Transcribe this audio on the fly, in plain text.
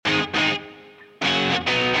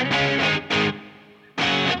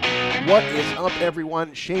What is up,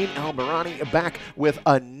 everyone? Shane Albahrani back with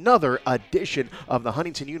another edition of the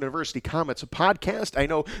Huntington University Comets podcast. I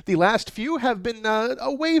know the last few have been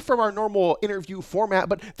away from our normal interview format,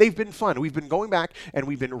 but they've been fun. We've been going back and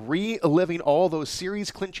we've been reliving all those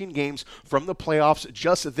series-clinching games from the playoffs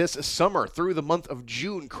just this summer through the month of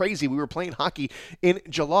June. Crazy. We were playing hockey in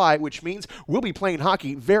July, which means we'll be playing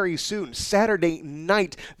hockey very soon. Saturday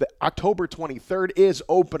night, the October 23rd is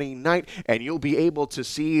opening night, and you'll be able to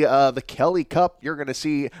see the Kelly Cup. You're going to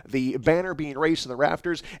see the banner being raised in the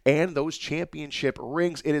rafters and those championship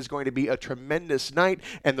rings. It is going to be a tremendous night,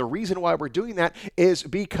 and the reason why we're doing that is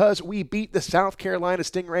because we beat the South Carolina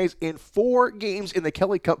Stingrays in 4 games in the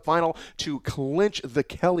Kelly Cup final to clinch the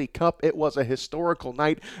Kelly Cup. It was a historical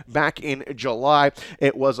night back in July.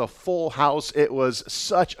 It was a full house. It was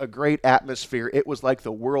such a great atmosphere. It was like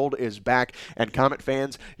the world is back, and Comet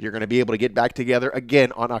fans, you're going to be able to get back together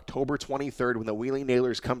again on October 23rd when the Wheeling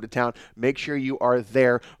Nailers come to town. Make sure you are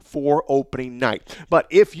there for opening night. But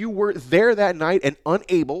if you were there that night and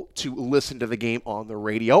unable to listen to the game on the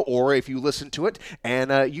radio, or if you listened to it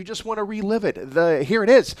and you just want to relive it, here it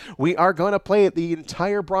is. We are going to play the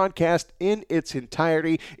entire broadcast in its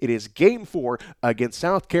entirety. It is Game 4 against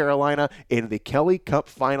South Carolina in the Kelly Cup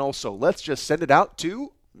final. So let's just send it out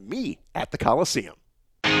to me at the Coliseum.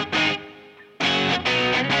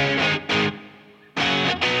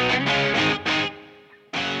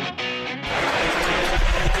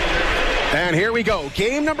 And here we go.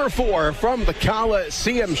 Game number 4 from the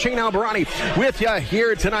Coliseum. Shane Albahrani with you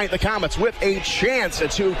here tonight. The Comets with a chance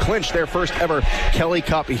to clinch their first ever Kelly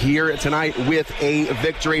Cup here tonight with a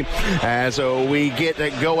victory. As we get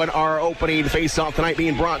going, our opening face-off tonight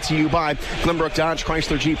being brought to you by Glenbrook Dodge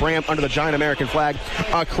Chrysler Jeep Ram under the giant American flag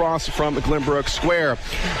across from Glenbrook Square.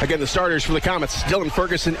 Again, the starters for the Comets: Dylan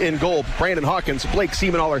Ferguson in goal, Brandon Hawkins, Blake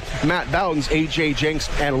Siemenoller, Matt Bowdens, AJ Jenks,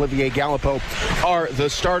 and Olivier Gallipeau are the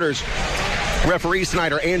starters. Referees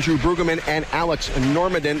tonight are Andrew Brueggemann and Alex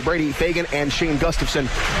Normandin. Brady Fagan and Shane Gustafson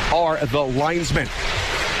are the linesmen.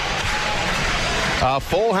 A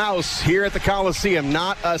full house here at the Coliseum.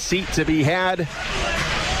 Not a seat to be had.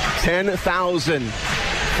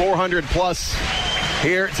 10,400 plus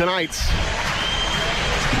here tonight.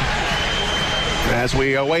 As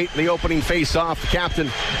we await the opening face-off, the captain,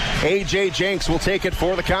 AJ Jenks, will take it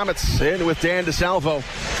for the Comets, in with Dan DeSalvo,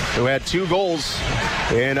 who had 2 goals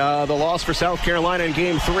in the loss for South Carolina in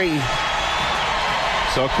Game 3.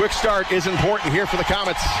 So a quick start is important here for the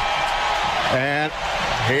Comets. And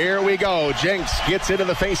here we go. Jenks gets into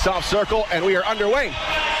the face-off circle, and we are underway.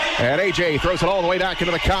 And AJ throws it all the way back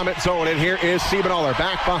into the Comet zone, and here is Siemenoller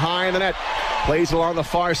back behind the net. Plays along the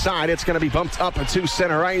far side. It's going to be bumped up to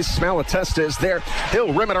center ice. Malatesta is there.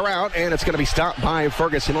 He'll rim it around, and it's going to be stopped by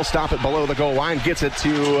Ferguson. He'll stop it below the goal line. Gets it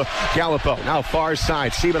to Gallipeau. Now far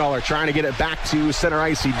side. Siemenoller trying to get it back to center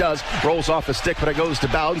ice. He does. Rolls off the stick, but it goes to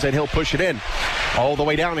Bowdens, and he'll push it in. All the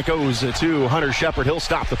way down it goes to Hunter Shepard. He'll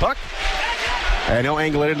stop the puck. And he'll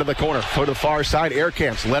angle it into the corner. Go to the far side. Air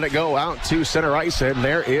Camps. Let it go out to center ice. And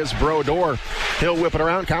there is Brodeur. He'll whip it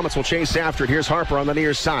around. Comets will chase after it. Here's Harper on the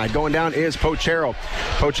near side. Going down is Pochero.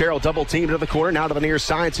 Pochero double teamed to the corner. Now to the near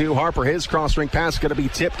side to Harper. His cross-ring pass going to be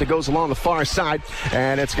tipped. It goes along the far side.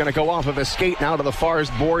 And it's going to go off of his skate now to the far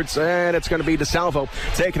boards. And it's going to be DeSalvo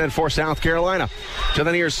taking it for South Carolina. To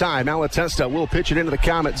the near side. Malatesta will pitch it into the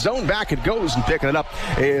Comet zone. Back it goes, and picking it up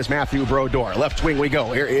is Matthew Brodeur. Left wing we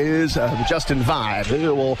go. Here is Justin Vibe. He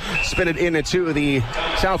will spin it into the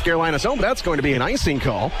South Carolina zone, but that's going to be an icing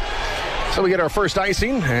call. So we get our first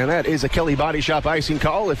icing, and that is a Kelly Body Shop icing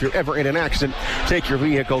call. If you're ever in an accident, take your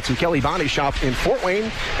vehicle to Kelly Body Shop in Fort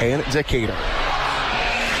Wayne and Decatur.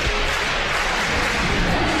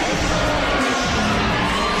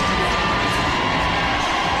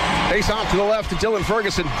 Face off to the left to Dylan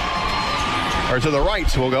Ferguson. Or to the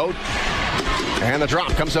right, we'll go. And the drop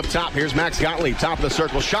comes up top. Here's Max Gottlieb, top of the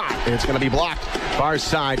circle shot. It's going to be blocked. Far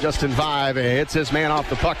side, Justin Vibe hits his man off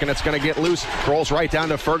the puck, and it's going to get loose. Rolls right down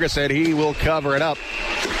to Ferguson. He will cover it up.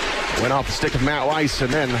 Went off the stick of Matt Weiss,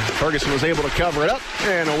 and then Ferguson was able to cover it up.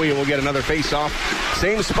 And we will get another face-off.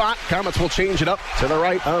 Same spot. Comets will change it up to the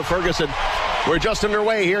right of Ferguson. We're just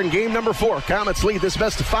underway here in game number 4. Comets lead this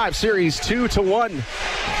best-of-5 series 2-1.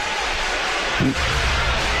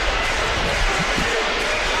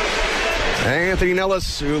 Anthony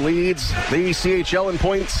Nellis, who leads the CHL in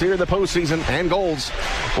points here in the postseason and goals,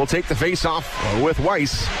 will take the face-off with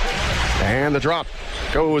Weiss. And the drop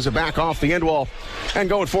goes back off the end wall. And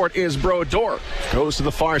going for it is Brodeur. Goes to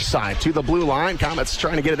the far side, to the blue line. Comets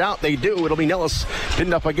trying to get it out. They do. It'll be Nellis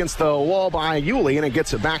pinned up against the wall by Yulee, and it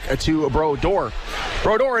gets it back to Brodeur.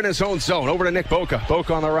 Brodeur in his own zone. Over to Nick Boca.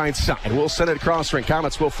 Boca on the right side. We'll send it across ring.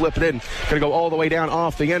 Comets will flip it in. Going to go all the way down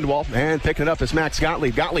off the end wall. And picking it up is Max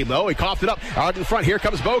Gottlieb. Gottlieb, though, he coughed it up. Out in front. Here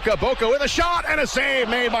comes Boca. Boca with a shot and a save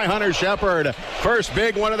made by Hunter Shepard. First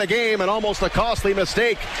big one of the game and almost a costly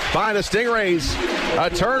mistake by the Stingrays. A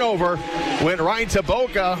turnover went right to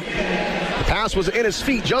Boca. The pass was in his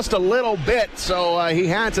feet just a little bit, so he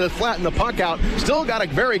had to flatten the puck out. Still got a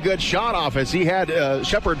very good shot off as he had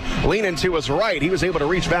Shepard leaning to his right. He was able to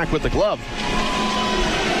reach back with the glove.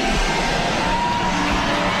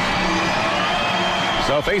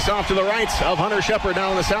 So face off to the right of Hunter Shepard now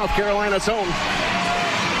in the South Carolina zone.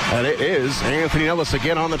 And it is Anthony Nellis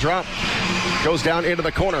again on the drop. Goes down into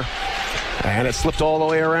the corner. And it slipped all the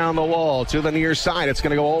way around the wall to the near side. It's going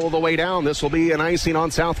to go all the way down. This will be an icing on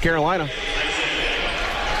South Carolina.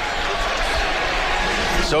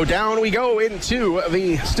 So down we go into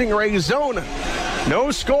the Stingray zone. No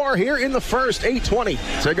score here in the first.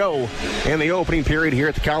 8:20 to go in the opening period here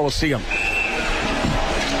at the Coliseum.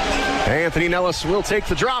 Anthony Nellis will take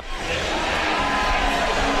the drop.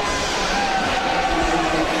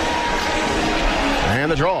 And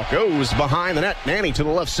the draw goes behind the net. Nanny to the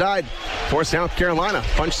left side for South Carolina.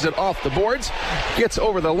 Punches it off the boards. Gets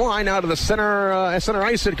over the line out of the center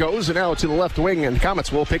ice it goes. And now to the left wing. And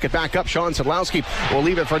Comets will pick it back up. Sean Sadlowski will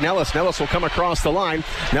leave it for Nellis. Nellis will come across the line.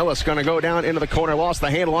 Nellis going to go down into the corner. Lost the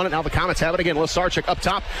handle on it. Now the Comets have it again. Lasarchik up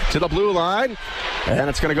top to the blue line. And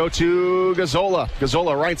it's going to go to Gazzola.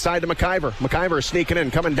 Gazzola right side to McIver. McIver sneaking in,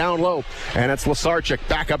 coming down low. And it's Lasarchik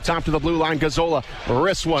back up top to the blue line. Gazzola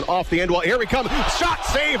wrists one off the end wall. Here we come. Shot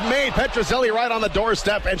save made. Petrozelli right on the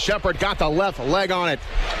doorstep, and Shepard got the left leg on it.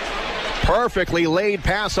 Perfectly laid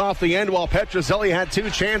pass off the end wall. Petrozelli had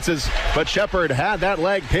two chances, but Shepard had that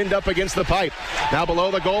leg pinned up against the pipe. Now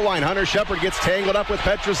below the goal line, Hunter Shepard gets tangled up with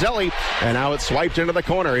Petrozelli, and now it's swiped into the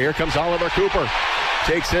corner. Here comes Oliver Cooper.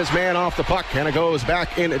 Takes his man off the puck, and it goes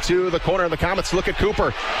back into the corner. The Comets look at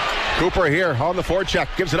Cooper. Cooper here on the forecheck.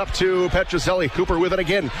 Gives it up to Petrozelli. Cooper with it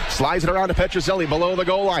again. Slides it around to Petrozelli below the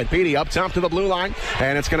goal line. Petey up top to the blue line.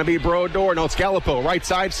 And it's going to be Brodeur. No, it's Gallipo. Right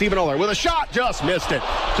side, Siebenoller with a shot. Just missed it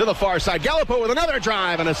to the far side. Gallipo with another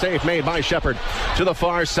drive and a save made by Shepard to the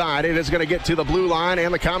far side. It is going to get to the blue line,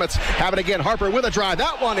 and the Comets have it again. Harper with a drive.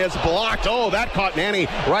 That one is blocked. Oh, that caught Nanny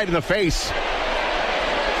right in the face.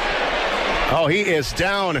 Oh, he is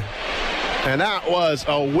down. And that was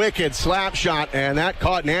a wicked slap shot, and that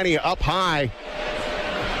caught Nanny up high.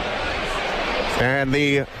 And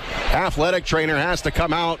the athletic trainer has to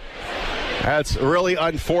come out. That's really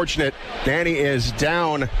unfortunate. Nanny is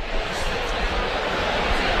down.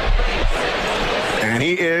 And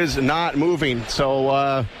he is not moving.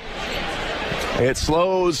 So it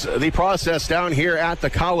slows the process down here at the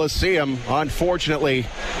Coliseum, unfortunately.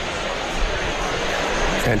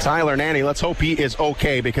 And Tyler Nanny, let's hope he is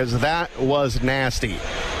okay, because that was nasty.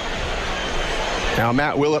 Now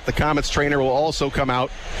Matt Willett, the Comets trainer, will also come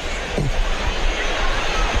out.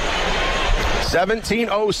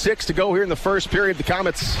 17:06 to go here in the first period. The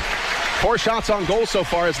Comets 4 shots on goal so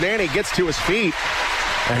far as Nanny gets to his feet.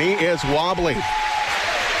 And he is wobbly.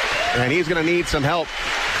 And he's going to need some help.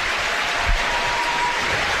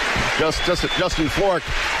 Justin Flork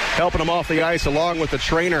helping him off the ice along with the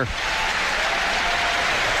trainer.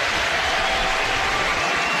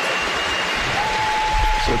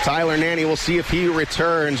 So Tyler Nanny, will see if he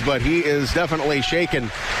returns, but he is definitely shaken.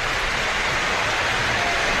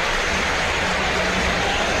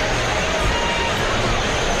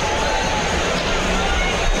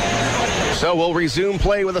 So we'll resume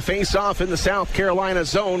play with a face-off in the South Carolina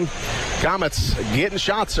zone. Comets getting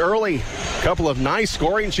shots early. A couple of nice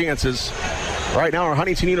scoring chances. Right now, our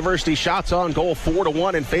Huntington University shots on goal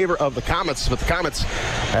 4-1 in favor of the Comets, but the Comets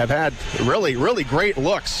have had really, really great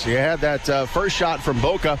looks. You had that first shot from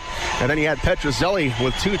Boca, and then you had Petrozelli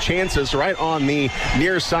with 2 chances right on the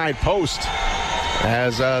near side post.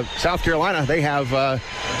 As South Carolina, they have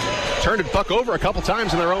turned it puck over a couple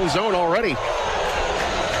times in their own zone already.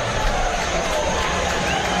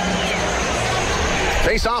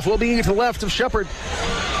 Face-off will be to the left of Shepard.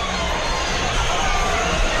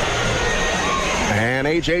 And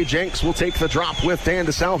A.J. Jenks will take the drop with Dan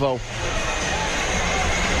DeSalvo.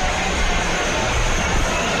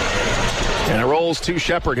 And it rolls to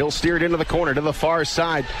Shepard. He'll steer it into the corner to the far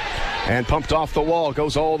side. and pumped off the wall.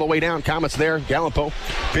 Goes all the way down. Comets there. Gallipo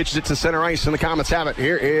pitches it to center ice, and the Comets have it.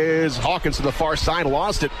 Here is Hawkins to the far side.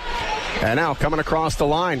 Lost it. And now coming across the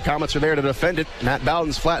line. Comets are there to defend it. Matt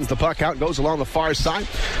Bowdens flattens the puck out, goes along the far side,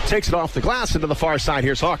 takes it off the glass into the far side.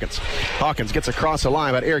 Here's Hawkins. Hawkins gets across the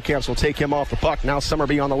line, but Air Camps will take him off the puck. Now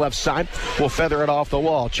Summerby on the left side will feather it off the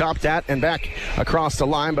wall. Chopped at and back across the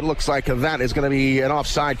line, but it looks like that is going to be an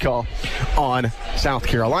offside call on South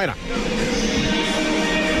Carolina.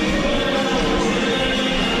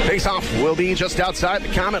 Face-off will be just outside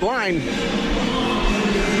the Comet line.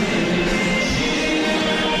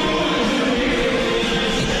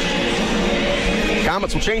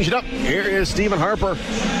 Comets will change it up. Here is Stephen Harper.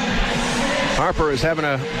 Harper is having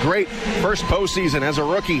a great first postseason as a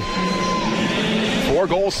rookie. 4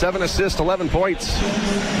 goals, 7 assists, 11 points.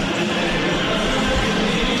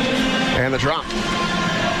 And the drop.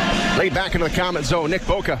 Laid back into the Comet zone. Nick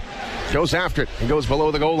Boca goes after it. He goes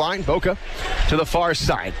below the goal line. Boca to the far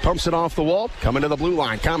side. Pumps it off the wall. Coming to the blue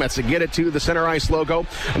line. Comets to get it to the center ice logo.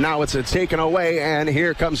 Now it's taken away, and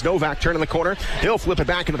here comes Novak turning the corner. He'll flip it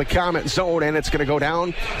back into the Comet zone, and it's going to go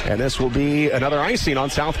down. And this will be another icing on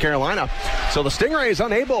South Carolina. So the Stingrays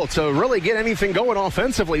unable to really get anything going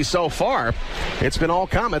offensively so far. It's been all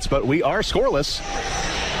Comets, but we are scoreless.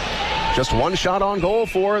 Just 1 shot on goal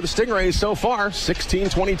for the Stingrays so far.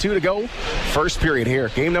 16:22 to go. First period here.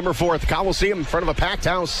 Game number 4 at the Coliseum in front of a packed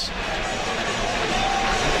house.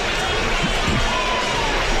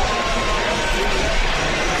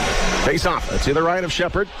 Face off to the right of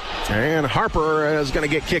Shepard. And Harper is going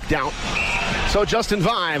to get kicked out. So Justin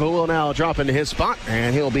Vive will now drop into his spot,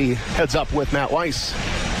 and he'll be heads up with Matt Weiss.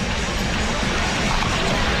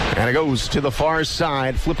 And it goes to the far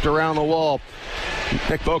side, flipped around the wall.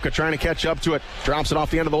 Nick Boca trying to catch up to it. Drops it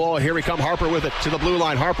off the end of the wall. Here we come. Harper with it to the blue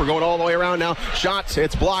line. Harper going all the way around now. Shots.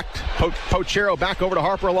 It's blocked. Pochero back over to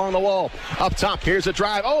Harper along the wall. Up top. Here's a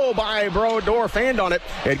drive. Oh, by Brodeur. Fanned on it.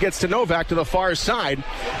 It gets to Novak to the far side.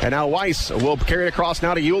 And now Weiss will carry it across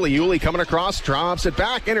now to Yulee. Yulee coming across. Drops it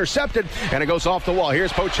back. Intercepted. And it goes off the wall.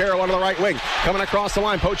 Here's Pochero on the right wing. Coming across the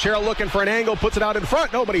line. Pochero looking for an angle. Puts it out in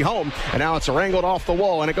front. Nobody home. And now it's wrangled off the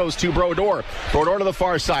wall. And it goes to Brodeur. Brodeur to the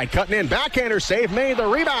far side. Cutting in. Backhander save made. The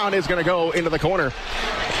rebound is going to go into the corner.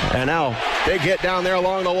 And now, big hit down there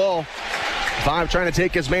along the wall. Vive trying to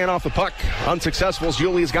take his man off the puck. Unsuccessful.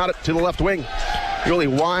 Yulee's got it to the left wing. Yulee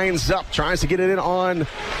winds up, tries to get it in on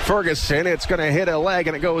Ferguson. It's going to hit a leg,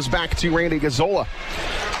 and it goes back to Randy Gazzola.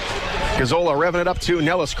 Gazzola revving it up to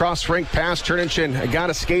Nellis. Cross rink pass. Cherninchin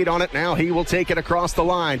got a skate on it. Now he will take it across the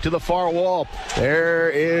line to the far wall.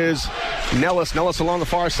 There is Nellis. Nellis along the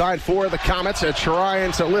far side for the Comets.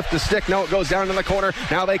 Trying to lift the stick. No, it goes down in the corner.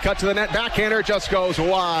 Now they cut to the net. Backhander just goes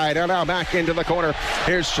wide. And now back into the corner.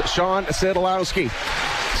 Here's Sean Sedlowski.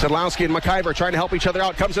 Sedlowski and McIver trying to help each other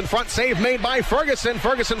out. Comes in front. Save made by Ferguson.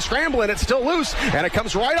 Ferguson scrambling. It's still loose. And it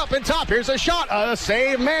comes right up in top. Here's a shot. A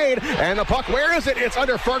save made. And the puck, where is it? It's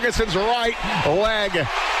under Ferguson's right leg.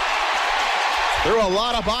 Through a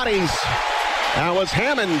lot of bodies. That was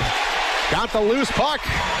Hammond. Got the loose puck.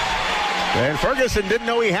 And Ferguson didn't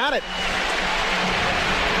know he had it.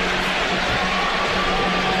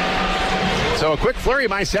 So a quick flurry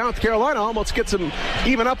by South Carolina almost gets them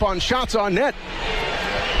even up on shots on net.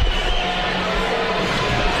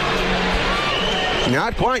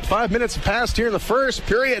 Not quite. 5 minutes have passed here in the first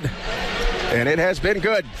period. And it has been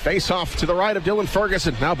good. Face off to the right of Dylan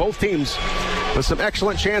Ferguson. Now both teams with some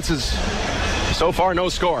excellent chances. So far, no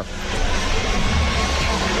score.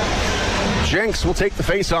 Jenks will take the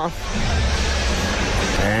face off.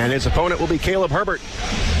 And his opponent will be Caleb Herbert.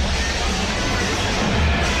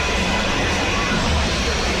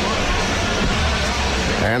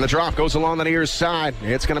 And the drop goes along the near side.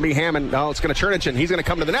 It's going to be Hammond. No, it's going to Cherninchin. He's going to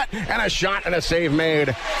come to the net. And a shot and a save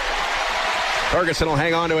made. Ferguson will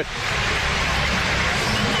hang on to it.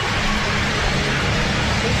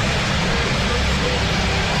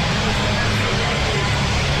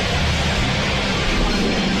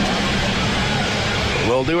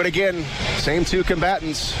 We'll do it again. Same 2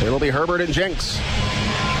 combatants. It'll be Herbert and Jenks.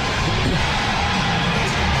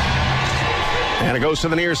 And it goes to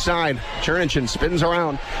the near side. Cherninchin spins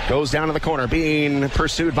around, goes down to the corner, being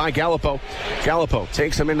pursued by Gallipo. Gallipo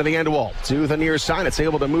takes him into the end wall to the near side. It's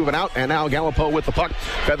able to move it out, and now Gallipo with the puck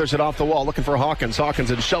feathers it off the wall, looking for Hawkins. Hawkins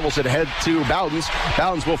and shovels it ahead to Bowdens.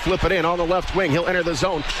 Bowdens will flip it in on the left wing. He'll enter the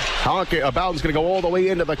zone. Bowdens going to go all the way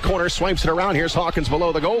into the corner, swipes it around. Here's Hawkins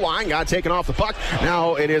below the goal line. Got taken off the puck.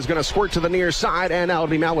 Now it is going to squirt to the near side, and now it'll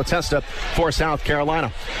be Malatesta for South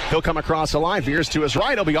Carolina. He'll come across the line, veers to his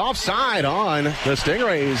right. He'll be offside on the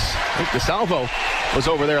Stingrays. I think DeSalvo was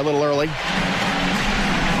over there a little early.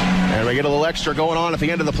 And we get a little extra going on at the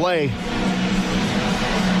end of the play.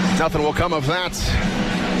 Nothing will come of that.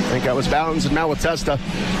 I think that was Bowens and Malatesta.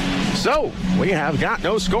 So we have got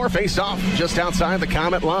no score. Face-off just outside the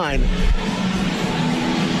Comet line.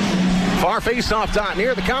 Far face-off dot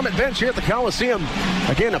near the Comet bench here at the Coliseum.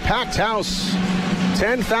 Again, a packed house.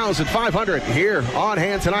 10,500 here on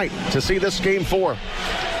hand tonight to see this Game 4.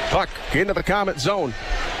 Puck into the Comet zone.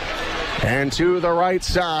 And to the right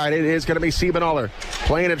side, it is going to be Siebenthaler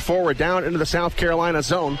playing it forward down into the South Carolina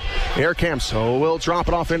zone. Here Camps will drop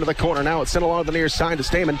it off into the corner. Now it's sent along the near side to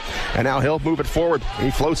Stamen, and now he'll move it forward.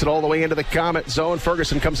 He floats it all the way into the Comet zone.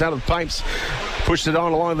 Ferguson comes out of the pipes, pushes it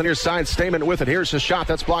on along the near side. Stamen with it. Here's his shot.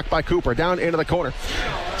 That's blocked by Cooper. Down into the corner.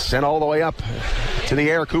 Sent all the way up to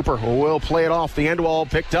the air. Cooper will play it off the end wall.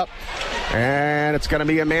 Picked up. And it's going to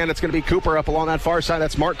be a man. It's going to be Cooper up along that far side.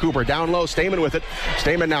 That's Mark Cooper. Down low. Stamen with it.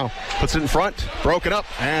 Stamen now puts it in front. Broken up.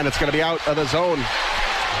 And it's going to be out of the zone.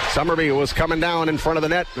 Summerby was coming down in front of the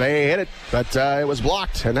net. They hit it, but it was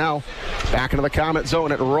blocked. And now back into the Comet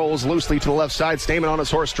zone. It rolls loosely to the left side. Stamen on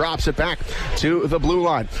his horse drops it back to the blue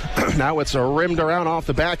line. Now it's rimmed around off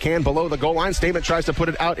the backhand below the goal line. Stamen tries to put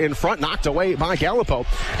it out in front. Knocked away by Gallipo.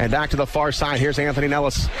 And back to the far side. Here's Anthony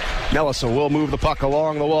Nellis. Nellis will move the puck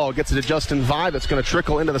along the wall. Gets it to Justin Vibe. It's going to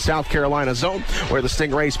trickle into the South Carolina zone where the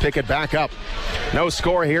Stingrays pick it back up. No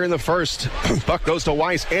score here in the first. Puck goes to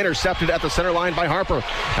Weiss. Intercepted at the center line by Harper.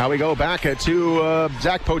 Now we go back to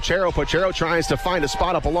Zach Pochero. Pochero tries to find a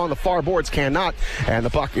spot up along the far boards, cannot, and the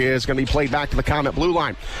puck is going to be played back to the Comet blue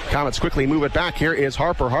line. Comets quickly move it back. Here is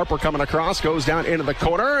Harper. Harper coming across, goes down into the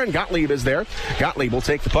corner, and Gottlieb is there. Gottlieb will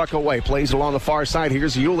take the puck away, plays it along the far side.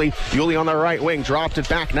 Here's Yulee. Yulee on the right wing, dropped it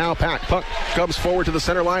back. Now Puck comes forward to the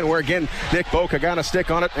center line, where again Nick Boca got a stick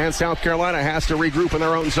on it, and South Carolina has to regroup in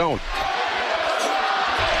their own zone.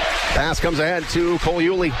 Pass comes ahead to Cole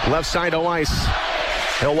Yulee, left side to Weiss.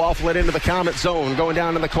 He'll waffle it into the Comet zone. Going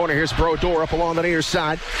down in the corner. Here's Brodeur up along the near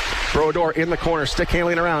side. Brodeur in the corner. Stick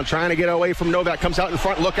handling around. Trying to get away from Novak. Comes out in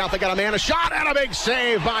front. Look out. They got a man. A shot and a big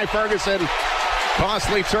save by Ferguson.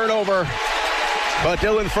 Costly turnover. But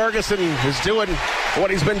Dylan Ferguson is doing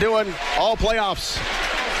what he's been doing all playoffs.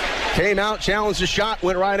 Came out, challenged a shot,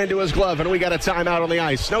 went right into his glove, and we got a timeout on the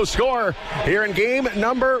ice. No score here in game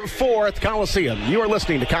number 4 at the Coliseum. You are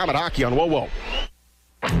listening to Comet Hockey on WoWo.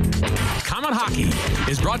 Comet Hockey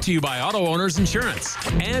is brought to you by Auto Owners Insurance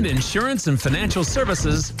and Insurance and Financial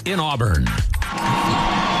Services in Auburn.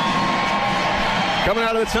 Coming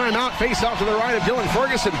out of the timeout, face off to the right of Dylan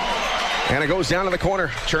Ferguson. And it goes down to the corner.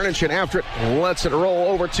 Cherninchin after it. Lets it roll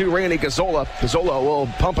over to Randy Gazzola. Gazzola will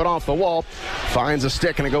pump it off the wall. Finds a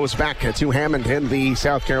stick, and it goes back to Hammond in the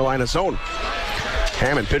South Carolina zone.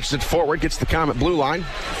 Hammond pitches it forward, gets the Comet blue line.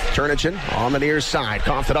 Cherninchin on the near side.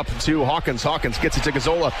 Coughed it up to Hawkins. Hawkins gets it to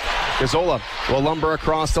Gazzola. Gazzola will lumber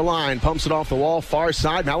across the line. Pumps it off the wall. Far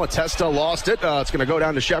side. Malatesta lost it. It's going to go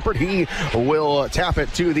down to Shepard. He will tap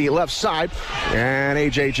it to the left side. And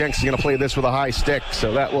A.J. Jenks is going to play this with a high stick.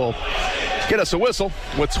 So that will get us a whistle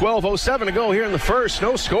with 12:07 to go here in the first.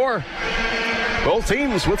 No score. Both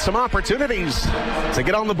teams with some opportunities to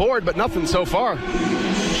get on the board, but nothing so far.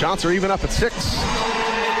 Shots are even up at 6.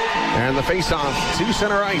 And the face-off to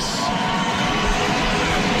center ice.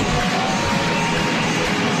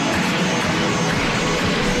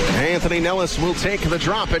 Anthony Nellis will take the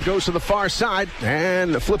drop. It goes to the far side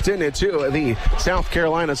and flipped into the South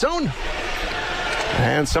Carolina zone.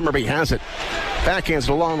 And Summerby has it. Backhands it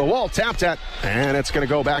along the wall, tapped at, and it's going to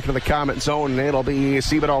go back into the Comet zone. It'll be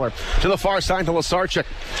Siebenthaler to the far side to Lasarchik.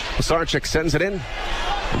 Lasarchik sends it in.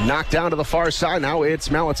 Knocked down to the far side. Now it's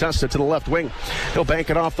Malatesta to the left wing. He'll bank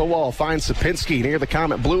it off the wall. Finds Sapinski near the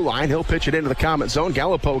Comet blue line. He'll pitch it into the Comet zone.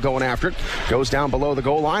 Gallipo going after it. Goes down below the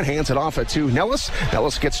goal line. Hands it off to Nellis.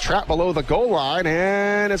 Nellis gets trapped below the goal line,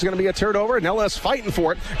 and it's going to be a turnover. Nellis fighting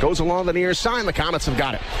for it. Goes along the near side. The Comets have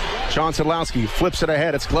got it. Sean Sedlowski flips it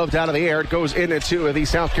ahead. It's gloved out of the air. It goes into the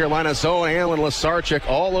South Carolina zone. Alan Lasarchik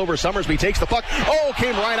all over Summersby. Takes the puck. Oh,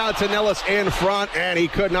 came right out to Nellis in front, and he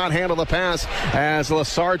could not handle the pass as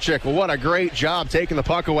Lasarchik. What a great job taking the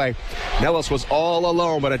puck away. Nellis was all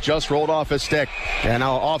alone, but it just rolled off his stick. And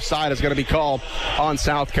now offside is going to be called on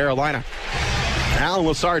South Carolina. Alan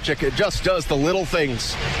Lasarchik just does the little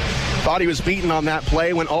things. Thought he was beaten on that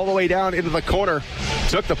play, went all the way down into the corner,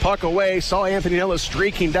 took the puck away, saw Anthony Nellis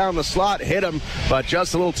streaking down the slot, hit him, but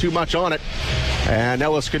just a little too much on it. And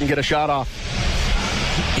Nellis couldn't get a shot off.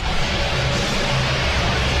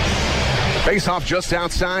 Face-off just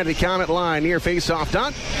outside the Comet line near face-off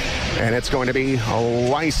dot. And it's going to be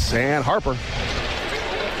Weiss and Harper.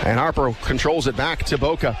 And Harper controls it back to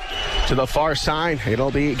Boca. to the far side.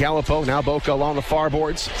 It'll be Gallipo. Now Boca along the far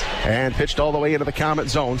boards and pitched all the way into the Comet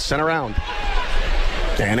zone. Sent around.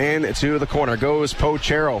 And in to the corner goes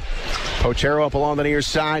Pochero. Pochero up along the near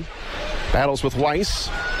side. Battles with Weiss.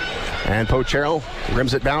 And Pochero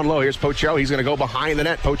rims it down low. Here's Pochero. He's going to go behind the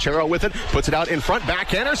net. Pochero with it. Puts it out in front.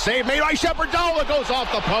 Backhander. Save made by Shepard. It goes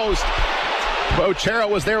off the post. Pochero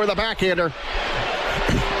was there with a backhander.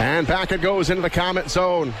 And back it goes into the Comet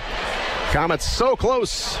zone. Comet's so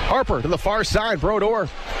close. Harper to the far side. Brodeur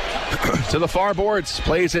to the far boards.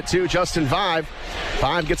 Plays it to Justin Vive.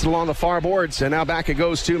 Vive gets it along the far boards. And now back it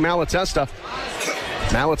goes to Malatesta.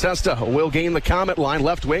 Malatesta will gain the Comet line.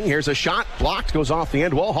 Left wing. Here's a shot. Blocked. Goes off the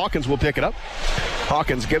end wall. Hawkins will pick it up.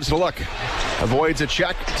 Hawkins gives it a look. Avoids a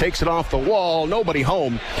check. Takes it off the wall. Nobody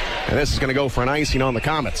home. And this is going to go for an icing on the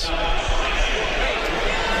Comets.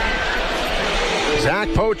 Zach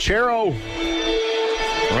Pochero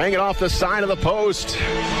rang it off the side of the post.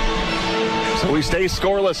 So we stay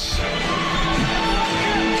scoreless.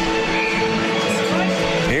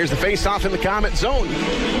 Here's the face-off in the Comet zone.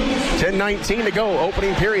 10:19 to go,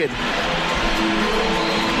 opening period.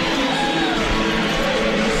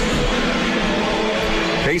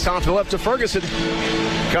 Face-off to the left to Ferguson.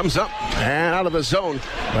 Comes up and out of the zone,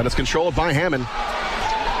 but it's controlled by Hammond.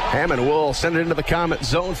 Hammond will send it into the Comet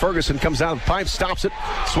zone. Ferguson comes out of the pipe, stops it,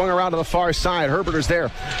 swung around to the far side. Herbert is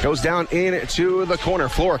there, goes down into the corner.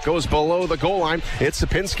 Florek goes below the goal line. It's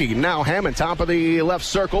Sapinski. Now Hammond, top of the left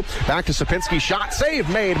circle. Back to Sapinski. Shot save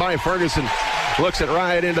made by Ferguson. Looks it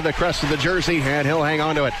right into the crest of the jersey, and he'll hang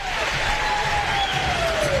on to it.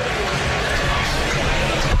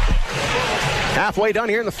 Halfway done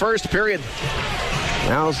here in the first period.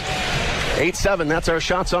 Now 8-7, that's our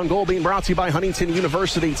shots on goal being brought to you by Huntington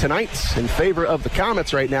University tonight in favor of the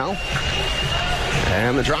Comets right now.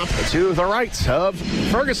 And the drop to the right of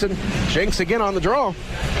Ferguson. Jenks again on the draw.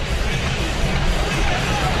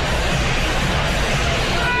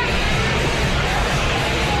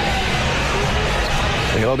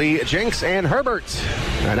 It'll be Jenks and Herbert.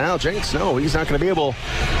 And now Jenks, no, he's not going to be able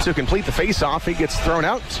to complete the face-off. He gets thrown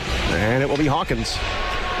out, and it will be Hawkins.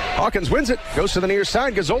 Hawkins wins it, goes to the near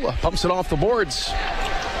side. Gazzola pumps it off the boards.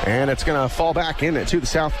 And it's going to fall back into the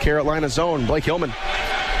South Carolina zone. Blake Hillman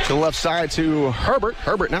to the left side to Herbert.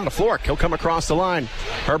 Herbert now to Florek. He'll come across the line.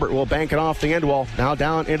 Herbert will bank it off the end wall. Now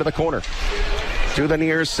down into the corner. To the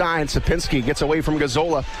near side, Sapinski gets away from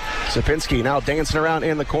Gazzola. Sapinski now dancing around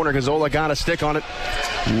in the corner. Gazzola got a stick on it.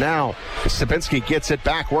 Now Sapinski gets it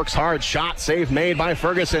back, works hard. Shot, save made by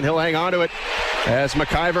Ferguson. He'll hang on to it as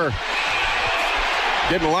McIver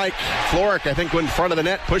didn't like Florek, I think, went in front of the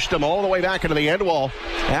net, pushed him all the way back into the end wall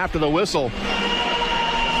after the whistle.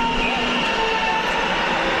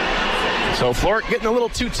 So Florek getting a little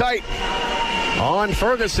too tight on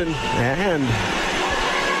Ferguson, and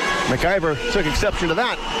McIver took exception to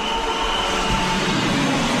that.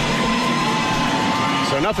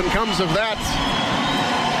 So nothing comes of that.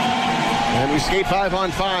 And we skate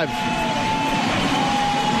 5-on-5.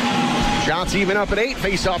 Shots even up at 8.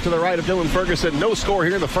 Face off to the right of Dylan Ferguson. No score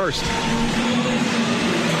here in the first.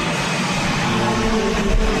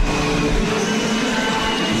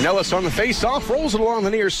 Nellis on the face-off, rolls it along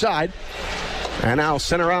the near side. And now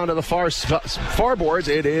sent around to the far boards.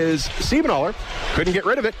 It is Siebenaller. Couldn't get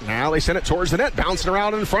rid of it. Now they send it towards the net, bouncing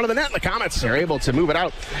around in front of the net. The Comets are able to move it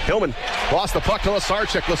out. Hillman lost the puck to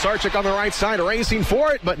Lasarchik. Lasarchik on the right side, racing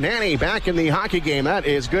for it, but Nanny back in the hockey game. That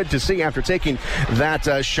is good to see after taking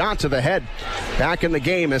that shot to the head. Back in the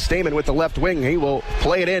game as Stamen with the left wing. He will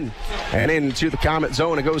play it in and into the Comet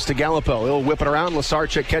zone. It goes to Gallipo. He'll whip it around.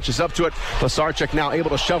 Lasarchik catches up to it. Lasarchik now able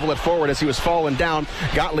to shovel it forward as he was falling down.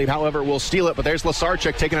 Gottlieb, however, will steal it, but there's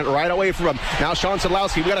Lasarchik taking it right away from him. Now Sean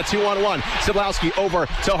Sidlowski, we got a 2-on-1. Sidlowski over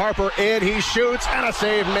to Harper, in he shoots, and a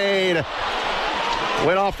save made.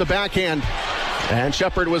 Went off the backhand, and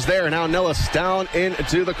Shepard was there. Now Nellis down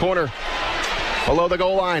into the corner, below the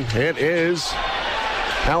goal line. It is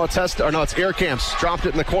Malatesta, or no, it's Aircamps. Dropped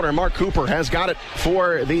it in the corner. Mark Cooper has got it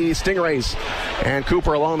for the Stingrays, and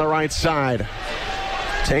Cooper along the right side.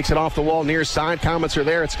 Takes it off the wall near side. Comets are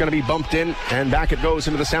there. It's going to be bumped in, and back it goes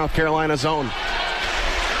into the South Carolina zone.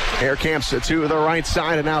 Aircamps to the right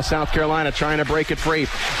side, and now South Carolina trying to break it free.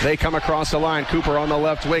 They come across the line. Cooper on the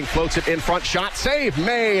left wing, floats it in front. Shot, save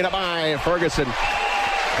made by Ferguson.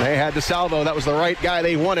 They had DeSalvo. That was the right guy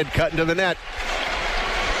they wanted, cut into the net.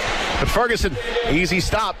 But Ferguson, easy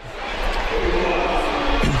stop.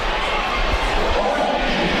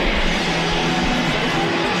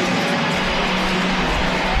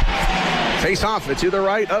 Face off to the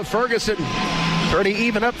right of Ferguson. Pretty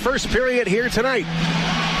even up first period here tonight.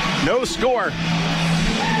 No score.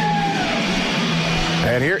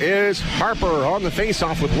 And here is Harper on the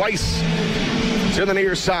faceoff with Weiss to the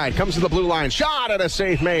near side. Comes to the blue line. Shot and a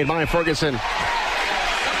save made by Ferguson.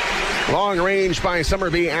 Long range by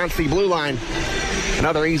Summerby at the blue line.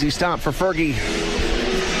 Another easy stop for Fergie.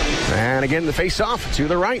 And again, the faceoff to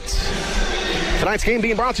the right. Tonight's game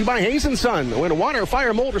being brought to you by Hazen Son. When water,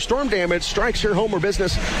 fire, mold, or storm damage strikes your home or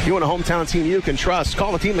business, you want a hometown team you can trust.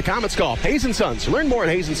 Call the team the Comets call. Hazen Sons. Learn more at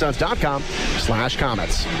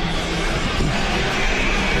hazensons.com/comets.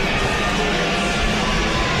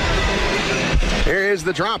 Here is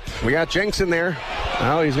the drop. We got Jenks in there.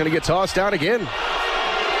 Oh, he's going to get tossed out again.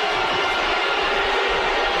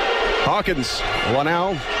 Hawkins will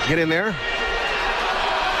now get in there.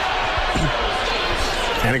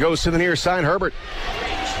 And it goes to the near side. Herbert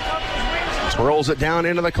twirls it down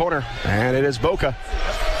into the corner. And it is Boca.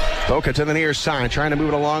 Boca to the near side, trying to move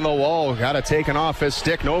it along the wall. Got it taken off his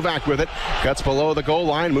stick. Novak with it. Cuts below the goal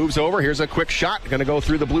line. Moves over. Here's a quick shot. Going to go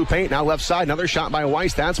through the blue paint. Now left side. Another shot by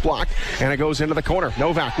Weiss. That's blocked. And it goes into the corner.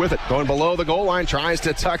 Novak with it. Going below the goal line. Tries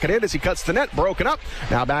to tuck it in as he cuts the net. Broken up.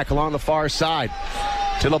 Now back along the far side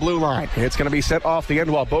to the blue line. It's going to be sent off the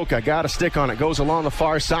end wall. Boca got a stick on it. Goes along the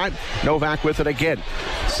far side. Novak with it again.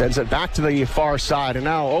 Sends it back to the far side. And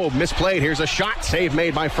now, misplayed. Here's a shot. Save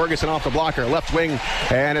made by Ferguson off the blocker. Left wing.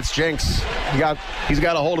 And it's Jenks. He's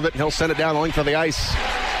got a hold of it, and he'll send it down the length of the ice.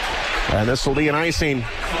 And this will be an icing.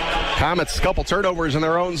 Comets, a couple turnovers in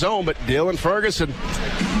their own zone, but Dylan Ferguson,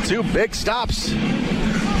 2 big stops.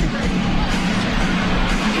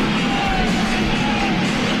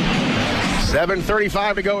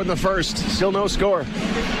 $7:35 to go in the first. Still no score.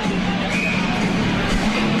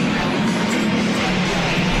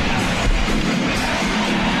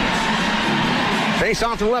 Face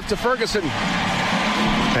off to the left to Ferguson.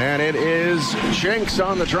 And it is Jenks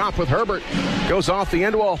on the drop with Herbert. Goes off the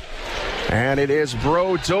end wall. And it is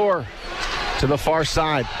Brodeur to the far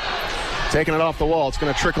side. Taking it off the wall. It's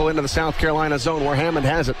going to trickle into the South Carolina zone where Hammond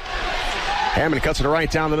has it. Hammond cuts it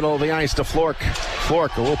right down the middle of the ice to Flork.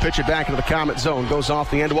 Flork will pitch it back into the Comet zone. Goes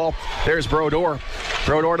off the end wall. There's Brodeur.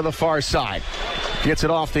 Brodeur to the far side. Gets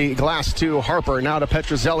it off the glass to Harper. Now to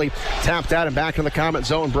Petrozelli. Tapped out and back in the Comet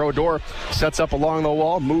zone. Brodeur sets up along the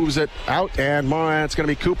wall. Moves it out. And it's going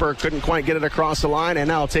to be Cooper. Couldn't quite get it across the line. And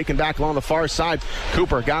now taken back along the far side.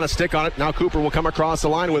 Cooper got a stick on it. Now Cooper will come across the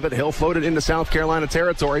line with it. He'll float it into South Carolina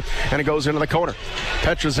territory. And it goes into the corner.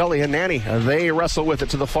 Petrozelli and Nanny, they wrestle with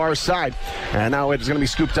it to the far side. And now it's going to be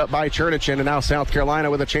scooped up by Chernichin. And now South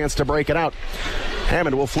Carolina with a chance to break it out.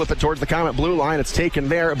 Hammond will flip it towards the Comet blue line. It's taken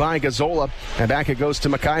there by Gazzola. And back it goes to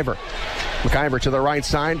McIver. McIver to the right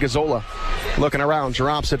side. Gazzola looking around.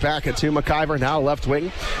 Drops it back into McIver. Now left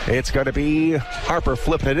wing. It's going to be Harper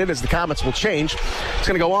flipping it in as the Comets will change. It's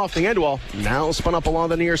going to go off the end wall. Now spun up along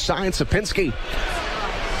the near side. Sapinski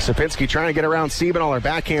trying to get around Siebenoller.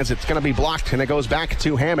 Backhands it. It's going to be blocked, and it goes back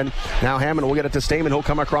to Hammond. Now Hammond will get it to Stamen. He'll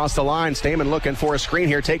come across the line. Stamen looking for a screen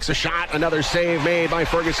here. Takes a shot. Another save made by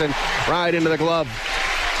Ferguson. Right into the glove.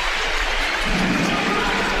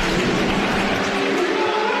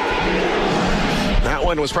 That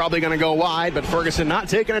one was probably going to go wide, but Ferguson not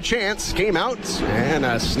taking a chance. Came out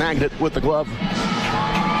and snagged it with the glove.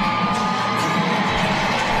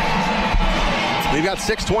 We've got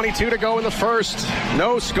 6:22 to go in the first.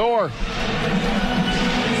 No score.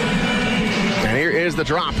 And here is the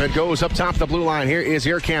drop. It goes up top of the blue line. Here is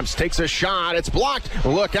Earkamps. Takes a shot. It's blocked.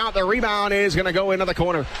 Look out. The rebound is going to go into the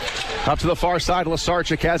corner. Up to the far side.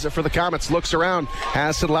 Lasarchik has it for the Comets. Looks around.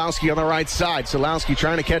 Has Sadlowski on the right side. Sadlowski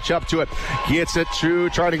trying to catch up to it. Gets it to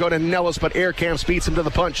try to go to Nellis, but Earkamps beats him to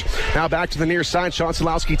the punch. Now back to the near side. Sean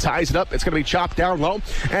Sadlowski ties it up. It's going to be chopped down low.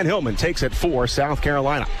 And Hillman takes it for South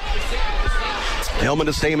Carolina. Hillman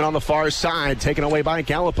to Stamen on the far side, taken away by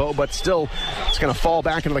Gallipo, but still it's going to fall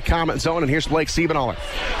back into the Comet zone, and here's Blake Siebenoller.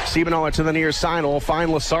 Siebenoller to the near side will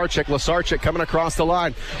find Lasarchik. Lasarchik coming across the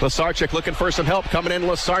line. Lasarchik looking for some help, coming in.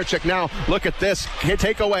 Lasarchik now, look at this.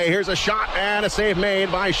 Takeaway. Here's a shot and a save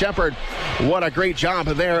made by Shepard. What a great job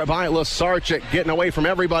there by Lasarchik, getting away from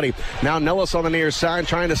everybody. Now Nellis on the near side,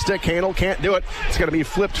 trying to stick handle, can't do it. It's going to be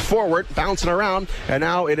flipped forward, bouncing around, and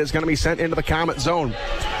now it is going to be sent into the Comet zone.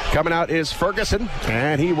 Coming out is Ferguson,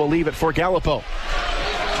 and he will leave it for Gallipo.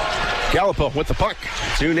 Gallipo with the puck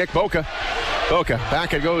to Nick Boca. Boca,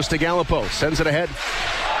 back it goes to Gallipo, sends it ahead.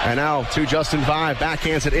 And now to Justin Vive,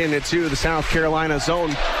 backhands it into the South Carolina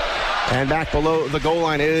zone. And back below the goal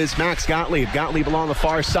line is Max Gottlieb. Gottlieb along the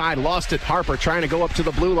far side. Lost it. Harper trying to go up to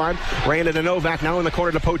the blue line. Ran it to Novak. Now in the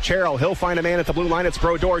corner to Pochero. He'll find a man at the blue line. It's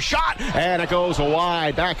Brodeur. Shot. And it goes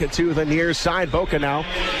wide. Back to the near side. Boca now.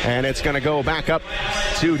 And it's going to go back up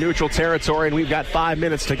to neutral territory. And we've got 5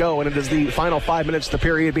 minutes to go. And it is the final 5 minutes of the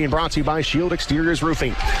period being brought to you by Shield Exteriors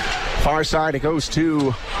Roofing. Far side, it goes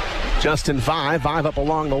to Justin Vive up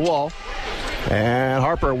along the wall. And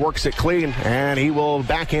Harper works it clean, and he will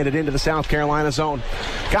backhand it into the South Carolina zone.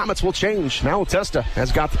 Comets will change. Now Testa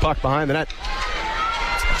has got the puck behind the net.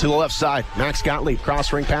 To the left side, Max Gottlieb.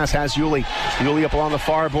 Cross ring pass has Yuli. Yuli up along the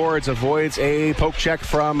far boards, avoids a poke check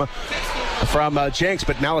from Jenks,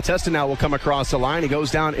 but Malatesta now will come across the line. He goes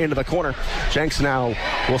down into the corner. Jenks now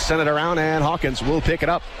will send it around, and Hawkins will pick it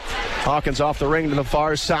up. Hawkins off the ring to the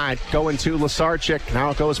far side, going to Lasarchik. Now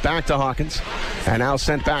it goes back to Hawkins, and now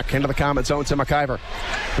sent back into the Comet zone to McIver.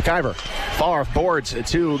 McIver, far boards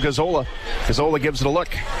to Gazzola. Gazzola gives it a look.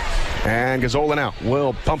 And Gazzola now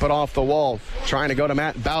will pump it off the wall, trying to go to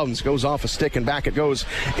Matt Bowdens. Goes off a stick, and back it goes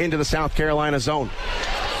into the South Carolina zone.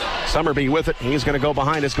 Summerby with it. He's going to go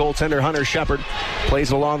behind his goaltender, Hunter Shepard.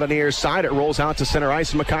 Plays it along the near side. It rolls out to center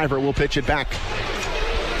ice, and McIver will pitch it back.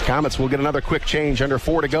 Comets will get another quick change. Under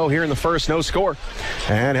 4 to go here in the first. No score.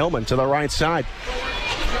 And Hillman to the right side.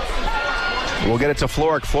 We'll get it to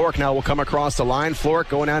Floric. Floric now will come across the line. Floric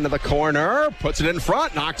going down to the corner. Puts it in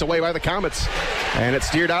front. Knocked away by the Comets. And it's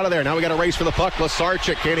steered out of there. Now we got a race for the puck.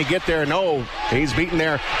 Lasarchik, can he get there? No. He's beaten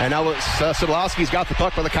there. And now Sidlowski's got the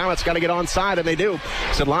puck, but the Comets got to get onside, and they do.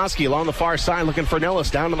 Sidlowski along the far side looking for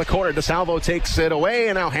Nellis. Down to the corner. DeSalvo takes it away,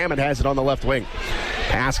 and now Hammond has it on the left wing.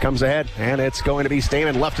 Pass comes ahead, and it's going to be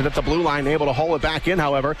Stamen. Left it at the blue line. Able to haul it back in,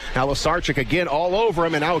 however. Now Lasarchik again all over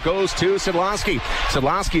him, and now it goes to Sidlowski.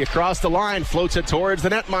 Sidlowski across the line. Floats it towards the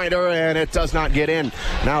netminder, and it does not get in.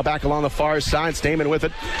 Now back along the far side, Stamen with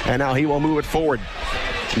it, and now he will move it forward.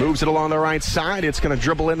 Moves it along the right side. It's going to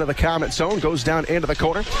dribble into the Comet zone. Goes down into the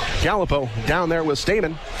corner. Gallipo down there with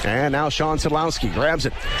Stamen, and now Sean Sidlowski grabs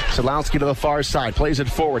it. Sidlowski to the far side. Plays it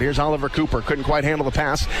forward. Here's Oliver Cooper. Couldn't quite handle the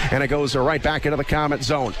pass, and it goes right back into the Comet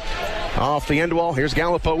zone. Off the end wall. Here's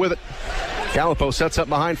Gallipo with it. Gallipo sets up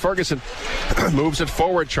behind Ferguson. Moves it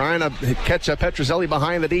forward, trying to catch Petrozelli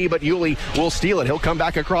behind the D, but Yuli will steal it. He'll come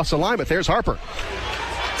back across the line, but there's Harper.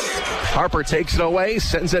 Harper takes it away,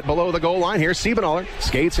 sends it below the goal line. Here's Siebenthaler.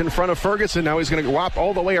 Skates in front of Ferguson. Now he's going to whop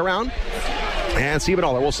all the way around. And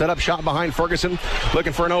Siebenthaler will set up shot behind Ferguson,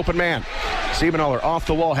 looking for an open man. Siebenthaler off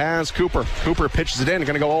the wall has Cooper. Cooper pitches it in,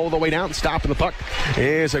 going to go all the way down. Stopping the puck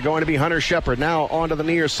is going to be Hunter Shepard. Now onto the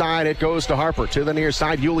near side, it goes to Harper. To the near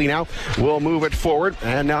side, Yuli now will move it forward.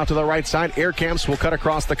 And now to the right side, Aircamps will cut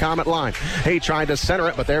across the Comet line. He tried to center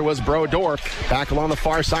it, but there was Brodeur. Back along the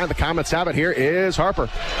far side, the Comets have it. Here is Harper.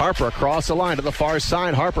 Harper across the line to the far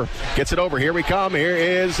side. Harper gets it over. Here we come. Here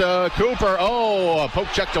is Cooper. Oh, poke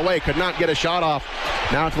checked away. Could not get a shot off.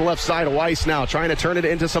 Now to the left side, Weiss now trying to turn it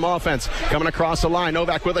into some offense. Coming across the line,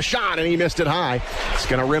 Novak with a shot, and he missed it high. It's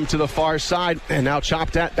going to rim to the far side, and now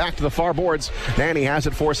chopped at back to the far boards. Nanny has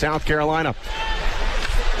it for South Carolina.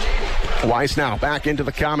 Weiss now back into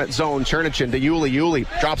the Comet zone. Chernichin to Yuli.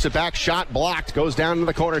 Yuli drops it back. Shot blocked. Goes down to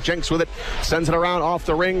the corner. Jenks with it. Sends it around off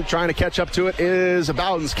the ring. Trying to catch up to it is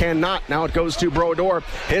Bowdens. Cannot. Now it goes to Brodeur.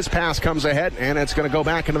 His pass comes ahead, and it's going to go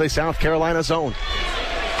back into the South Carolina zone.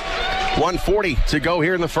 1:40 to go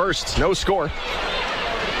here in the first. No score.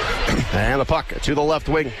 And the puck to the left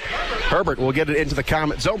wing. Herbert will get it into the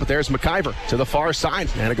Comet zone, but there's McIver to the far side,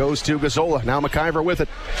 and it goes to Gazzola. Now McIver with it.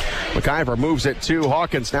 McIver moves it to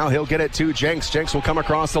Hawkins. Now he'll get it to Jenks. Jenks will come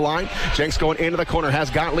across the line. Jenks going into the corner, has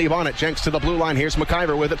Gottlieb on it. Jenks to the blue line. Here's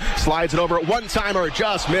McIver with it. Slides it over. One-timer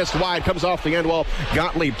just missed wide. Comes off the end wall.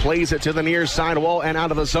 Gottlieb plays it to the near side wall and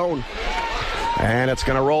out of the zone. And it's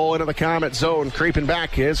going to roll into the Comet zone. Creeping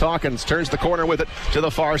back is Hawkins. Turns the corner with it to the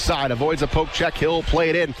far side. Avoids a poke check. He'll play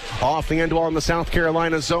it in. Off the end wall in the South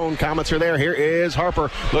Carolina zone. Comets are there. Here is Harper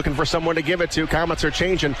looking for someone to give it to. Comets are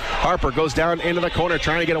changing. Harper goes down into the corner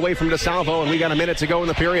trying to get away from DeSalvo, and we got a minute to go in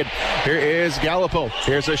the period. Here is Gallipo.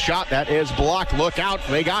 Here's a shot that is blocked. Look out.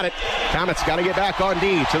 They got it. Comets got to get back on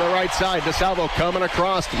D to the right side. DeSalvo coming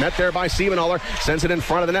across. Met there by Siebenthaler. Sends it in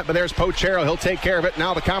front of the net, but there's Pochero. He'll take care of it.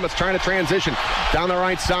 Now the Comets trying to transition. down the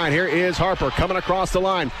right side. Here is Harper coming across the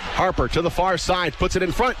line. Harper to the far side, puts it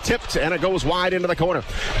in front, tipped, and it goes wide into the corner.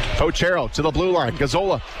 Pochero to the blue line.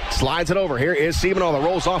 Gazzola slides it over. Here is Seaman that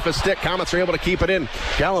rolls off his stick. Comets are able to keep it in.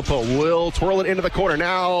 Gallipo will twirl it into the corner.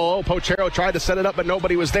 Now Pochero tried to set it up, but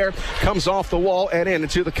nobody was there. Comes off the wall and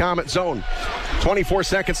into the Comet zone. 24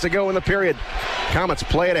 seconds to go in the period. Comets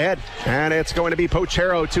play it ahead, and it's going to be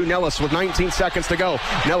Pochero to Nellis with 19 seconds to go.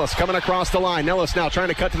 Nellis coming across the line. Nellis now trying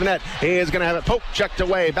to cut to the net. He is going to have it poke checked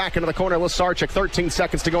away back into the corner. Lasarchuk, 13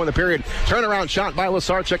 seconds to go in the period. Turnaround shot by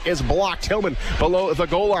Lasarchuk is blocked. Hillman below the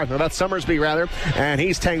goal line. That's Summersby, rather. And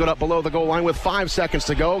he's tangled up below the goal line with 5 seconds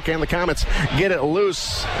to go. Can the Comets get it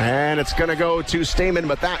loose? And it's going to go to Stamen,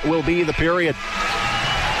 but that will be the period.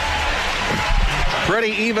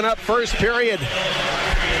 Pretty even up first period.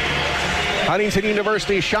 Huntington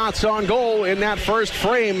University shots on goal in that first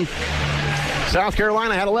frame. South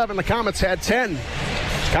Carolina had 11. The Comets had 10.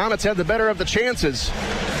 Comets had the better of the chances.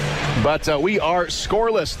 But we are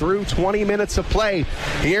scoreless through 20 minutes of play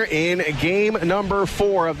here in game number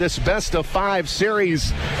 4 of this best-of-5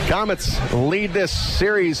 series. Comets lead this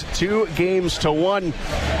series 2-1.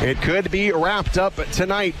 It could be wrapped up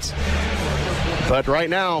tonight. But right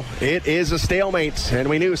now, it is a stalemate, and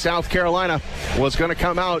we knew South Carolina was going to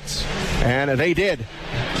come out, and they did.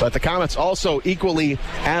 But the Comets also equally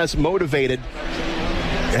as motivated,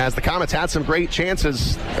 as the Comets had some great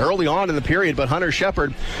chances early on in the period, but Hunter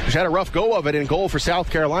Shepard has had a rough go of it in goal for South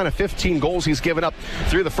Carolina. 15 goals he's given up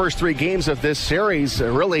through the first 3 games of this series.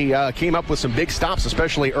 Really came up with some big stops,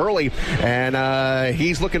 especially early, and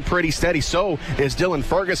he's looking pretty steady. So is Dylan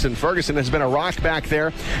Ferguson. Ferguson has been a rock back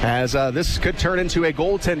there, as this could turn into a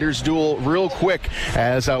goaltender's duel real quick,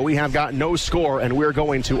 as we have got no score, and we're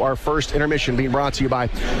going to our first intermission, being brought to you by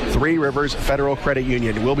Three Rivers Federal Credit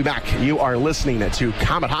Union. We'll be back. You are listening to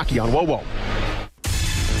Comet Hockey on WOWO.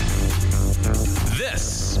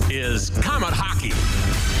 This is Comet Hockey.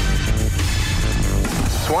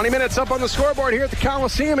 20 minutes up on the scoreboard here at the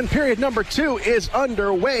Coliseum, and period number 2 is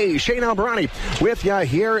underway. Shane Albarani with you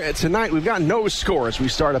here tonight. We've got no score as we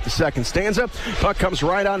start up the second stanza. Puck comes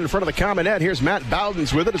right on in front of the Comet net. Here's Matt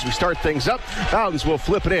Bowdens with it as we start things up. Bowdens will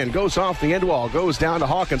flip it in. Goes off the end wall. Goes down to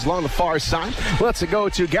Hawkins along the far side. Lets it go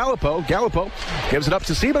to Gallipo. Gallipo gives it up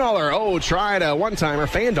to Siebenthaler. Oh, tried a one-timer.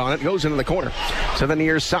 Fanned on it. Goes into the corner. To the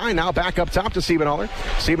near side. Now back up top to Siebenthaler.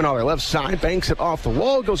 Siebenthaler left side. Banks it off the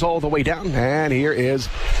wall. Goes all the way down. And here is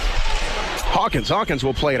Hawkins. Hawkins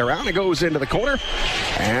will play it around. It goes into the corner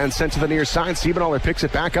and sent to the near side. Siebenthaler picks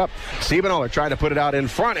it back up. Siebenthaler tried to put it out in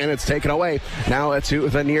front, and it's taken away. Now to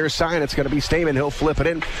the near side. It's going to be Stamen. He'll flip it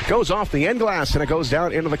in. Goes off the end glass, and it goes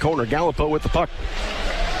down into the corner. Gallipo with the puck.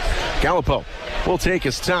 Gallipo will take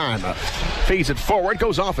his time. Feeds it forward.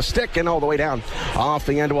 Goes off a stick and all the way down off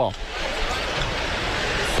the end wall.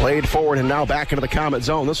 Played forward and now back into the Comet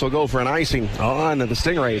zone. This will go for an icing on the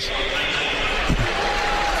Stingrays.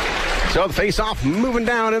 So the face-off moving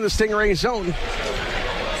down in the Stingray zone.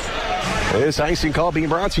 This icing call being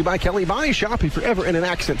brought to you by Kelly Body Shop. If you're ever in an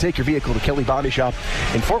accident, take your vehicle to Kelly Body Shop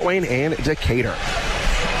in Fort Wayne and Decatur.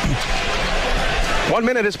 1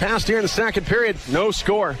 minute has passed here in the second period. No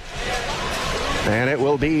score. And it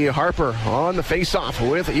will be Harper on the face-off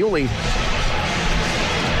with Yulee.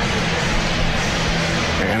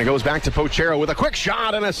 And it goes back to Pochero with a quick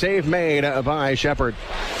shot and a save made by Shepard.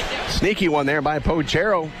 Sneaky one there by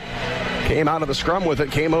Pochero. Came out of the scrum with it,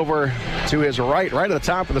 came over to his right at the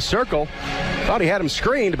top of the circle. Thought he had him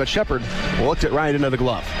screened, but Shepard looked it right into the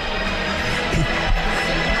glove.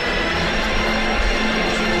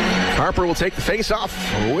 Harper will take the face-off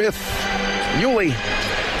with Yulee.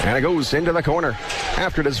 And it goes into the corner.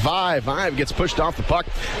 After it is Vive. Vive gets pushed off the puck,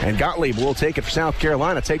 and Gottlieb will take it for South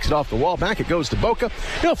Carolina. Takes it off the wall. Back it goes to Boca.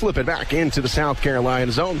 He'll flip it back into the South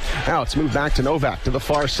Carolina zone. Now it's moved back to Novak to the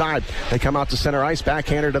far side. They come out to center ice.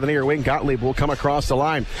 Backhander to the near wing. Gottlieb will come across the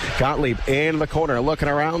line. Gottlieb in the corner. Looking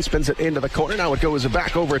around. Spins it into the corner. Now it goes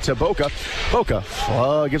back over to Boca. Boca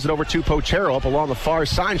gives it over to Pochero up along the far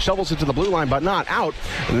side. Shovels it to the blue line, but not out.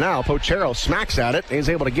 Now Pochero smacks at it. He's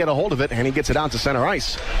able to get a hold of it, and he gets it out to center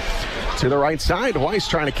ice. To the right side, Weiss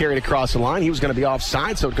trying to carry it across the line. He was going to be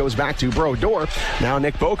offside, so it goes back to Brodeur. Now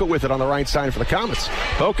Nick Boca with it on the right side for the Comets.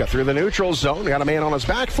 Boca through the neutral zone, got a man on his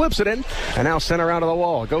back, flips it in, and now center out of the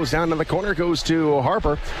wall. Goes down to the corner, goes to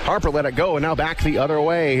Harper. Harper let it go, and now back the other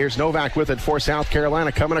way. Here's Novak with it for South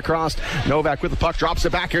Carolina, coming across. Novak with the puck, drops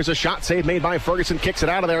it back. Here's a shot save made by Ferguson, kicks it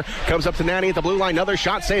out of there. Comes up to Nanny at the blue line, another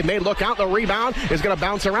shot save made. Look out, the rebound is going to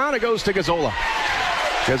bounce around. It goes to Gazzola.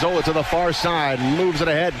 Gazzola to the far side, moves it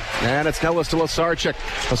ahead, and it's Nellis to Lasarchik.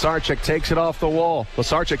 Lasarchik takes it off the wall.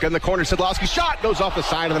 Lasarchik in the corner. Sedlowski shot goes off the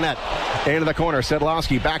side of the net. Into the corner.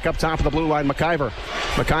 Sedlowski back up top of the blue line. McIver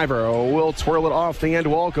will twirl it off the end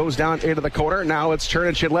wall, goes down into the corner. Now it's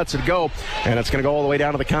Chernichen, lets it go, and it's going to go all the way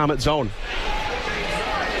down to the Comet zone.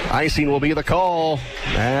 Icing will be the call,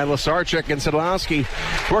 and Lasarchik and Sedlowski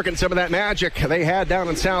working some of that magic they had down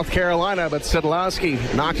in South Carolina, but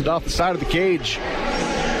Sedlowski knocked it off the side of the cage,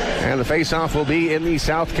 and the faceoff will be in the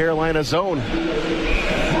South Carolina zone.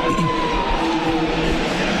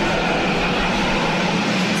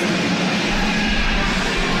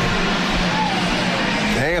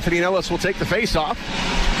 Anthony Nellis will take the faceoff.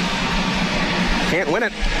 Can't win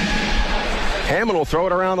it. Hammond will throw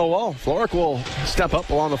it around the wall. Florek will step up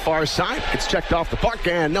along the far side. It's checked off the puck,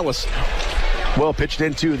 and Nellis will pitch it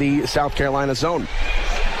into the South Carolina zone.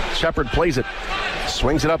 Shepard plays it.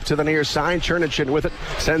 Swings it up to the near side. Chernichen with it.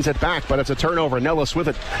 Sends it back, but it's a turnover. Nellis with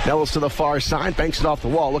it. Nellis to the far side. Banks it off the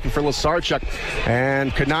wall. Looking for Lasarchuk,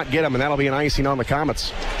 and could not get him, and that'll be an icing on the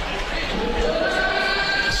Comets.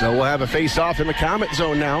 So we'll have a face-off in the Comet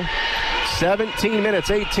zone now. 17 minutes,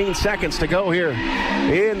 18 seconds to go here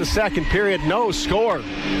in the second period. No score.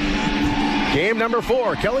 Game number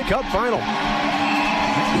 4, Kelly Cup final.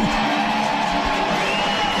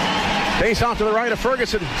 Face off to the right of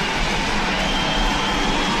Ferguson.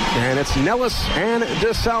 And it's Nellis and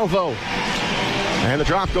DeSalvo. And the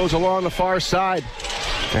drop goes along the far side.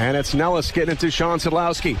 And it's Nellis getting into Sean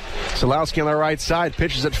Sedlowski. Sedlowski on the right side,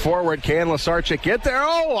 pitches it forward. Can Lasarchik get there?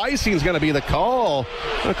 Oh, icing's going to be the call.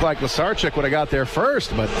 Looked like Lasarchik would have got there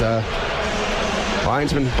first, but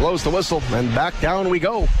linesman blows the whistle, and back down we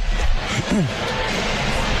go.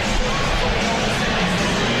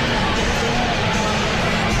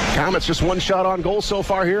 Comets just one shot on goal so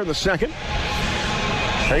far here in the second.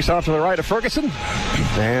 Face off to the right of Ferguson,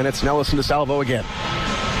 and it's Nellis and DeSalvo again.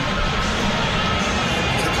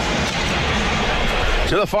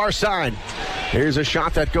 To the far side. Here's a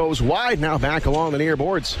shot that goes wide, now back along the near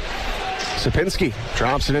boards. Sapinski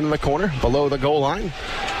drops it into the corner below the goal line.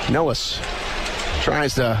 Nellis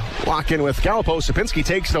tries to lock in with Gallipo. Sapinski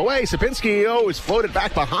takes it away. Sapinski, is floated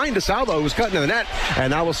back behind DeSalvo, who's cutting to the net.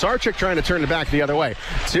 And now Lasarchik trying to turn it back the other way.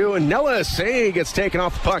 To Nellis. He gets taken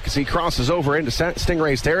off the puck as he crosses over into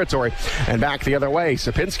Stingray's territory. And back the other way.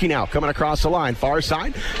 Sapinski now coming across the line. Far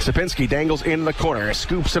side. Sapinski dangles in the corner.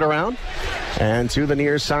 Scoops it around. And to the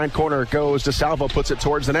near side corner goes DeSalvo. Puts it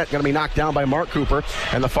towards the net. Going to be knocked down by Mark Cooper.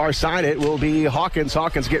 And the far side, it will be Hawkins.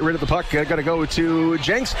 Hawkins get rid of the puck. Going to go to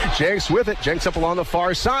Jenks. Jenks with it. Jenks up along the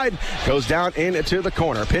far side, goes down into the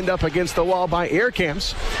corner, pinned up against the wall by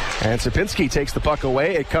Aircamps, and Sapinski takes the puck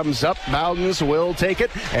away. It comes up. Bowdens will take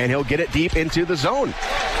it, and he'll get it deep into the zone,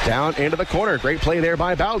 down into the corner. Great play there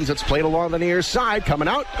by Bowdens. It's played along the near side, coming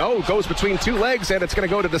out. Goes between two legs, and it's going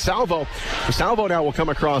to go to DeSalvo. DeSalvo now will come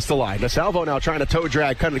across the line. DeSalvo now trying to toe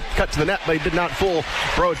drag, cut to the net, but he did not fool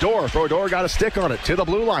Brodeur. Brodeur got a stick on it to the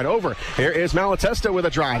blue line. Over here is Malatesta with a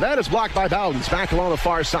drive. That is blocked by Bowdens. Back along the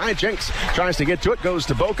far side. Jenks tries to get to it, goes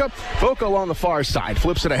to Boca. Boca along the far side,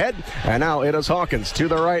 flips it ahead, and now it is Hawkins to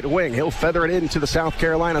the right wing. He'll feather it into the South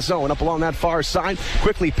Carolina zone, up along that far side.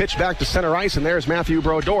 Quickly pitch back to center ice, and there's Matthew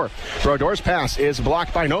Brodeur. Brodeur's pass is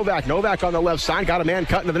blocked by Novak. Novak on the left side, got a man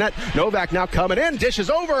cutting to the net. Novak now coming in, dishes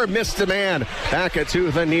over, missed a man. Back to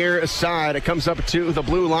the near side. It comes up to the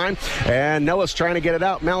blue line, and Nellis trying to get it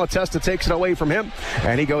out. Malatesta takes it away from him,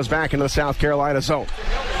 and he goes back into the South Carolina zone.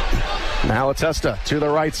 Malatesta to the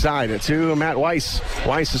right side to Matt Weiss.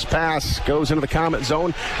 Weiss's pass goes into the Comet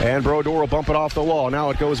zone, and Brodeur will bump it off the wall.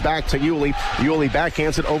 Now it goes back to Yulee. Yulee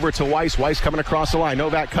backhands it over to Weiss. Weiss coming across the line.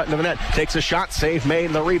 Novak cutting to the net. Takes a shot. Save made,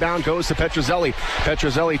 and the rebound goes to Petrozelli.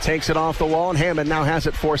 Petrozelli takes it off the wall, and Hammond now has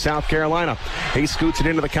it for South Carolina. He scoots it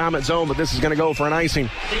into the Comet zone, but this is going to go for an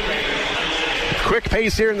icing. Quick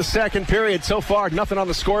pace here in the second period. So far, nothing on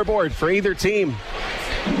the scoreboard for either team.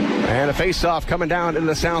 And a face-off coming down into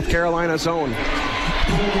the South Carolina zone.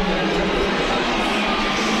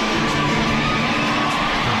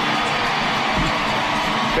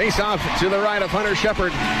 Face-off to the right of Hunter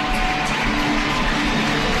Shepard.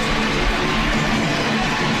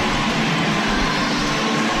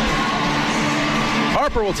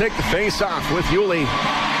 Harper will take the face-off with Yulee.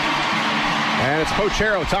 And it's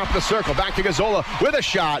Pochero, top of the circle, back to Gazzola with a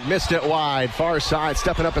shot. Missed it wide. Far side,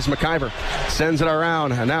 stepping up as McIver sends it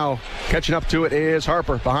around. And now catching up to it is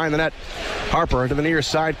Harper behind the net. Harper to the near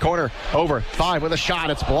side corner. Over 5 with a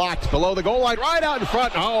shot. It's blocked below the goal line, right out in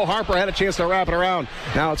front. Oh, Harper had a chance to wrap it around.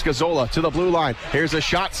 Now it's Gazzola to the blue line. Here's a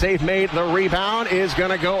shot, save made. The rebound is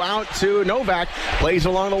going to go out to Novak. Plays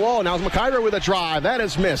along the wall. Now it's McIver with a drive. That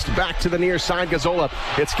is missed. Back to the near side, Gazzola.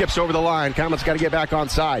 It skips over the line. Comets got to get back on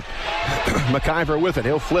side. McIver with it.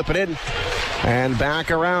 He'll flip it in and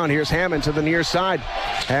back around. Here's Hammond to the near side.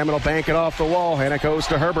 Hammond will bank it off the wall, and it goes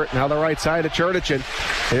to Herbert. Now the right side to Chernichin.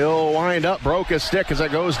 He'll wind up, broke his stick as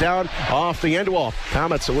it goes down off the end wall.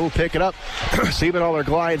 Comets will pick it up. Siebenthaler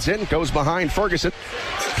glides in, goes behind Ferguson,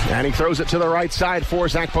 and he throws it to the right side for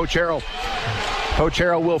Zach Pochero.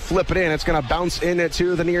 Pochero will flip it in. It's going to bounce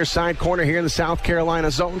into the near side corner here in the South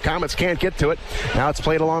Carolina zone. Comets can't get to it. Now it's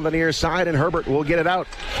played along the near side, and Herbert will get it out.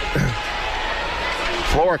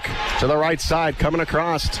 Florek to the right side, coming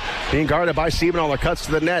across, being guarded by Siebenthaler, cuts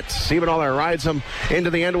to the net. Siebenthaler rides him into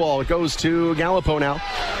the end wall. It goes to Gallipo now.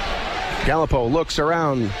 Gallipo looks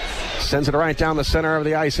around, sends it right down the center of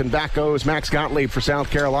the ice, and back goes Max Gottlieb for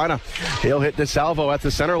South Carolina. He'll hit DeSalvo at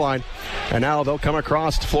the center line, and now they'll come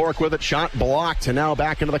across. Florek with it, shot blocked, and now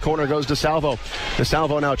back into the corner goes DeSalvo.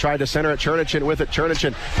 DeSalvo now tried to center it. Chernichin with it.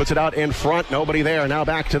 Chernichin puts it out in front. Nobody there. Now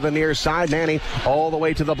back to the near side. Manny all the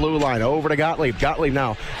way to the blue line. Over to Gottlieb. Gottlieb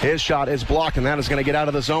now. His shot is blocked, and that is going to get out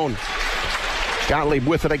of the zone. Gottlieb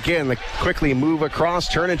with it again. They quickly move across.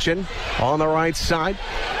 Chernichin on the right side.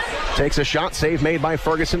 Takes a shot, save made by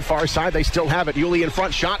Ferguson. Far side, they still have it. Yulee in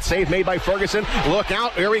front, shot, save made by Ferguson. Look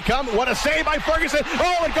out, here we come. What a save by Ferguson.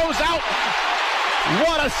 Oh, it goes out.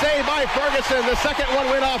 What a save by Ferguson. The second one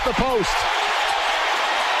went off the post.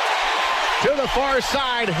 To the far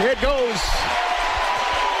side, it goes.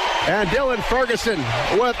 And Dylan Ferguson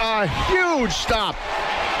with a huge stop.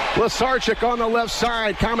 Lasarchuk on the left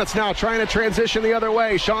side. Comets now trying to transition the other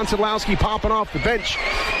way. Sean Sadlowski popping off the bench.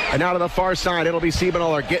 And out to the far side, it'll be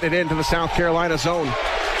Siebenthaler getting it into the South Carolina zone.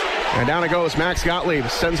 And down it goes. Max Gottlieb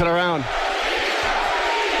sends it around.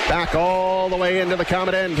 Back all the way into the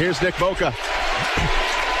Comet end. Here's Nick Boca.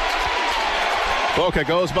 Boca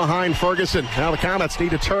goes behind Ferguson. Now the Comets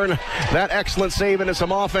need to turn that excellent save into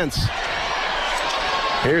some offense.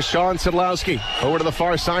 Here's Sean Sadlowski over to the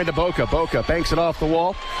far side to Boca. Boca banks it off the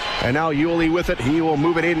wall. And now Yulee with it. He will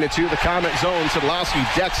move it into the Comet zone.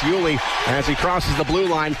 Sadlowski decks Yulee as he crosses the blue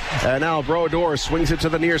line. And now Brodeur swings it to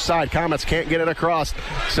the near side. Comets can't get it across.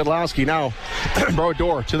 Sadlowski now.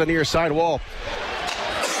 Brodeur to the near side wall.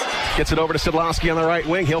 Gets it over to Sadlowski on the right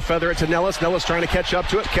wing. He'll feather it to Nellis. Nellis trying to catch up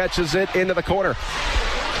to it. Catches it into the corner.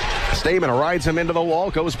 Stamen rides him into the wall,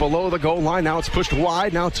 goes below the goal line. Now it's pushed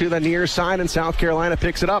wide, now to the near side, and South Carolina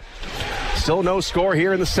picks it up. Still no score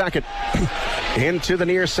here in the second. Into the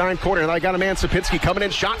near side corner. And I got a man, Sapinski, coming in.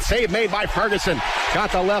 Shot save made by Ferguson.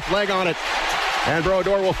 Got the left leg on it. And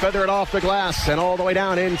Brodeur will feather it off the glass and all the way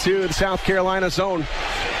down into the South Carolina zone.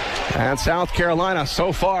 And South Carolina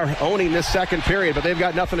so far owning this second period, but they've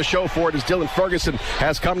got nothing to show for it as Dylan Ferguson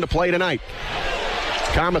has come to play tonight.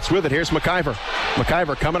 Comets with it. Here's McIver.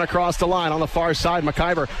 McIver coming across the line on the far side.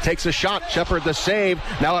 McIver takes a shot. Shepard the save.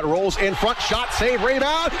 Now it rolls in front. Shot, save,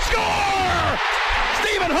 rebound. Score!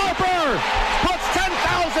 Stephen Harper puts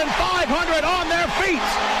 10,500 on their feet.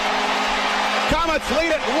 Comets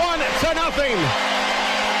lead it 1-0.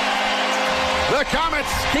 The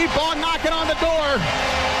Comets keep on knocking on the door.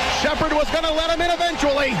 Shepard was going to let him in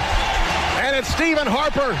eventually. And it's Stephen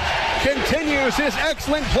Harper continues his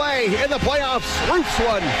excellent play in the playoffs. Roofs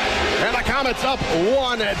one. And the Comets up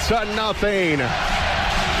 1-0.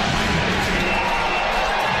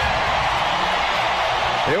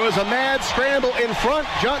 It was a mad scramble in front.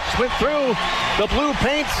 Just went through the blue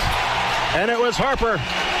paint. And it was Harper.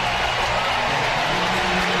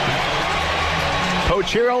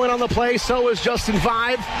 Pochero in on the play. So is Justin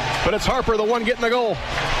Vibe. But it's Harper, the one getting the goal.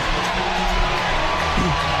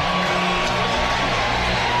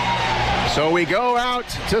 So we go out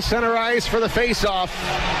to center ice for the face-off.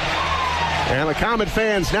 And the Comet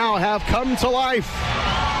fans now have come to life.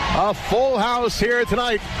 A full house here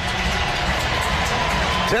tonight.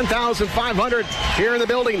 10,500 here in the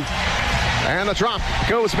building. And the drop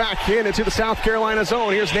goes back into the South Carolina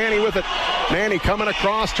zone. Here's Nanny with it. Nanny coming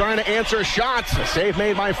across, trying to answer shots. A save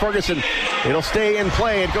made by Ferguson. It'll stay in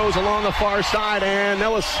play. It goes along the far side, and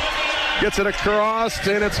Nellis gets it across,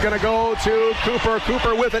 and it's going to go to Cooper.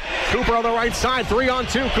 Cooper with it. Cooper on the right side.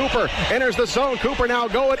 3-on-2. Cooper enters the zone. Cooper now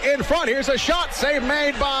going in front. Here's a shot. Save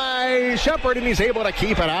made by Shepard, and he's able to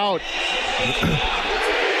keep it out.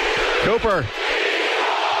 Cooper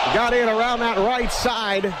got in around that right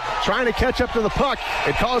side, trying to catch up to the puck.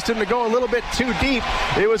 It caused him to go a little bit too deep.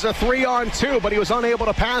 It was a 3-on-2, but he was unable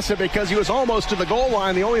to pass it because he was almost to the goal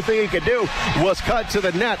line. The only thing he could do was cut to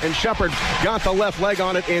the net, and Shepard got the left leg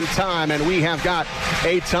on it in time, and we have got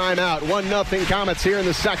a timeout. 1-0 Comets here in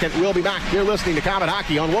the second. We'll be back. You're listening to Comet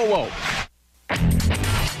Hockey on WoWo.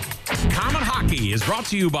 Comet Hockey is brought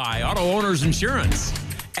to you by Auto Owners Insurance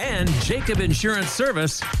and Jacob Insurance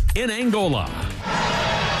Service in Angola.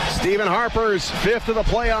 Stephen Harper's fifth of the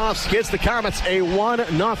playoffs gets the Comets a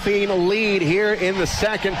 1-0 lead here in the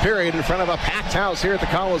second period in front of a packed house here at the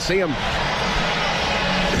Coliseum.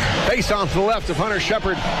 Face off to the left of Hunter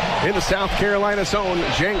Shepard in the South Carolina zone.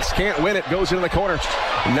 Jenks can't win it, goes into the corner.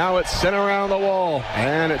 Now it's sent around the wall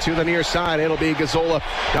and to the near side. It'll be Gazzola.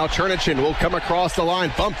 Now Chernichin will come across the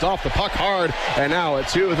line, bumped off the puck hard, and now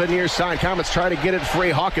to the near side. Comets try to get it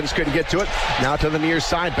free. Hawkins couldn't get to it. Now to the near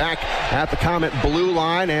side, back at the Comet blue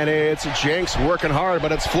line, and it's Jenks working hard,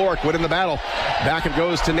 but it's Florek winning the battle. Back it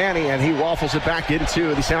goes to Nanny, and he waffles it back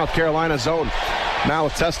into the South Carolina zone.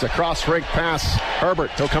 Malatesta, cross-rink pass.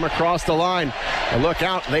 Herbert, he'll come across the line. And look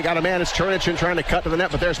out, they got a man. It's Chernichin trying to cut to the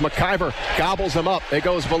net, but there's McIver. Gobbles him up. It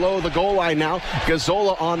goes below the goal line now.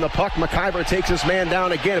 Gazzola on the puck. McIver takes his man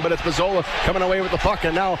down again, but it's Gazzola coming away with the puck,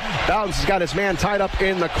 and now Bowdens has got his man tied up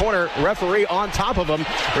in the corner. Referee on top of him.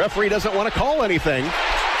 Referee doesn't want to call anything,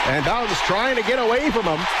 and Bowdens trying to get away from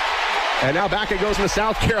him. And now back it goes in the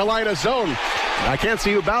South Carolina zone. I can't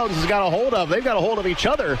see who Bowdens has got a hold of. They've got a hold of each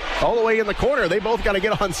other all the way in the corner. They both got to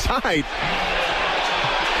get on side.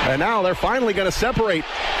 And now they're finally going to separate.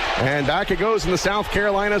 And back it goes in the South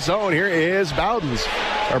Carolina zone. Here is Bowdens,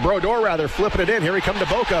 or Brodeur rather, flipping it in. Here he comes to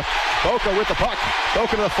Boca. Boca with the puck.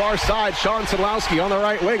 Boca to the far side. Sean Sadlowski on the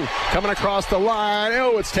right wing. Coming across the line.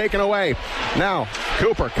 Oh, it's taken away. Now,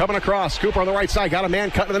 Cooper coming across. Cooper on the right side. Got a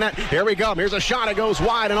man cutting to the net. Here we go. Here's a shot. It goes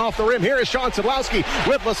wide and off the rim. Here is Sean Sadlowski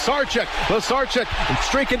with Lasarchuk. Lasarchuk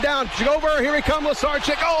streaking down. Over. Here he comes,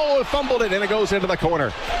 Lasarchuk. Oh, fumbled it, and it goes into the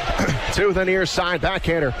corner. To the near side.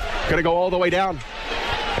 Backhander. Going to go all the way down.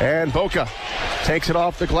 And Boca takes it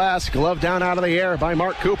off the glass. Glove down out of the air by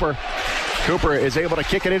Mark Cooper. Cooper is able to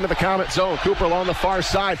kick it into the Comet zone. Cooper along the far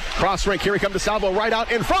side. Cross rink. Here he comes to Salvo right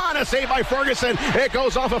out in front. A save by Ferguson. It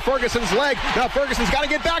goes off of Ferguson's leg. Now Ferguson's got to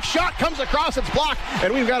get back. Shot comes across. It's blocked.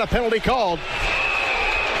 And we've got a penalty called.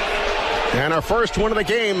 And our first one of the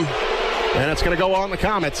game. And it's going to go on the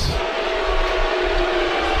Comets.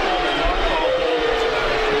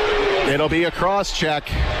 It'll be a cross check.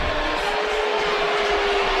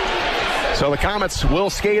 So the Comets will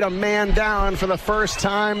skate a man down for the first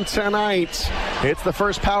time tonight. It's the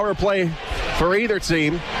first power play for either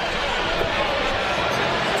team.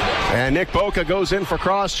 And Nick Boca goes in for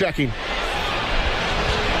cross-checking.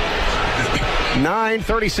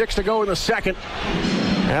 9:36 to go in the second.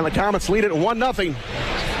 And the Comets lead it 1-0.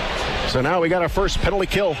 So now we got our first penalty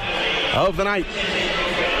kill of the night.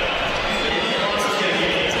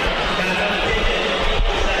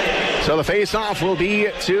 So the face-off will be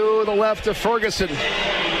to the left of Ferguson.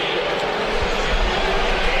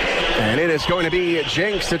 And it is going to be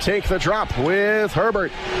Jenks to take the drop with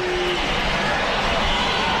Herbert.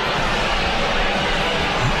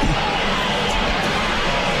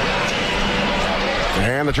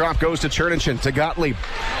 And the drop goes to Chernichin, to Gottlieb.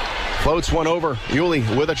 Floats one over. Yulee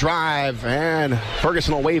with a drive. And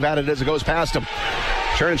Ferguson will wave at it as it goes past him.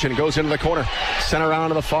 Chernichin goes into the corner. Sent around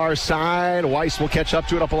to the far side. Weiss will catch up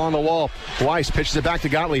to it up along the wall. Weiss pitches it back to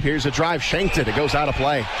Gottlieb. Here's a drive. Shanked it. It goes out of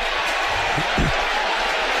play.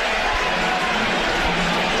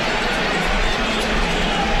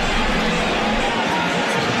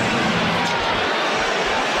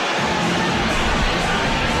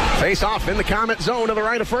 Face off in the Comet zone to the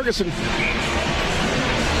right of Ferguson.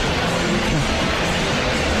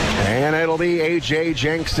 And it'll be A.J.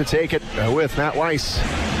 Jenks to take it with Matt Weiss.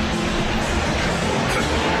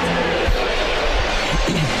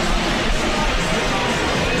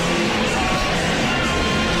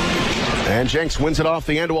 And Jenks wins it off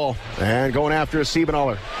the end wall. And going after a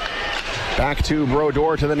Siebenaller. Back to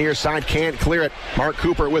Brodeur to the near side. Can't clear it. Mark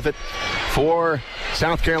Cooper with it for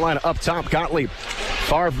South Carolina. Up top, Gottlieb.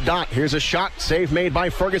 Far dot. Here's a shot. Save made by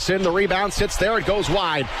Ferguson. The rebound sits there. It goes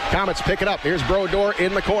wide. Comets pick it up. Here's Brodeur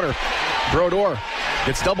in the corner. Brodeur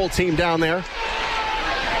gets double teamed down there.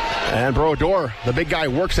 And Brodeur, the big guy,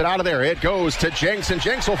 works it out of there. It goes to Jenks, and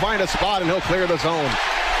Jenks will find a spot, and he'll clear the zone.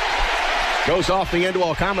 Goes off the end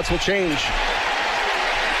wall. Comets will change.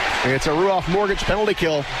 It's a Ruoff Mortgage penalty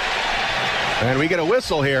kill. And we get a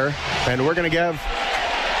whistle here, and we're going to give...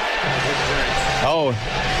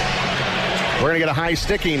 We're going to get a high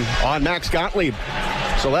sticking on Max Gottlieb.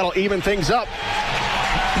 So that'll even things up.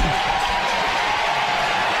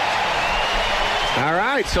 All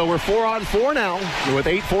right, so we're 4-on-4 now with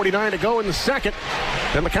 8:49 to go in the second.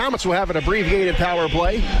 Then the Comets will have an abbreviated power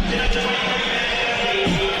play.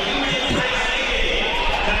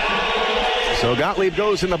 So Gottlieb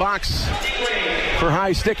goes in the box for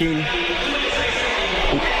high sticking.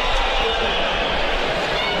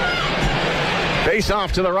 Face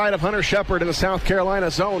off to the right of Hunter Shepard in the South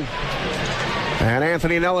Carolina zone. And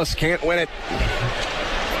Anthony Nellis can't win it.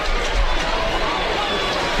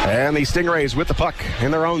 And the Stingrays with the puck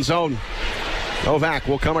in their own zone. Novak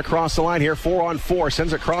will come across the line here, 4-on-4,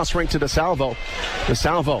 sends it cross rink to DeSalvo.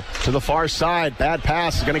 DeSalvo to the far side, bad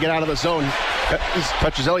pass, is going to get out of the zone.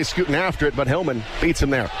 Petrozelli scooting after it, but Hillman beats him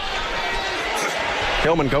there.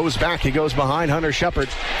 Hillman goes back, he goes behind Hunter Shepard,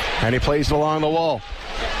 and he plays it along the wall.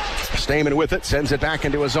 Stamen with it, sends it back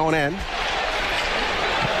into his own end.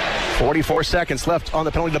 44 seconds left on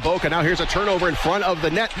the penalty to Boca. Now here's a turnover in front of the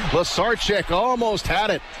net. Lasarchik almost had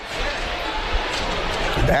it.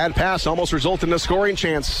 Bad pass almost resulted in a scoring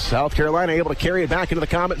chance. South Carolina able to carry it back into the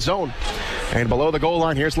Comet zone. And below the goal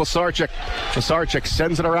line, here's Lasarchik. Lasarchik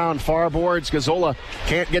sends it around far boards. Gazzola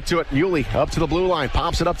can't get to it. Yuli up to the blue line,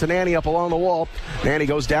 pops it up to Nanny up along the wall. Nanny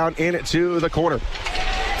goes down into the corner.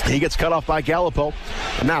 He gets cut off by Gallipo.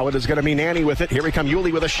 Now it is going to be Nanny with it. Here we come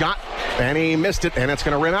Yuli with a shot. And he missed it, and it's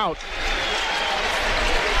going to rim out.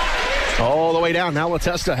 All the way down. Now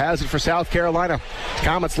Latesta has it for South Carolina.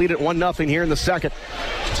 Comets lead it 1-0 here in the second.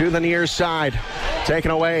 To the near side.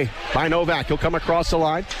 Taken away by Novak. He'll come across the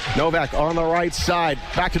line. Novak on the right side.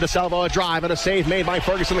 Back to DeSalvo, a drive and a save made by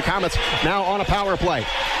Ferguson. The Comets now on a power play.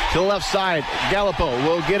 To the left side, Gallipo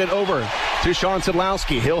will get it over to Sean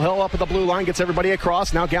Sidlowski. He'll held up at the blue line, gets everybody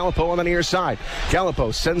across. Now Gallipo on the near side.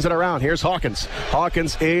 Gallipo sends it around. Here's Hawkins.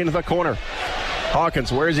 Hawkins in the corner.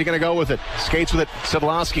 Hawkins, where is he going to go with it? Skates with it.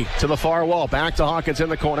 Sidlowski to the far wall. Back to Hawkins in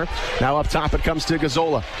the corner. Now up top it comes to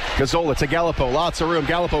Gazzola. Gazzola to Gallipo. Lots of room.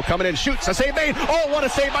 Gallipo coming in. Shoots. A save made. Oh, what a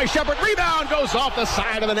save by Shepard. Rebound goes off the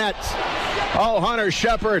side of the net. Oh, Hunter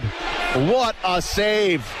Shepard. What a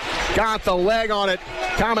save. Got the leg on it.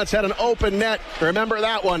 Comets had an open net. Remember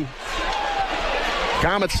that one.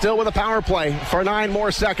 Comets still with a power play for 9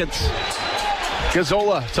 more seconds.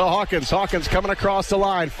 Gazzola to Hawkins. Hawkins coming across the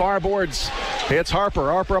line. Far boards. It's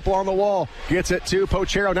Harper. Harper up along the wall. Gets it to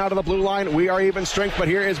Pochero. Now to the blue line. We are even strength, but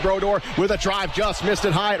here is Brodeur with a drive. Just missed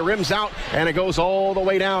it high. It rims out, and it goes all the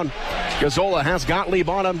way down. Gazzola has Gottlieb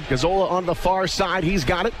on him. Gazzola on the far side. He's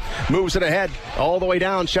got it. Moves it ahead all the way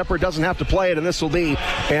down. Shepard doesn't have to play it, and this will be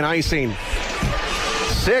an icing.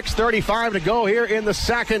 6:35 to go here in the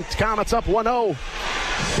second. Comets up 1-0.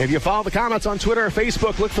 If you follow the Comets on Twitter or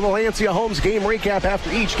Facebook, look for the Lancia Homes game recap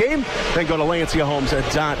after each game. Then go to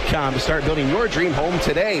LanciaHomes.com to start building your dream home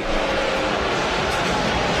today.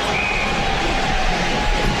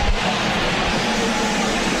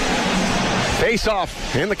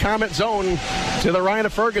 Face-off in the Comet zone to the right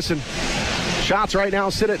of Ferguson. Shots right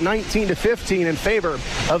now sit at 19-15 in favor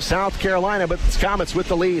of South Carolina, but it's Comets with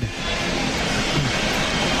the lead.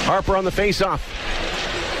 Harper on the face-off.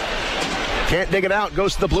 Can't dig it out,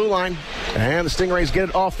 goes to the blue line. And the Stingrays get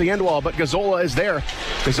it off the end wall, but Gazzola is there.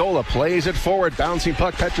 Gazzola plays it forward. Bouncing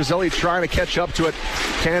puck, Petrozelli trying to catch up to it.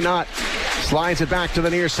 Cannot. Slides it back to the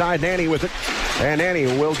near side. Nanny with it. And Nanny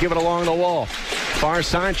will give it along the wall. Far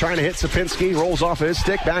side, trying to hit Sapinski. Rolls off of his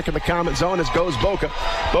stick. Back in the Comet zone as goes Boca.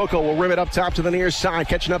 Boca will rim it up top to the near side.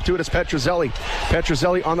 Catching up to it is Petrozelli.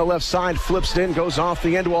 Petrozelli on the left side. Flips it in. Goes off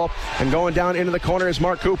the end wall. And going down into the corner is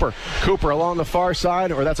Mark Cooper. Cooper along the far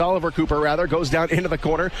side. Or that's Oliver Cooper, rather. Goes down into the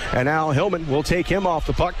corner. And now Hillman will take him off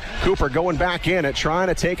the puck. Cooper going back in it. Trying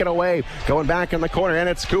to take it away. Going back in the corner. And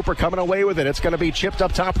it's Cooper coming away with it. It's going to be chipped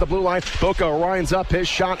up top of the blue line. Boca winds up. His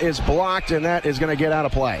shot is blocked. And that is going to get out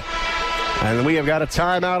of play. And we have got a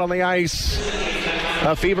timeout on the ice.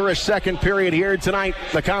 A feverish second period here tonight.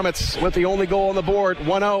 The Comets with the only goal on the board,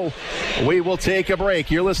 1-0. We will take a break.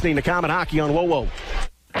 You're listening to Comet Hockey on WoWo.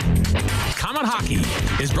 Comet Hockey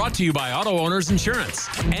is brought to you by Auto Owners Insurance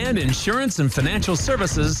and Insurance and Financial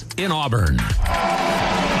Services in Auburn.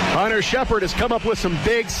 Hunter Shepard has come up with some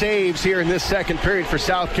big saves here in this second period for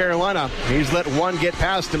South Carolina. He's let one get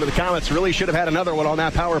past him, but the Comets really should have had another one on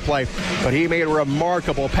that power play. But he made a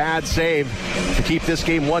remarkable pad save to keep this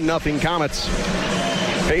game 1-0 Comets.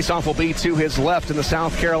 Faceoff will be to his left in the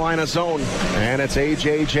South Carolina zone. And it's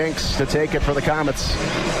A.J. Jenks to take it for the Comets.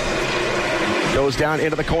 Goes down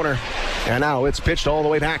into the corner. And now it's pitched all the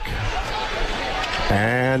way back.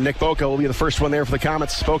 And Nick Boca will be the first one there for the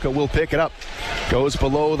Comets. Boca will pick it up. Goes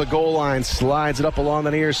below the goal line, slides it up along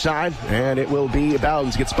the near side, and it will be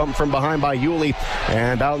Bowdens. Gets bumped from behind by Yulee,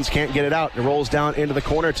 and Bowdens can't get it out. It rolls down into the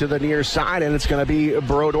corner to the near side, and it's going to be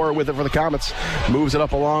Brodeur with it for the Comets. Moves it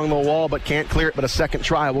up along the wall, but can't clear it, but a second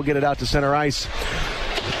try will get it out to center ice.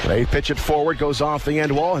 They pitch it forward, goes off the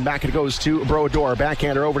end wall, and back it goes to Brodeur.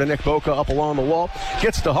 Backhander over to Nick Boca up along the wall.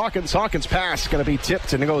 Gets to Hawkins. Hawkins' pass going to be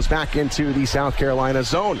tipped, and it goes back into the South Carolina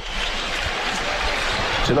zone.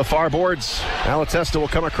 To the far boards, Malatesta will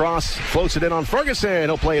come across, floats it in on Ferguson.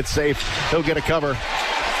 He'll play it safe. He'll get a cover.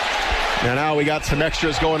 And now we got some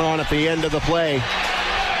extras going on at the end of the play.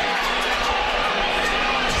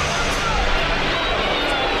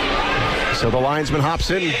 So the linesman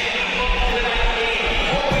hops in.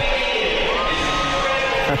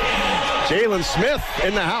 Jalen Smith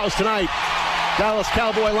in the house tonight. Dallas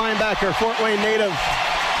Cowboy linebacker, Fort Wayne native,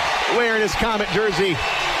 wearing his Comet jersey.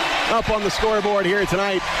 Up on the scoreboard here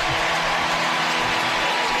tonight.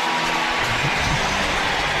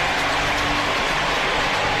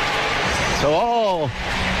 So all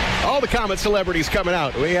the Comet celebrities coming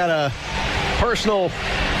out. We had a personal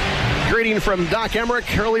greeting from Doc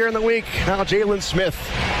Emmerich earlier in the week. Now Jalen Smith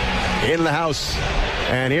in the house.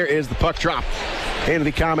 And here is the puck drop into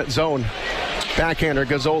the Comet zone. Backhander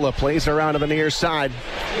Gazzola plays it around to the near side,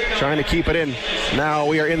 trying to keep it in. Now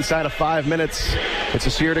we are inside of 5 minutes. It's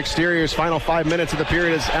the Seared Exteriors final 5 minutes of the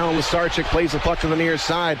period as Alan Lesarchik plays the puck to the near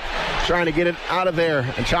side, trying to get it out of there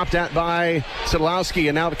and chopped at by Sidlowski,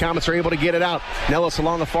 and now the Comets are able to get it out. Nellis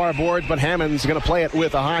along the far board, but Hammond's going to play it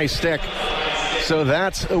with a high stick. So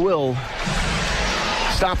that will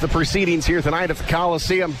stop the proceedings here tonight at the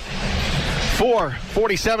Coliseum.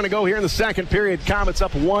 4:47 to go here in the second period. Comets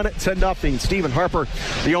up 1-0. Stephen Harper,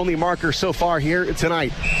 the only marker so far here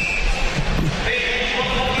tonight.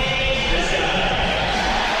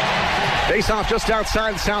 Face-off just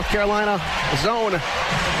outside the South Carolina zone.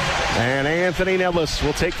 And Anthony Nellis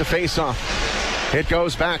will take the face-off. It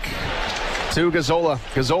goes back to Gazzola.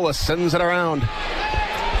 Gazzola sends it around.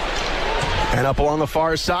 And up along the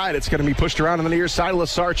far side, it's going to be pushed around on the near side of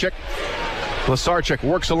Lesarchik. Lesarchik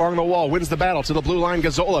works along the wall, wins the battle to the blue line.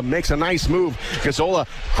 Gazzola makes a nice move. Gazzola,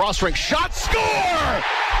 cross-ring, shot, score!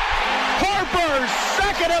 Harper's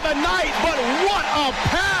second of the night, but what a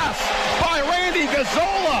pass by Randy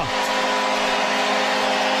Gazzola!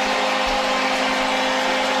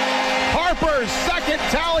 Harper's second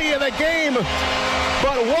tally of the game,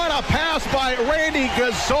 but what a pass by Randy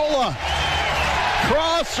Gazzola.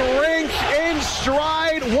 Cross rink in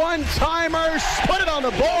stride, one-timers, put it on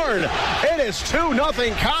the board. It is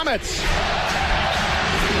 2-0 Comets.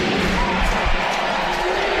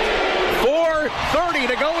 4:30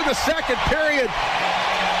 to go in the second period.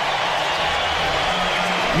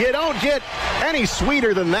 You don't get any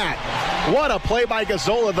sweeter than that. What a play by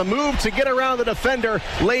Gazzola. The move to get around the defender,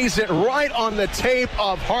 lays it right on the tape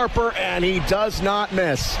of Harper, and he does not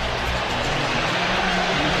miss.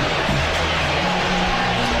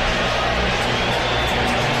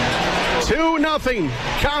 2-0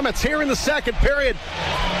 Comets here in the second period.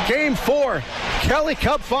 Game 4, Kelly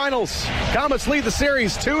Cup Finals. Comets lead the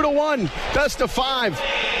series 2-1, best of 5.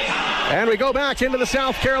 And we go back into the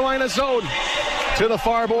South Carolina zone to the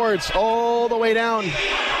far boards, all the way down.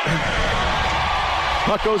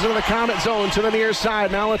 Puck goes into the Comet zone to the near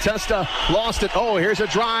side. Malatesta lost it. Oh, here's a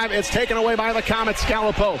drive. It's taken away by the Comets.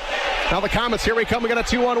 Scalapo. Now the Comets, here we come. We got a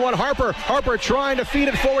 2-on-1. Harper trying to feed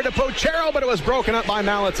it forward to Pochero, but it was broken up by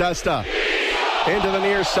Malatesta. Into the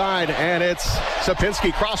near side, and it's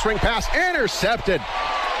Sapinski. Cross-ring pass, intercepted.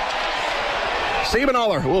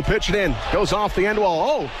 Siebenthaler will pitch it in. Goes off the end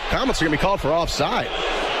wall. Oh, Comets are going to be called for offside.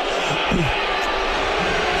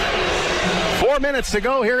 4 minutes to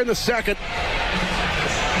go here in the second.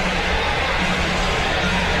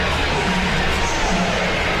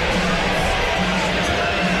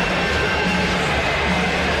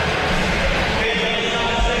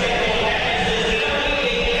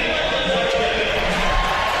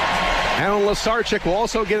 Alan Lesarchik will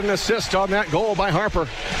also get an assist on that goal by Harper.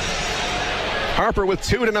 Harper with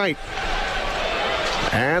 2 tonight.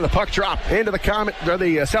 And the puck drop into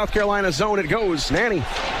the South Carolina zone. It goes. Nanny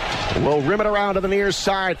will rim it around to the near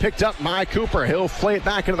side. Picked up by Cooper. He'll play it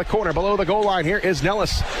back into the corner below the goal line. Here is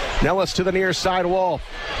Nellis. Nellis to the near side wall.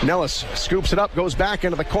 Nellis scoops it up, goes back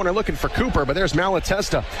into the corner looking for Cooper, but there's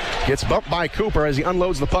Malatesta. Gets bumped by Cooper as he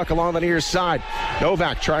unloads the puck along the near side.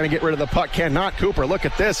 Novak trying to get rid of the puck, cannot. Cooper, look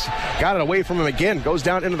at this. Got it away from him again. Goes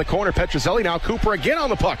down into the corner. Petrozelli now. Cooper again on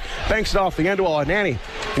the puck. Banks it off the end wall. Nanny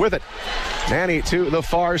with it. Nanny to the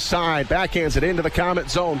far side. Backhands it into the Comet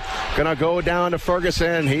zone. Gonna go down to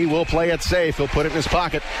Ferguson. He will play it safe. He'll put it in his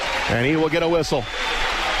pocket, and he will get a whistle.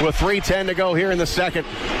 With 3:10 to go here in the second.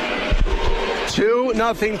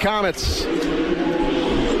 2-0 Comets.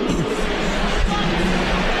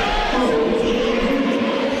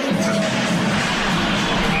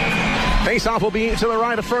 Face-off will be to the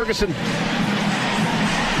right of Ferguson.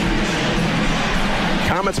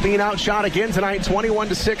 Comets being outshot again tonight,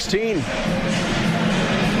 21-16.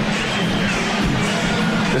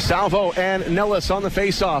 DeSalvo and Nellis on the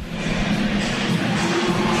face-off.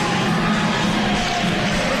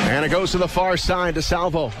 And it goes to the far side.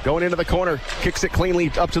 DeSalvo going into the corner. Kicks it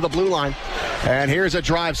cleanly up to the blue line. And here's a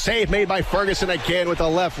drive. Save made by Ferguson again with the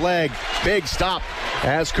left leg. Big stop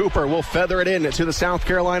as Cooper will feather it in to the South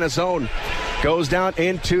Carolina zone. Goes down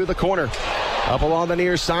into the corner. Up along the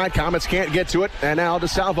near side. Comets can't get to it. And now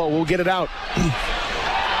DeSalvo will get it out.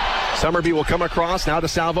 Summerby will come across. Now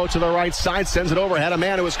DeSalvo to the right side. Sends it over. Had a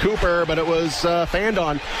man. It was Cooper, but it was fanned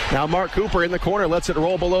on. Now Mark Cooper in the corner. Lets it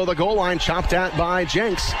roll below the goal line. Chopped at by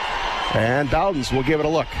Jenks. And Bowdens will give it a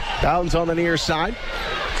look. Bowdens on the near side.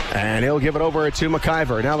 And he'll give it over to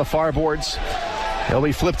McIver. Now the far boards. He'll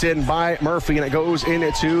be flipped in by Murphy, and it goes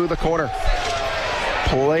into the corner.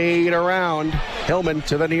 Played around. Hillman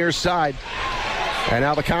to the near side. And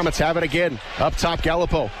now the Comets have it again. Up top,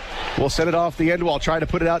 Gallipo will send it off the end wall. Try to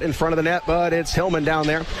put it out in front of the net, but it's Hillman down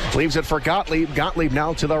there. Leaves it for Gottlieb. Gottlieb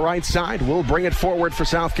now to the right side. Will bring it forward for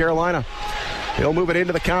South Carolina. He'll move it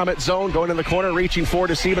into the Comet zone. Going in the corner, reaching forward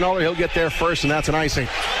to Siebenoller. He'll get there first, and that's an icing.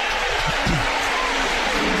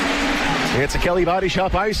 It's a Kelly Body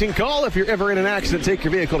Shop icing call. If you're ever in an accident, take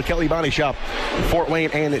your vehicle to Kelly Body Shop, Fort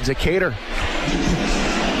Wayne and Decatur.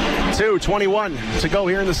 2:21 to go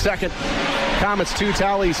here in the second. Comets 2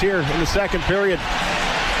 tallies here in the second period.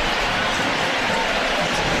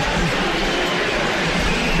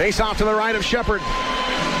 Face off to the right of Shepard.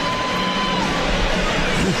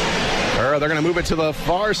 They're going to move it to the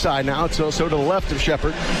far side now, so to the left of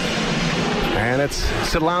Shepard. And it's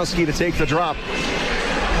Sidlowski to take the drop.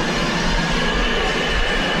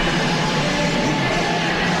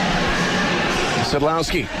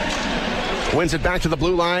 Sidlowski wins it back to the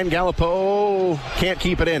blue line. Gallipo can't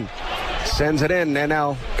keep it in. Sends it in, and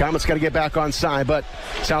now Comets got to get back on side, but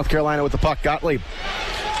South Carolina with the puck. Gottlieb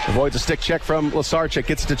avoids a stick check from Lasarchik.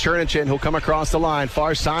 Gets to Chernichin, who'll come across the line.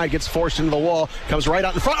 Far side, gets forced into the wall. Comes right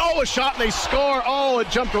out in front. Oh, a shot, and they score. Oh,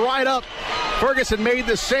 it jumped right up. Ferguson made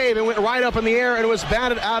the save and went right up in the air, and it was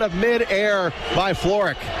batted out of mid-air by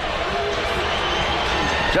Florek.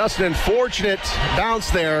 Just an unfortunate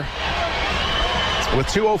bounce there with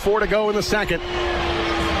 2:04 to go in the second.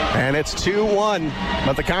 And it's 2-1,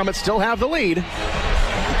 but the Comets still have the lead.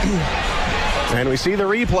 And we see the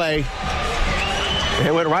replay.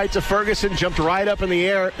 It went right to Ferguson, jumped right up in the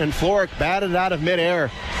air, and Florek batted it out of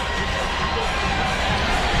midair.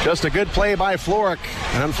 Just a good play by Florek.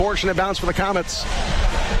 An unfortunate bounce for the Comets.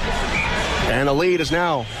 And the lead is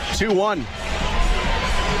now 2-1.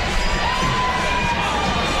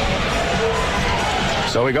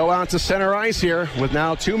 So we go out to center ice here with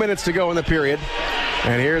now 2 minutes to go in the period.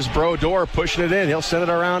 And here's Brodeur pushing it in. He'll send it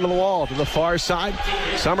around to the wall to the far side.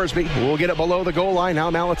 Summersby will get it below the goal line. Now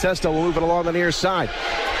Malatesta will move it along the near side.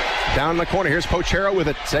 Down in the corner, here's Pochero with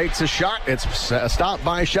it. Takes a shot. It's stopped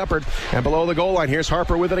by Shepard. And below the goal line, here's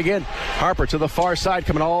Harper with it again. Harper to the far side,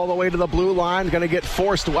 coming all the way to the blue line. Going to get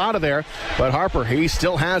forced out of there. But Harper, he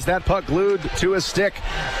still has that puck glued to his stick.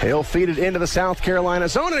 He'll feed it into the South Carolina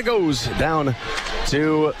zone, and it goes down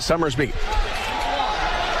to Summersby.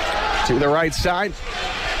 To the right side.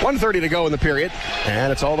 1:30 to go in the period.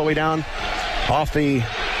 And it's all the way down off the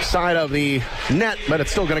side of the net, but it's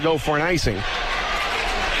still going to go for an icing.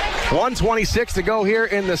 1:26 to go here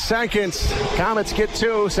in the second. Comets get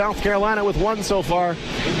 2. South Carolina with 1 so far.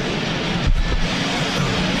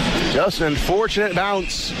 Just an unfortunate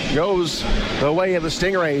bounce goes the way of the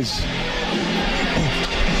Stingrays.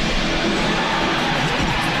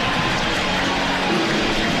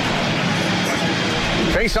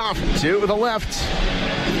 Face off to the left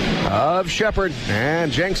of Shepard,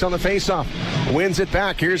 and Jenks on the face-off wins it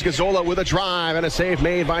back. Here's Gazzola with a drive and a save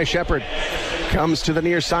made by Shepard. Comes to the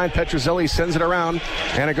near side. Petrozelli sends it around,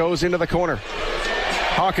 and it goes into the corner.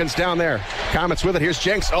 Hawkins down there. Comets with it. Here's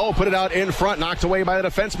Jenks. Oh, put it out in front. Knocked away by the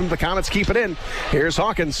defenseman. The Comets keep it in. Here's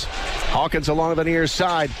Hawkins. Hawkins along the near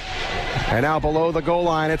side. And now below the goal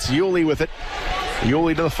line, it's Yulee with it.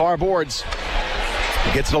 Yulee to the far boards.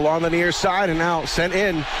 Gets it along the near side and now sent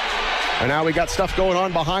in. And now we got stuff going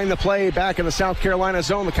on behind the play back in the South Carolina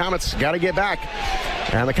zone. The Comets got to get back.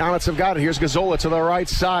 And the Comets have got it. Here's Gazzola to the right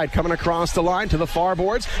side, coming across the line to the far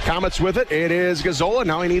boards. Comets with it. It is Gazzola.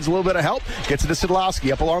 Now he needs a little bit of help. Gets it to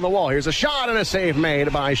Sidlowski up along the wall. Here's a shot and a save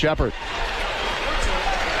made by Shepard.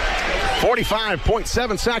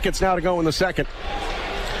 45.7 seconds now to go in the second.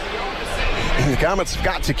 The Comets have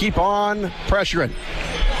got to keep on pressuring.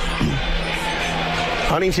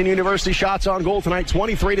 Huntington University shots on goal tonight,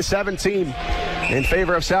 23-17 in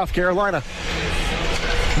favor of South Carolina.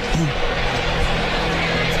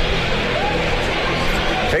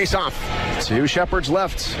 Face off to Shepard's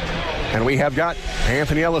left, and we have got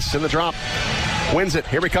Anthony Ellis in the drop. Wins it.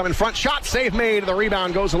 Here we come in front. Shot, save made. The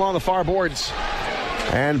rebound goes along the far boards.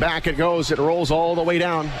 And back it goes. It rolls all the way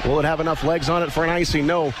down. Will it have enough legs on it for an icing?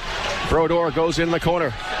 No. Brodeur goes in the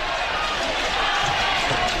corner.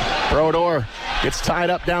 Brodeur gets tied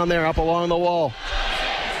up down there, up along the wall.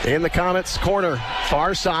 In the Comets' corner,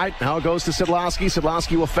 far side. Now it goes to Sidlowski.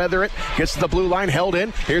 Sidlowski will feather it. Gets to the blue line, held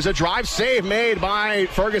in. Here's a drive save made by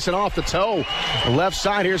Ferguson off the toe. Left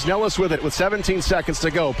side, here's Nellis with it with 17 seconds to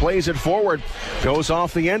go. Plays it forward. Goes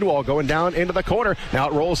off the end wall, going down into the corner. Now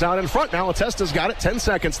it rolls out in front. Now Latesta's got it. 10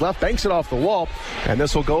 seconds left. Banks it off the wall. And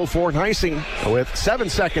this will go for an icing with 7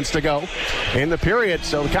 seconds to go in the period.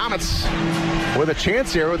 So the Comets with a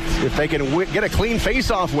chance here if they can get a clean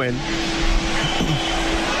face-off win.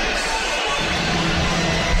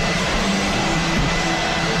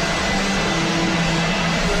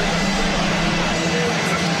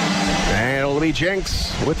 And it'll be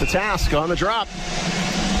Jenks with the task on the drop.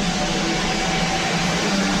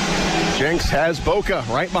 Jenks has Boca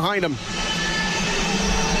right behind him.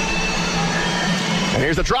 And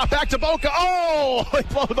here's the drop back to Boca. Oh, they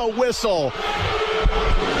blow the whistle.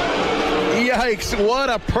 Yikes, what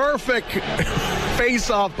a perfect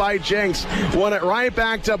face-off by Jenks. Won it right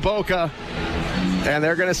back to Boca. And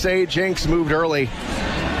they're going to say Jenks moved early.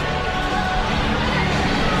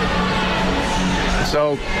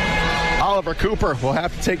 So Oliver Cooper will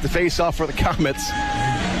have to take the face-off for the Comets.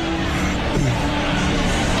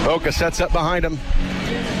 Boca sets up behind him.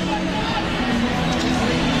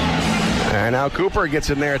 And now Cooper gets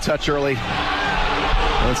in there a touch early.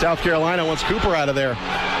 And South Carolina wants Cooper out of there.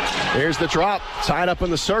 Here's the drop, tied up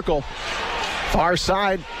in the circle. Far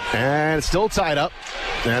side, and it's still tied up.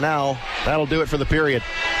 And now that'll do it for the period.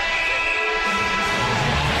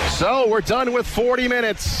 So we're done with 40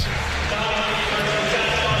 minutes.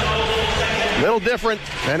 Little different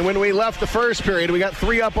than when we left the first period. We got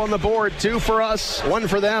 3 up on the board, 2 for us, 1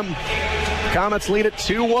 for them. Comets lead it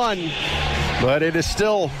 2-1. But it is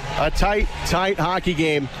still a tight hockey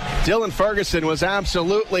game. Dylan Ferguson was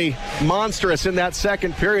absolutely monstrous in that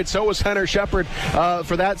second period. So was Hunter Shepard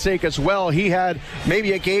for that sake as well. He had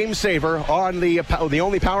maybe a game saver on the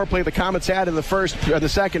only power play the Comets had in the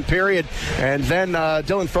second period. And then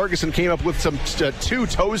Dylan Ferguson came up with some 2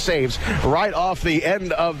 toe saves right off the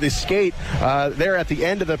end of the skate there at the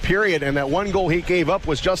end of the period. And that one goal he gave up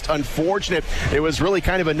was just unfortunate. It was really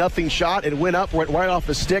kind of a nothing shot. It went up, went right off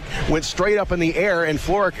the stick, went straight up in the air, and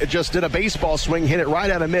Floric just did a baseball swing, hit it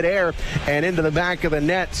right out of midair and into the back of the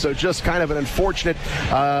net. So just kind of an unfortunate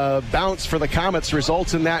bounce for the Comets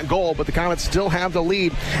results in that goal, but the Comets still have the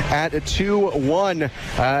lead at 2-1.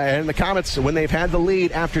 And the Comets, when they've had the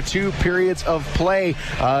lead after 2 periods of play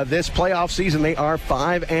this playoff season, they are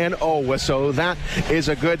 5-0. So that is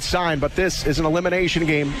a good sign, but this is an elimination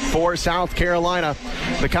game for South Carolina.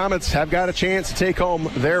 The Comets have got a chance to take home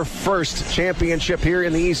their first championship here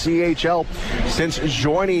in the ECHL since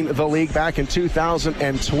joining the league back in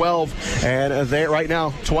 2012. And they're right now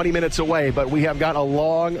 20 minutes away, but we have got a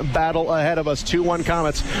long battle ahead of us. 2-1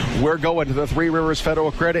 Comets. We're going to the Three Rivers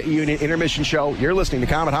Federal Credit Union Intermission Show. You're listening to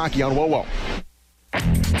Comet Hockey on WOWO.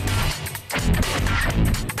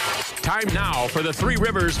 Time now for the Three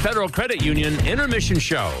Rivers Federal Credit Union Intermission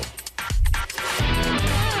Show.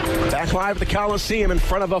 Back live at the Coliseum in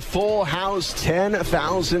front of a full house,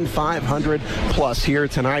 10,500 plus here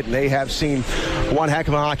tonight. And they have seen one heck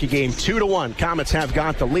of a hockey game, 2-1. Comets have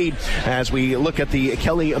got the lead as we look at the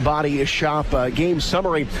Kelly Body Shop game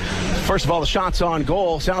summary First of all, the shots on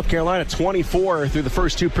goal. South Carolina 24 through the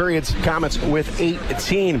first two periods. Comets with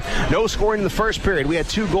 18. No scoring in the first period. We had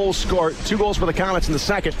two goals for the Comets in the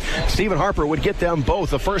second. Stephen Harper would get them both.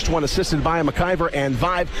 The first one assisted by McIver and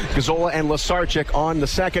Vive. Gazzola and Lasarchik on the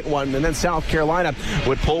second one. And then South Carolina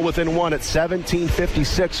would pull within one at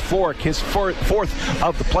 17:56. Florek, his fourth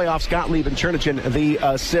of the playoffs. Gottlieb and Chernichen the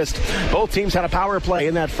assist. Both teams had a power play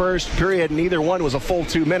in that first period. Neither one was a full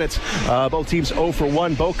 2 minutes. Both teams 0 for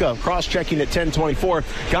 1. Boca cross-checking at 10:24.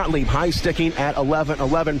 Gottlieb high-sticking at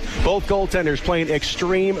 11:11. Both goaltenders playing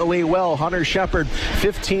extremely well. Hunter Shepard,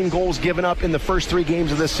 15 goals given up in the first 3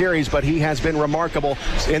 games of this series, but he has been remarkable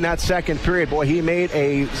in that second period. Boy, he made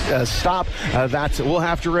a stop that we'll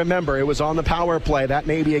have to remember. It was on the power play. That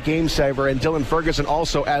may be a game saver. And Dylan Ferguson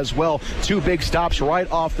also as well. 2 big stops right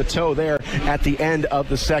off the toe there at the end of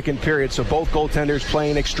the second period. So both goaltenders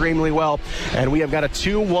playing extremely well. And we have got a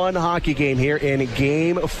 2-1 hockey game here in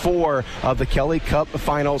Game 4 of the Kelly Cup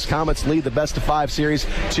Finals. Comets lead the best-of-5 series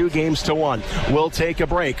 2-1. We'll take a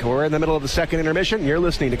break. We're in the middle of the second intermission. You're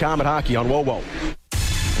listening to Comet Hockey on WOWO.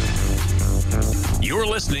 You're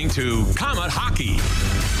listening to Comet Hockey.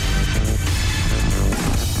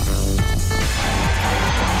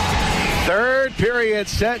 Third period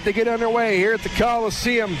set to get underway here at the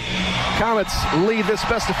Coliseum. Comets lead this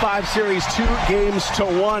best-of-5 series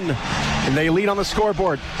 2-1. And they lead on the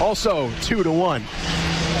scoreboard, also 2-1.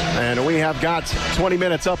 And we have got 20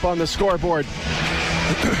 minutes up on the scoreboard.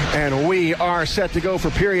 And we are set to go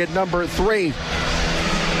for period number 3.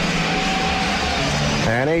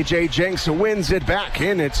 And A.J. Jenks wins it back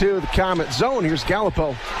into the Comet zone. Here's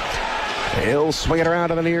Gallipo. He'll swing it around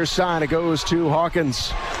to the near side. It goes to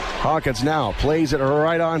Hawkins. Hawkins now plays it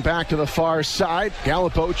right on back to the far side.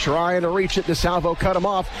 Gallipo trying to reach it. DeSalvo cut him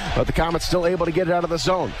off, but the Comets still able to get it out of the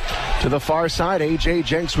zone. To the far side, A.J.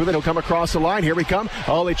 Jenks with it. He'll come across the line. Here we come.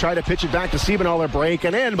 Oh, they try to pitch it back to Siebenthaler,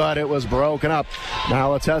 breaking in, but it was broken up.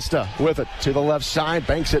 Now Latesta with it to the left side,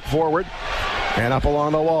 banks it forward. And up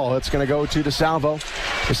along the wall, it's going to go to DeSalvo.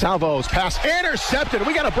 DeSalvo's pass intercepted.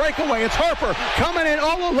 We got a breakaway. It's Harper coming in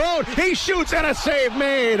all alone. He shoots and a save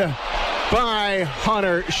made by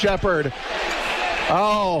Hunter Shepard.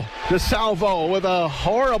 Oh, DeSalvo with a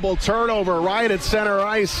horrible turnover right at center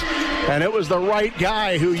ice. And it was the right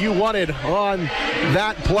guy who you wanted on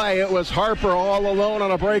that play. It was Harper all alone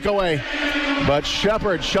on a breakaway. But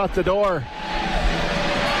Shepard shut the door.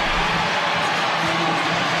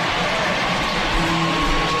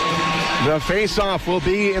 The face-off will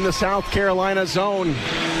be in the South Carolina zone.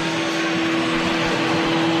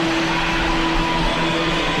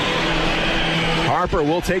 Harper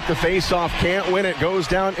will take the face-off, can't win it, goes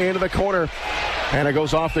down into the corner, and it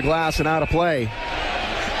goes off the glass and out of play.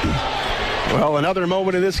 Well, another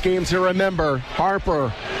moment in this game to remember.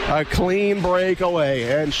 Harper, a clean breakaway,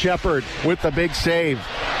 and Shepard with the big save.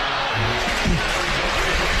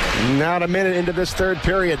 Not a minute into this third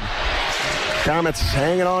period. Comets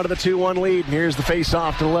hanging on to the 2-1 lead. And here's the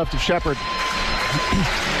face-off to the left of Shepard.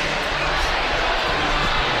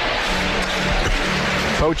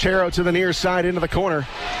 Pochero to the near side into the corner.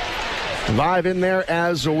 Vive in there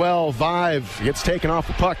as well. Vive gets taken off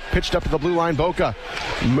the puck, pitched up to the blue line. Boca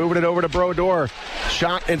moving it over to Brodeur.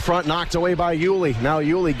 Shot in front, knocked away by Yulee. Now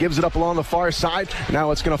Yulee gives it up along the far side.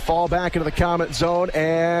 Now it's going to fall back into the Comet zone,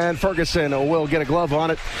 and Ferguson will get a glove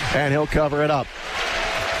on it, and he'll cover it up.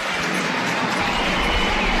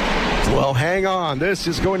 Well, hang on. This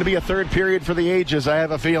is going to be a third period for the ages, I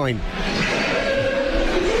have a feeling.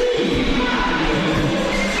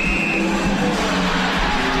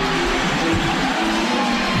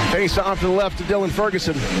 Face off to the left to Dylan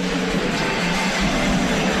Ferguson.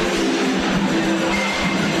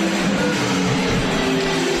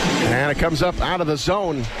 And it comes up out of the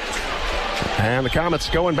zone. And the Comets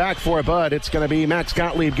going back for it, but it's going to be Max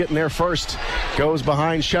Gottlieb getting there first. Goes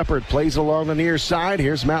behind Shepard, plays along the near side.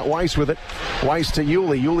 Here's Matt Weiss with it. Weiss to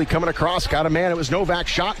Yulee. Yulee coming across, got a man. It was Novak,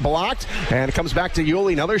 shot blocked, and it comes back to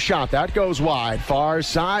Yulee. Another shot, that goes wide. Far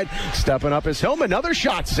side, stepping up is Hillman. Another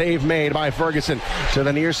shot, save made by Ferguson. To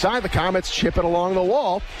the near side, the Comets chip it along the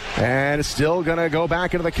wall, and it's still going to go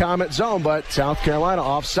back into the Comet zone, but South Carolina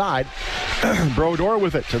offside. Brodeur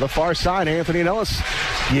with it to the far side. Anthony Nellis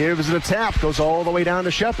gives it a tap, goes all the way down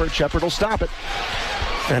to Shepard. Shepard will stop it.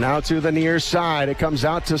 And out to the near side. It comes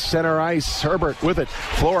out to center ice. Herbert with it.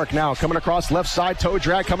 Florek now coming across left side. Toe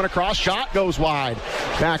drag coming across. Shot goes wide.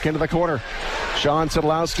 Back into the corner. Sean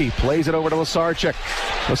Sadlowski plays it over to Lasarchik.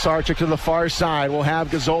 Lasarchik to the far side. We'll have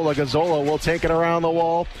Gazzola. Gazzola will take it around the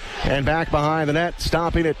wall and back behind the net.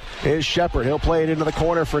 Stopping it is Shepard. He'll play it into the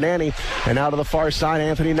corner for Nanny. And out to the far side,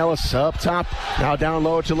 Anthony Nellis up top. Now down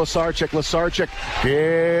low to Lasarchik. Lasarchik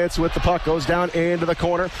gets with the puck. Goes down into the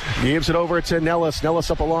corner. Gives it over to Nellis.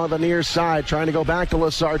 Nellis up along the near side. Trying to go back to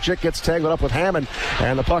Lasarchik. Gets tangled up with Hammond.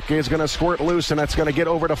 And the puck is going to squirt loose, and that's going to get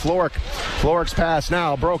over to Florek. Florik's pass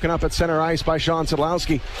now broken up at center ice by Sean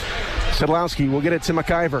Sedlowski. Sedlowski will get it to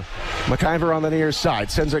McIver. McIver on the near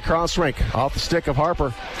side. Sends it cross rink off the stick of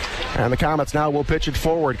Harper. And the Comets now will pitch it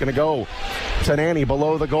forward. Going to go to Nanny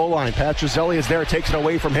below the goal line. Patricelli is there. Takes it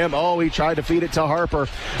away from him. Oh, he tried to feed it to Harper,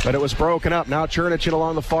 but it was broken up. Now Chernichin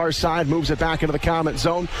along the far side. Moves it back into the Comet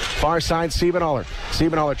zone. Far side, Siebenthaler.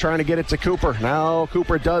 Siebenthaler trying to get it to Cooper. Now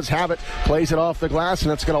Cooper does have it. Plays it off the glass,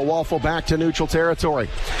 and it's going to waffle back to neutral territory.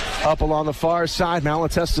 Up along the far side,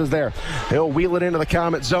 Malatesta's there. He'll wheel it into the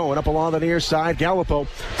Comet zone. Up along the near side, Gallipo.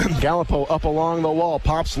 Gallipo up along the wall.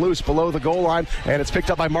 Pops loose below the goal line, and it's picked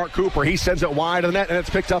up by Mark Cooper. He sends it wide of the net, and it's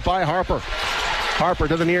picked up by Harper. Harper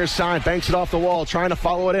to the near side, banks it off the wall, trying to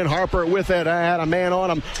follow it in. Harper with it, had a man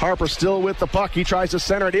on him. Harper still with the puck. He tries to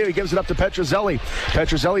center it in. He gives it up to Petrozelli.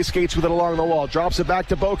 Petrozelli skates with it along the wall, drops it back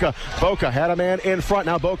to Boca. Boca had a man in front.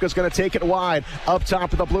 Now Boca's going to take it wide. Up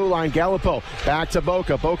top of the blue line, Gallipo. Back to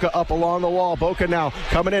Boca. Boca up along the wall. Boca now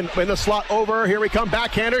coming in the slot over. Here we come.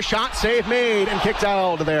 Backhander, shot, save made, and kicked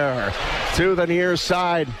out there to the near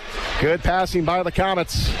side. Good passing by the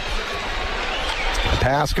Comets.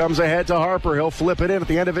 Pass comes ahead to Harper. He'll flip it in at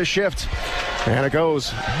the end of his shift. And it goes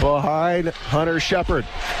behind Hunter Shepard.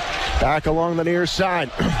 Back along the near side.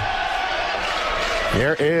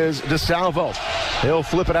 Here is DeSalvo. He'll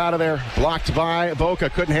flip it out of there. Blocked by Boca.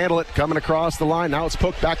 Couldn't handle it. Coming across the line. Now it's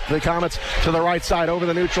poked back to the Comets to the right side. Over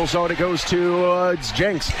the neutral zone. It goes to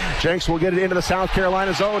Jenks. Jenks will get it into the South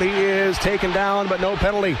Carolina zone. He is taken down, but no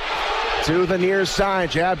penalty. To the near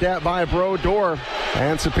side, jabbed at by Brodeur.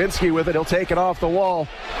 And Sapinski with it. He'll take it off the wall.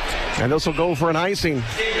 And this will go for an icing.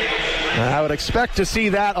 And I would expect to see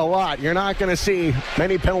that a lot. You're not going to see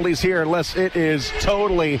many penalties here unless it is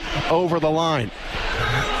totally over the line.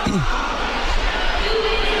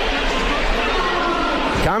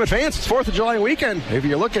 Comet fans, it's 4th of July weekend. If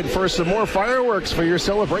you're looking for some more fireworks for your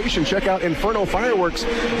celebration, check out Inferno Fireworks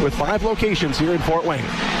with 5 locations here in Fort Wayne.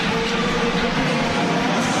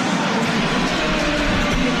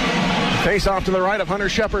 Face off to the right of Hunter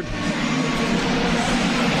Shepard.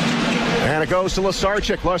 And it goes to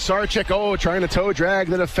Lasarchik. Lasarchik, trying to toe drag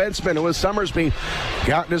the defenseman. It was Summersby.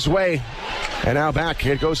 Got in his way. And now back.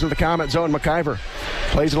 It goes to the Comet zone. McIver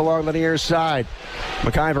plays it along the near side.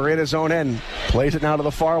 McIver in his own end. Plays it now to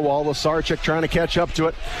the far wall. Lasarchik trying to catch up to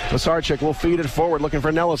it. Lasarchik will feed it forward. Looking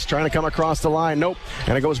for Nellis. Trying to come across the line. Nope.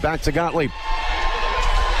 And it goes back to Gottlieb.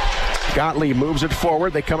 Gottlieb moves it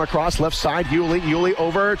forward. They come across left side. Yuli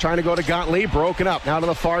over, trying to go to Gottlieb. Broken up. Now to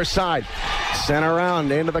the far side. Sent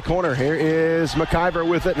around into the corner. Here is McIver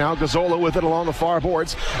with it. Now Gazzola with it along the far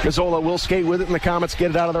boards. Gazzola will skate with it, and the Comets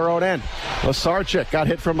get it out of their own end. Lasarchik got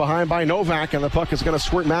hit from behind by Novak, and the puck is going to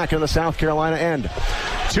squirt back in the South Carolina end.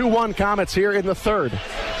 2-1 Comets here in the third.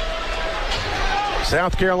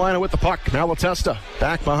 South Carolina with the puck. Now Latesta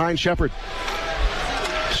back behind Shepard.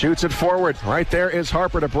 Shoots it forward. Right there is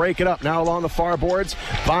Harper to break it up. Now along the far boards.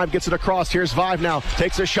 Vibe gets it across. Here's Vibe now.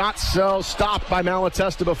 Takes a shot. So stopped by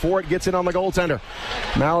Malatesta before it gets in on the goaltender.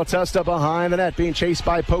 Malatesta behind the net. Being chased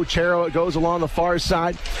by Pochero. It goes along the far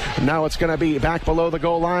side. Now it's going to be back below the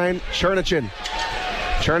goal line. Chernichin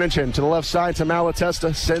to the left side to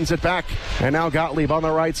Malatesta. Sends it back. And now Gottlieb on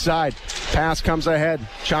the right side. Pass comes ahead.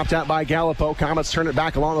 Chopped out by Gallipo. Comets turn it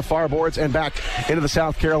back along the far boards and back into the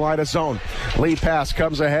South Carolina zone. Lead pass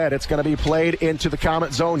comes ahead. It's going to be played into the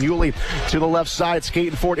Comet zone. Yuli to the left side.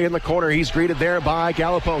 Skating for it in the corner. He's greeted there by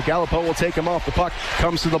Gallipo. Gallipo will take him off the puck.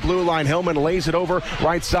 Comes to the blue line. Hillman lays it over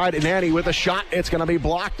right side. And Nanny with a shot. It's going to be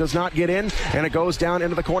blocked. Does not get in. And it goes down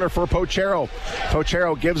into the corner for Pochero.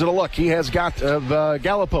 Pochero gives it a look. He has got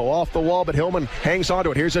Gallipo off the wall, but Hillman hangs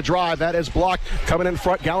onto it. Here's a drive. That is blocked. Coming in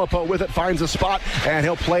front. Gallipo with it. Finds a spot. And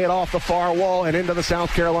he'll play it off the far wall and into the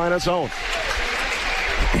South Carolina zone.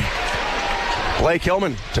 Blake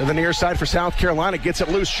Hillman to the near side for South Carolina. Gets it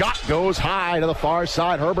loose. Shot goes high to the far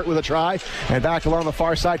side. Herbert with a try. And back along the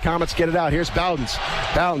far side. Comets get it out. Here's Bowdens.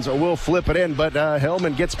 Bowdens will flip it in, but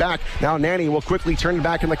Hillman gets back. Now Nanny will quickly turn it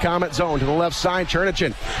back in the Comet zone. To the left side.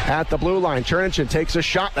 Chernichin at the blue line. Chernichin takes a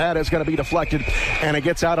shot. That is going to be deflected. And it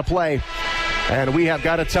gets out of play. And we have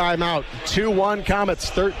got a timeout. 2-1 Comets.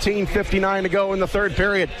 13:59 to go in the third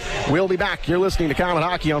period. We'll be back. You're listening to Comet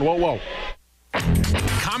Hockey on Whoa Whoa.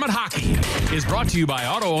 Comet Hockey is brought to you by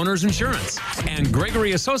Auto Owners Insurance and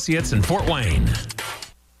Gregory Associates in Fort Wayne.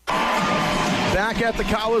 back at the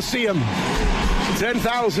Coliseum.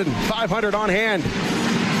 10,500 on hand.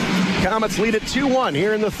 Comets lead it 2-1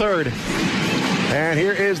 here in the third. And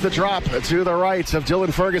here is the drop to the right of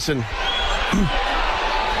Dylan Ferguson.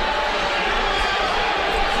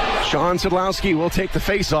 Sean Sadlowski will take the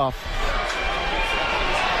face-off.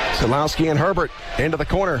 Sadlowski and Herbert into the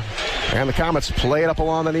corner. And the Comets play it up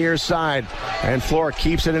along the near side. And Florek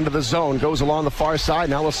keeps it into the zone. Goes along the far side.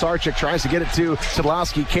 Now Lasarchik tries to get it to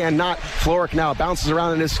Sadlowski. Cannot. Florek now bounces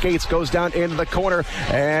around in his skates. Goes down into the corner.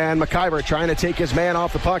 And McIver trying to take his man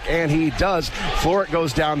off the puck. And he does. Florek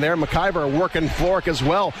goes down there. McIver working Florek as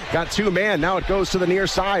well. Got two man. Now it goes to the near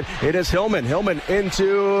side. It is Hillman. Hillman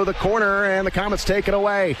into the corner. And the Comets take it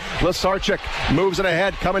away. Lasarchik moves it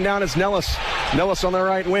ahead. Coming down is Nellis. Nellis on the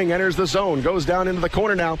right wing. Enters the zone. Goes down into the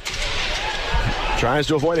corner now. Tries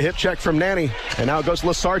to avoid a hip check from Nanny. And now it goes to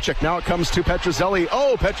Lasarchik. Now it comes to Petrozelli.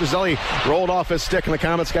 Oh, Petrozelli rolled off his stick, and the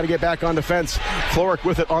Comets got to get back on defense. Florek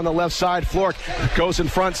with it on the left side. Florek goes in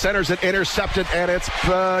front, centers it, intercepted, and it's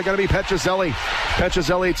going to be Petrozelli.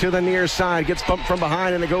 Petrozelli to the near side. Gets bumped from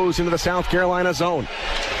behind, and it goes into the South Carolina zone.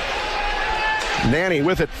 Nanny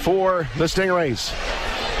with it for the Stingrays.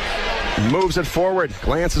 Moves it forward,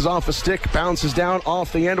 glances off the stick, bounces down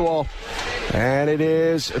off the end wall, and it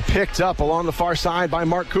is picked up along the far side by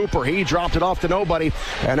Mark Cooper. He dropped it off to nobody,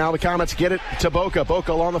 and now the Comets get it to Boca.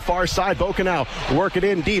 Boca along the far side. Boca now work it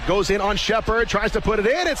in deep, goes in on Shepard, tries to put it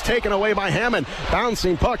in. It's taken away by Hammond.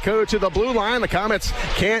 Bouncing puck to the blue line. The Comets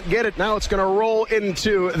can't get it. Now it's going to roll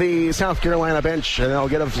into the South Carolina bench, and they'll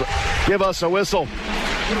give us a whistle.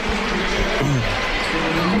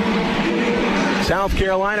 South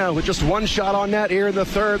Carolina with just one shot on net here in the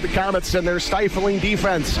third. The Comets and their stifling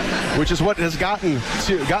defense, which is what has gotten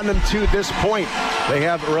them to this point. They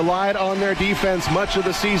have relied on their defense much of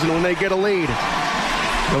the season when they get a lead.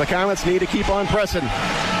 Well, the Comets need to keep on pressing.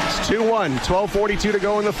 It's 2-1, 12:42 to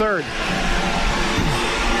go in the third.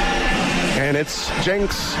 And it's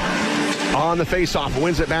Jenks on the faceoff,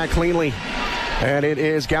 wins it back cleanly. And it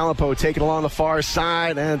is Gallipo taking along the far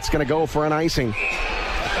side, and it's going to go for an icing.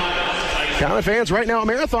 Comet fans, right now at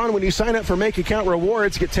Marathon, when you sign up for Make It Count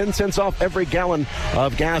Rewards, get 10 cents off every gallon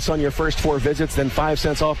of gas on your first 4 visits, then 5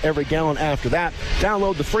 cents off every gallon after that.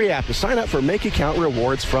 Download the free app to sign up for Make It Count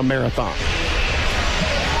Rewards from Marathon.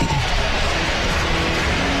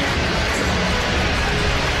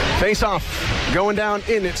 Face off, going down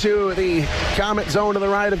into the Comet zone to the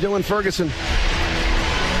right of Dylan Ferguson.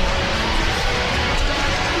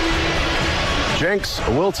 Jenks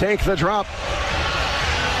will take the drop.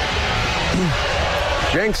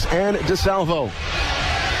 Jenks and DeSalvo.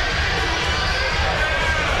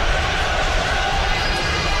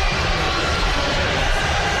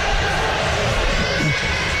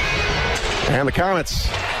 And the Comets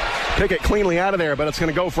pick it cleanly out of there, but it's going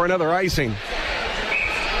to go for another icing.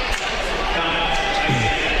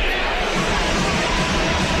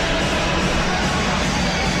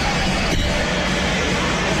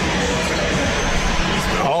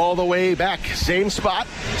 All the way back, same spot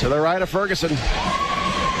to the right of Ferguson.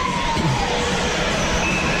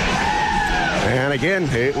 And again,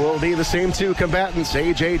 it will be the same two combatants,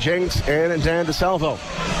 A.J. Jenks and Dan DeSalvo.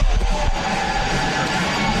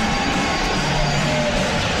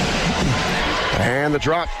 And the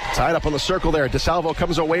drop tied up on the circle there. DeSalvo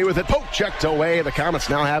comes away with it. Poke checked away. The Comets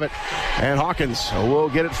now have it. And Hawkins will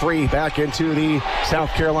get it free back into the South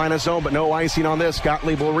Carolina zone, but no icing on this.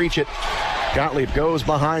 Gottlieb will reach it. Gottlieb goes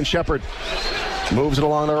behind Shepard. Moves it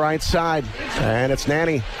along the right side. And it's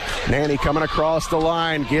Nanny. Nanny coming across the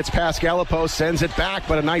line. Gets past Gallipo. Sends it back,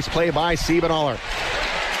 but a nice play by Siebenthaler.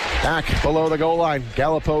 Back below the goal line.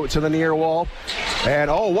 Gallipo to the near wall.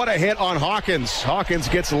 And oh, what a hit on Hawkins. Hawkins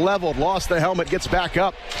gets leveled. Lost the helmet. Gets back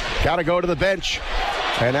up. Got to go to the bench.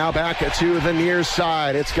 And now back to the near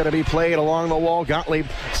side. It's going to be played along the wall. Gottlieb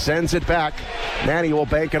sends it back. Nanny will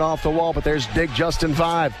bank it off the wall, but there's Dig Justin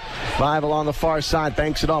 5. 5 along the far side.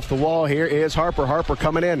 Banks it off the wall. Here is Harper. Harper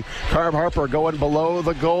coming in. Carb Harper going below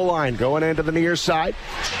the goal line. Going into the near side.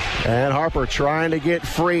 And Harper trying to get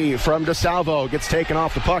free from DeSalvo. Gets taken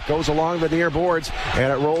off the puck. Goes along the near boards.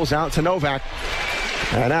 And it rolls out to Novak.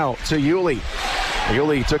 And out to Yuli.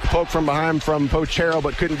 Yuli took a poke from behind from Pochero,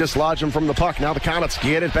 but couldn't dislodge him from the puck. Now the Comets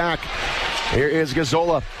get it back. Here is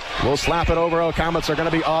Gazzola. We'll slap it over. Oh, Comets are going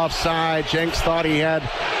to be offside. Jenks thought he had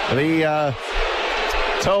the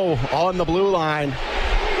toe on the blue line.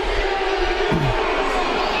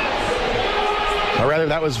 Or rather,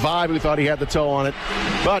 that was Vibe who thought he had the toe on it.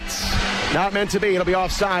 But not meant to be. It'll be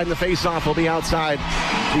offside, and the face-off will be outside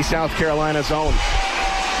the South Carolina zone.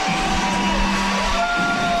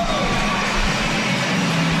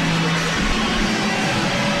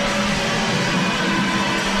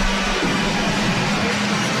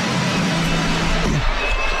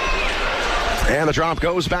 And the drop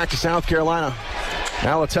goes back to South Carolina.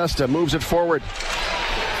 Malatesta moves it forward.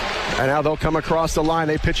 And now they'll come across the line.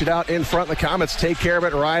 They pitch it out in front. The Comets take care of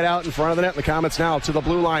it right out in front of the net. The Comets now to the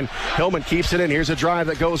blue line. Hillman keeps it in. Here's a drive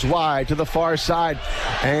that goes wide to the far side.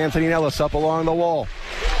 Anthony Nellis up along the wall.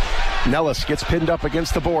 Nellis gets pinned up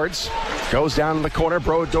against the boards. Goes down in the corner.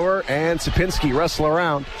 Brodeur and Sapinski wrestle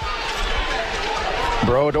around.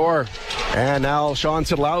 Brodeur. And now Sean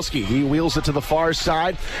Sidlowski. He wheels it to the far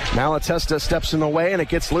side. Malatesta steps in the way, and it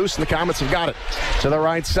gets loose, and the Comets have got it to the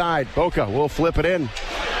right side. Boca will flip it in.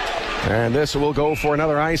 And this will go for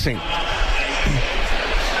another icing.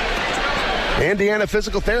 Indiana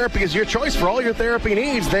Physical Therapy is your choice for all your therapy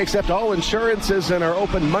needs. They accept all insurances and are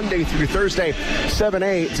open Monday through Thursday, 7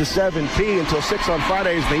 a to 7 p until 6 on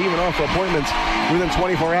Fridays. They even offer appointments within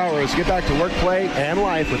 24 hours. Get back to work, play, and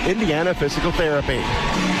life with Indiana Physical Therapy.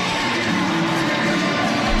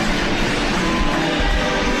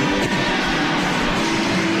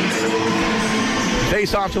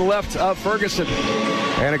 Face off to the left of Ferguson.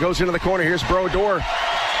 And it goes into the corner. Here's Brodeur.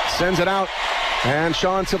 Sends it out. And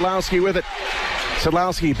Sean Sidlowski with it.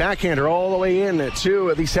 Sidlowski, backhander all the way in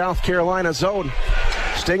to the South Carolina zone.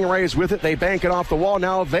 Stingrays with it. They bank it off the wall.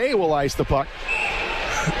 Now they will ice the puck.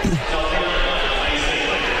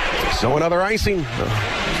 So another icing.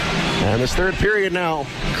 And this third period now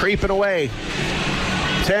creeping away.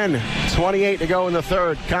 10:28 to go in the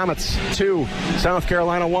third. Comets 2, South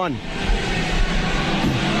Carolina 1.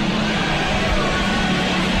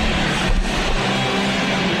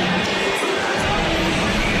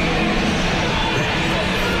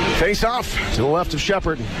 Face off to the left of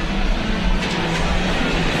Shepard.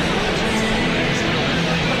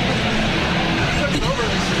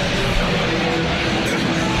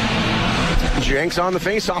 Jenks on the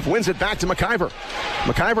face-off, wins it back to McIver.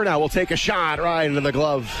 McIver now will take a shot right into the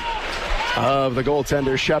glove of the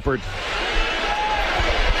goaltender, Shepard.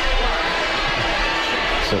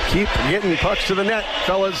 So keep getting pucks to the net,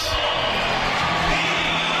 fellas.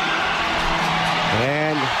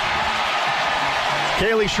 And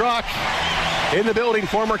Kaylee Schrock in the building,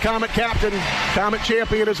 former Comet captain, Comet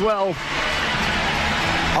champion as well,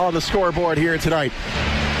 on the scoreboard here tonight.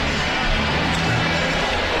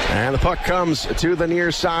 And the puck comes to the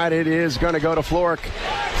near side. It is going to go to Florek.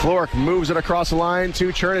 Florek moves it across the line to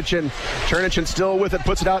Chernichin. Chernichin still with it,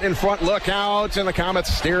 puts it out in front. Look out, and the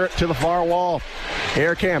Comets steer it to the far wall.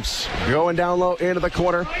 Air Camps going down low into the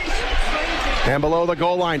corner. And below the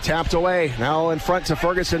goal line, tapped away. Now in front to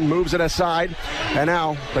Ferguson, moves it aside. And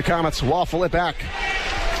now the Comets waffle it back.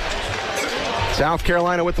 South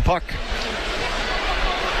Carolina with the puck.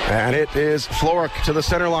 And it is Florek to the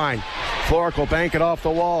center line. Florek will bank it off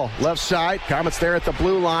the wall. Left side, Comets there at the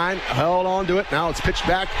blue line. Held on to it. Now it's pitched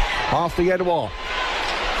back off the end wall.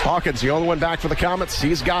 Hawkins, the only one back for the Comets.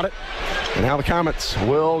 He's got it. And now the Comets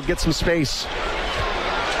will get some space.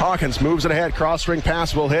 Hawkins moves it ahead. Cross-ring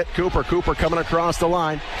pass will hit Cooper. Cooper coming across the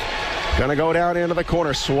line. Going to go down into the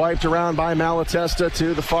corner. Swiped around by Malatesta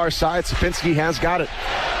to the far side. Sapinski has got it.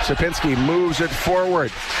 Sapinski moves it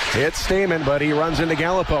forward. It's Stamen, but he runs into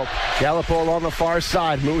Gallipo. Gallipo along the far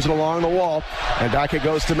side. Moves it along the wall. And back it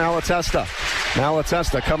goes to Malatesta.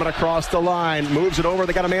 Malatesta coming across the line. Moves it over.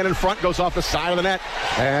 They got a man in front. Goes off the side of the net.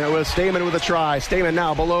 And it was Stamen with a try. Stamen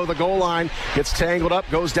now below the goal line. Gets tangled up.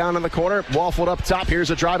 Goes down in the corner. Waffled up top. Here's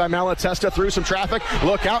a drive by Malatesta through some traffic.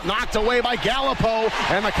 Look out. Knocked away by Gallipo.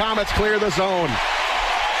 And the Comets clear the zone.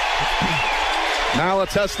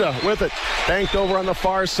 Malatesta with it. Banked over on the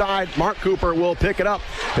far side. Mark Cooper will pick it up.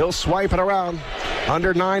 He'll swipe it around.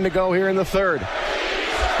 Under 9 to go here in the third.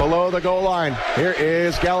 Below the goal line. Here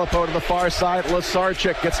is Gallipo to the far side.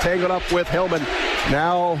 Lasarchik gets tangled up with Hillman.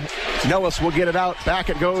 Now Nellis will get it out. Back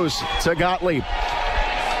it goes to Gottlieb.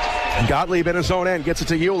 Gottlieb in his own end gets it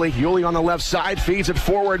to Yulee. Yulee on the left side feeds it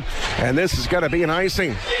forward. And this is going to be an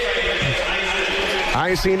icing.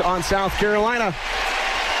 Icing on South Carolina.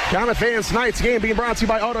 Comet fans, tonight's game being brought to you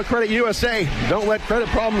by Auto Credit USA. Don't let credit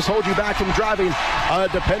problems hold you back from driving a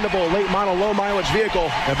dependable late model, low mileage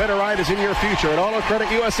vehicle. A better ride is in your future at Auto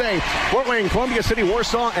Credit USA. Fort Wayne, Columbia City,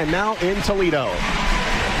 Warsaw, and now in Toledo.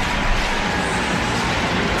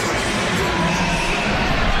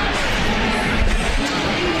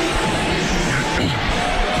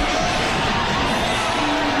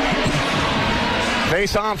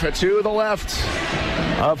 Face off to the left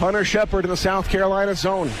of Hunter Shepard in the South Carolina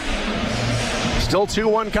zone. Still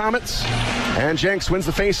 2-1 Comets. And Jenks wins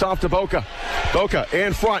the face-off to Boca. Boca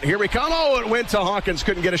in front. Here we come. Oh, it went to Hawkins.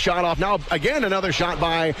 Couldn't get a shot off. Now, again, another shot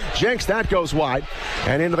by Jenks. That goes wide.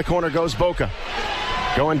 And into the corner goes Boca.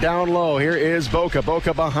 Going down low. Here is Boca.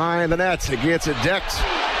 Boca behind the net. It gets it decked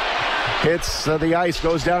hits the ice,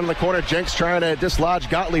 goes down in the corner. Jenks trying to dislodge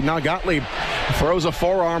Gottlieb. Now Gottlieb throws a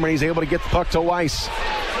forearm, and he's able to get the puck to Weiss.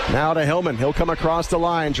 Now to Hillman. He'll come across the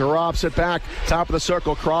line. Drops it back. Top of the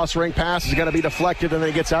circle. Cross ring pass is going to be deflected, and then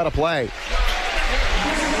he gets out of play.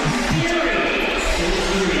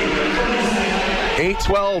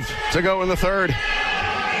 8:12 to go in the third.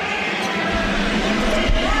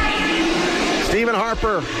 Stephen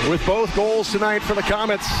Harper with both goals tonight for the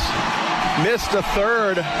Comets. Missed a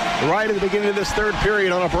third right at the beginning of this third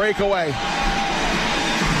period on a breakaway.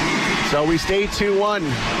 So we stay 2-1.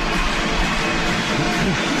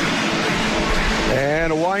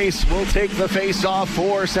 And Weiss will take the face-off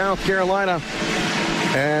for South Carolina.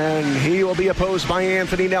 And he will be opposed by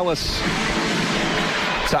Anthony Nellis.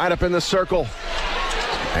 Tied up in the circle.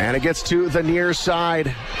 And it gets to the near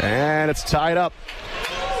side. And it's tied up.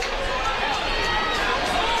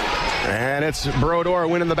 And it's Brodeur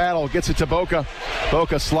winning the battle. Gets it to Boca.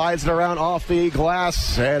 Boca slides it around off the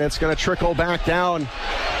glass. And it's going to trickle back down.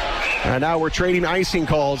 And now we're trading icing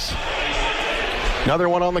calls. Another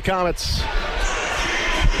one on the Comets.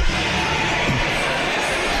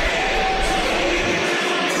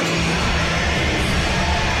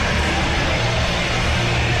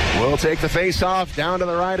 We'll take the face-off down to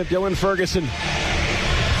the right of Dylan Ferguson.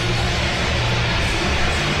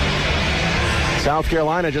 South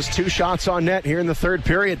Carolina just 2 shots on net here in the third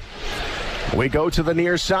period. We go to the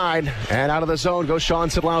near side, and out of the zone goes Sean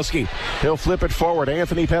Sadlowski. He'll flip it forward.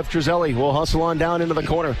 Anthony Petruzzelli will hustle on down into the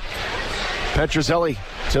corner. Petruzzelli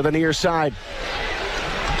to the near side.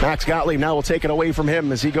 Max Gottlieb now will take it away from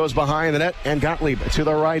him as he goes behind the net, and Gottlieb to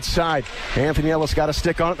the right side. Anthony Ellis got a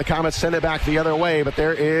stick on it. The Comets send it back the other way, but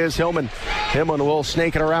there is Hillman. Hillman will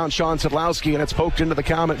snake it around Sean Sadlowski, and it's poked into the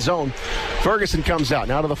Comet zone. Ferguson comes out.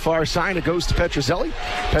 Now to the far side, it goes to Petruzzelli.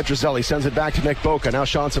 Petruzzelli sends it back to Nick Boca. Now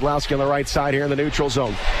Sean Sadlowski on the right side here in the neutral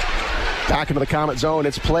zone. Back into the Comet zone.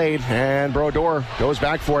 It's played, and Brodeur goes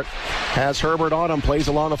back for it. Has Herbert on him. Plays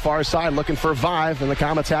along the far side, looking for Vive, and the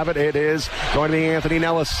Comets have it. It is going to be Anthony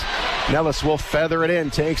Nellis. Nellis will feather it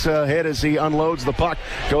in. Takes a hit as he unloads the puck.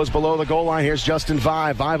 Goes below the goal line. Here's Justin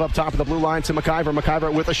Vive. Vive up top of the blue line to McIver.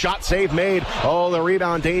 McIver with a shot save made. Oh, the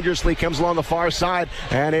rebound dangerously comes along the far side,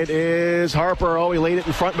 and it is Harper. Oh, he laid it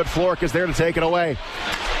in front, but Flork is there to take it away.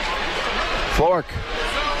 Flork.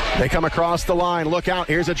 They come across the line. Look out.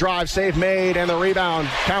 Here's a drive. Save made, and the rebound.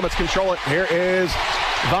 Comets control it. Here is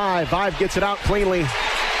Vive. Vive gets it out cleanly.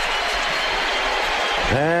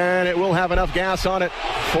 And it will have enough gas on it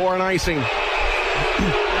for an icing.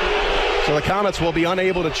 So the Comets will be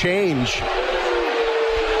unable to change.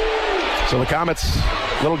 So the Comets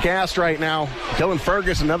a little gassed right now. Dylan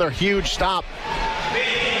Ferguson, another huge stop.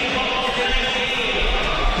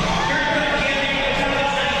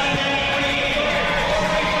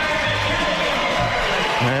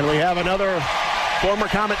 And we have another former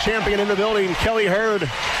Comet champion in the building, Kelly Hurd.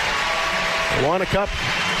 Won a cup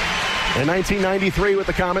in 1993 with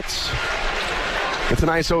the Comets. It's a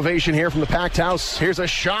nice ovation here from the packed house. Here's a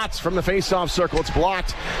shot from the face-off circle. It's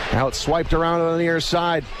blocked. Now it's swiped around on the near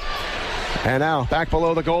side. And now back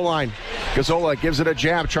below the goal line. Gazzola gives it a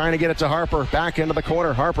jab, trying to get it to Harper. Back into the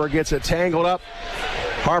corner. Harper gets it tangled up.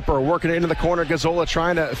 Harper working it into the corner. Gazzola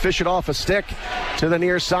trying to fish it off a stick to the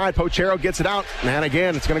near side. Pochero gets it out. And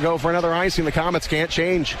again, it's going to go for another icing. The Comets can't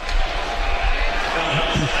change.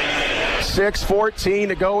 6:14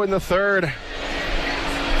 to go in the third.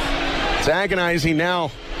 It's agonizing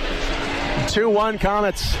now. 2-1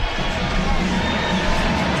 Comets.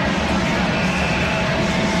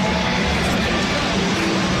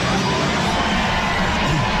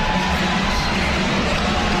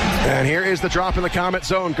 And here is the drop in the Comet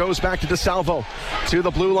zone. Goes back to DeSalvo to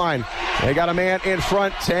the blue line. They got a man in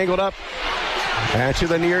front, tangled up. And to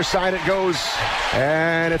the near side it goes.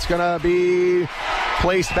 And it's going to be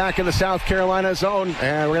placed back in the South Carolina zone.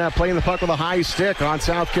 And we're going to have playing the puck with a high stick on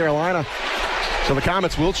South Carolina. So the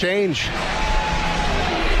Comets will change.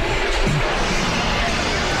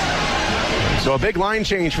 So a big line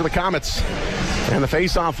change for the Comets. And the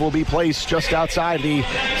faceoff will be placed just outside the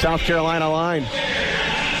South Carolina line.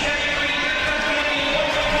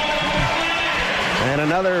 And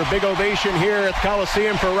another big ovation here at the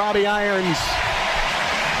Coliseum for Robbie Irons.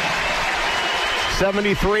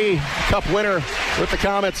 73 Cup winner with the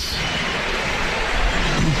Comets.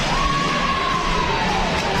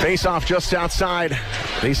 Face-off just outside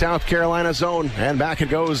the South Carolina zone. And back it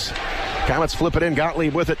goes. Comets flip it in.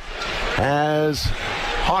 Gottlieb with it. Has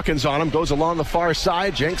Hawkins on him. Goes along the far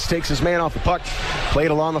side. Jenks takes his man off the puck.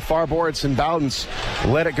 Played along the far boards, and Bowdens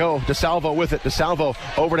let it go. DeSalvo with it. DeSalvo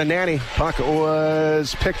over to Nanny. Puck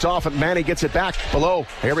was picked off, and Manny gets it back below.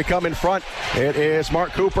 Here we come in front. It is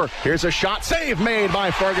Mark Cooper. Here's a shot. Save made by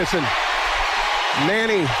Ferguson.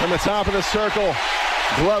 Nanny from the top of the circle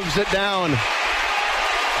gloves it down.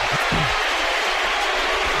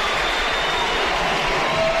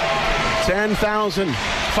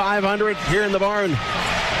 $10,500 here in the barn.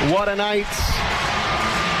 What a night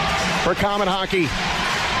for Comet Hockey.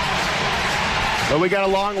 But we got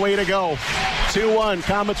a long way to go. 2-1,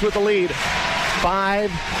 Comets with the lead.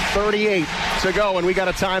 5:38 to go, and we got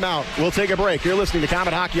a timeout. We'll take a break. You're listening to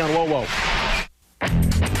Comet Hockey on WOWO.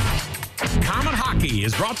 Comet Hockey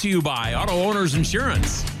is brought to you by Auto Owners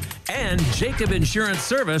Insurance and Jacob Insurance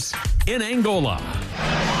Service in Angola.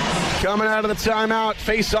 Coming out of the timeout,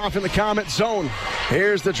 face-off in the Comet zone.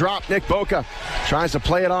 Here's the drop. Nick Boca tries to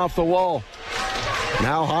play it off the wall.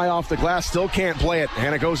 Now high off the glass, still can't play it,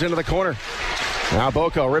 and it goes into the corner. Now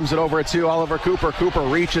Boca rims it over to Oliver Cooper. Cooper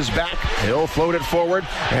reaches back. He'll float it forward,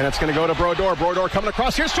 and it's going to go to Brodeur. Brodeur coming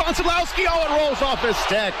across. Here's Sean Sedlowski. Oh, it rolls off his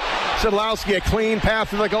stick. Sedlowski, a clean path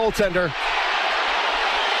to the goaltender.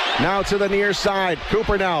 Now to the near side.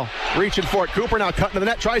 Cooper now reaching for it. Cooper now cutting to the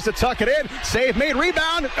net. Tries to tuck it in. Save made.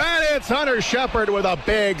 Rebound. And it's Hunter Shepard with a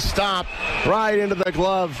big stop right into the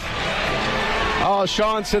glove. Oh,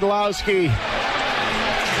 Sean Sedlowski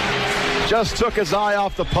just took his eye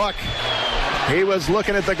off the puck. He was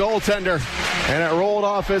looking at the goaltender, and it rolled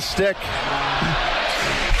off his stick.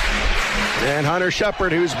 And Hunter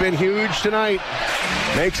Shepard, who's been huge tonight,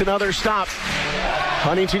 makes another stop.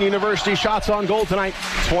 Huntington University shots on goal tonight,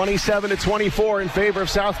 27-24 in favor of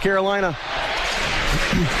South Carolina.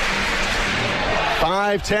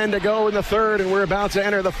 5:10 to go in the third, and we're about to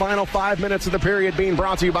enter the final 5 minutes of the period, being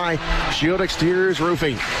brought to you by Shield Exteriors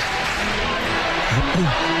Roofing.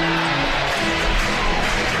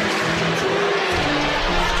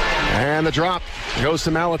 And the drop goes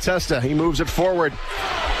to Malatesta. He moves it forward.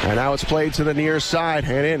 And now it's played to the near side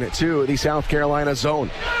and in to the South Carolina zone.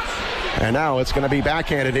 And now it's going to be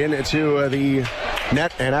backhanded into the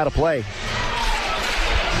net and out of play.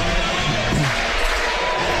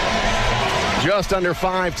 Just under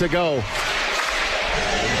 5 to go.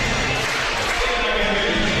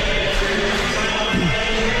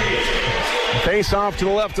 Face off to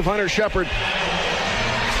the left of Hunter Shepard.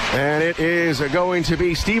 And it is going to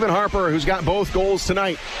be Stephen Harper, who's got both goals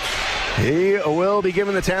tonight. He will be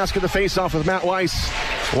given the task of the face-off with Matt Weiss.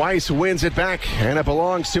 Weiss wins it back, and it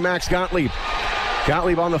belongs to Max Gottlieb.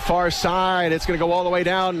 Gottlieb on the far side. It's going to go all the way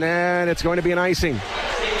down, and it's going to be an icing.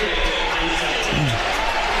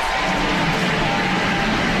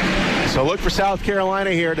 So look for South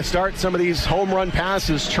Carolina here to start some of these home run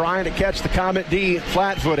passes, trying to catch the Comet D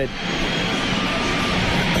flat-footed.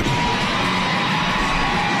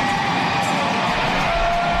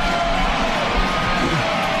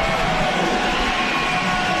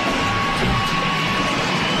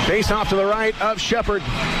 Face off to the right of Shepard.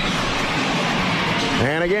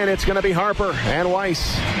 And again, it's going to be Harper and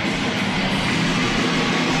Weiss.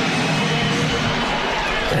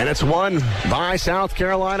 And it's won by South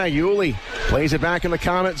Carolina. Yulee plays it back in the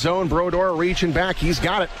Comet zone. Brodeur reaching back. He's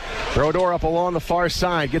got it. Brodeur up along the far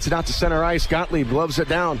side. Gets it out to center ice. Gottlieb gloves it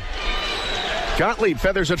down. Gottlieb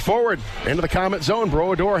feathers it forward into the Comet zone.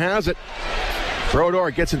 Brodeur has it.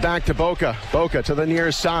 Brodeur gets it back to Boca. Boca to the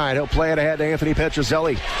near side. He'll play it ahead to Anthony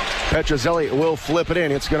Petrozelli. Petrozelli will flip it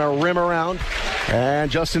in. It's going to rim around.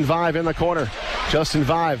 And Justin Vive in the corner. Justin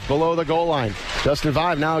Vive below the goal line. Justin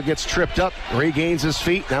Vive now gets tripped up, regains his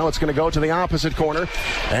feet. Now it's going to go to the opposite corner.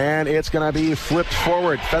 And it's going to be flipped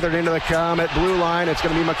forward, feathered into the Comet blue line. It's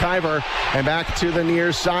going to be McIver. And back to the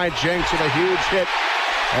near side. Jenks with a huge hit.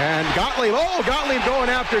 And Gottlieb. Oh, Gottlieb going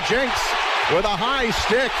after Jenks with a high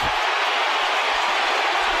stick.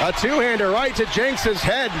 A two-hander right to Jenks's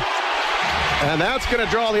head. And that's going to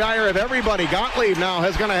draw the ire of everybody. Gottlieb now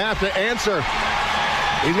is going to have to answer.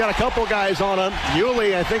 He's got a couple guys on him.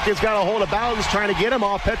 Yulee, I think, has got a hold of Bowdens trying to get him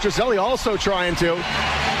off. Petrozelli also trying to.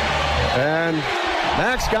 And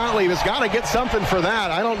Max Gottlieb has got to get something for that.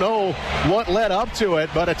 I don't know what led up to it,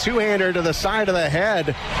 but a two-hander to the side of the head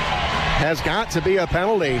has got to be a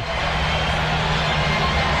penalty.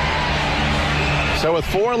 So with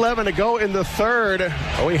 4:11 to go in the third,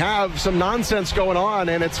 we have some nonsense going on,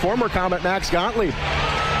 and it's former Comet Max Gottlieb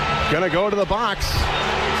going to go to the box.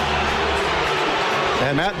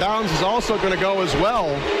 And Matt Bowdens is also going to go as well.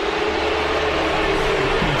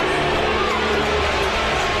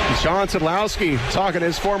 And Sean Sedlowski talking to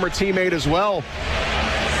his former teammate as well.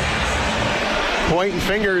 Pointing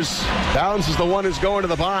fingers. Bowdens is the one who's going to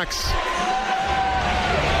the box.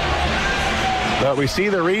 But we see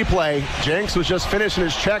the replay. Jenks was just finishing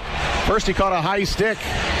his check. First he caught a high stick,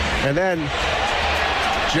 and then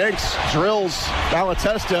Jenks drills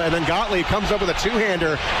Malatesta, and then Gottlieb comes up with a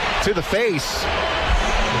two-hander to the face.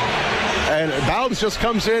 And Bowden's just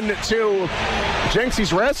comes in to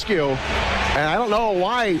Jenksy's rescue. And I don't know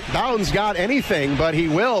why Bowden's got anything, but he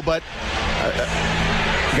will. But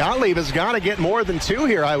Gottlieb has got to get more than two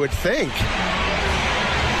here, I would think.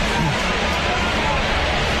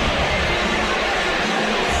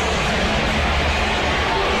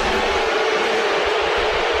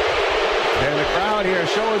 And the crowd here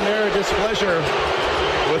showing their displeasure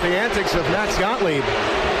with the antics of Max Gottlieb.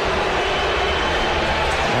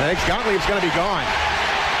 I think Gottlieb's going to be gone.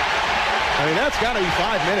 I mean, that's got to be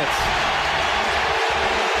 5 minutes.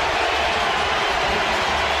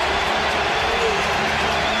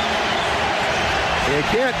 You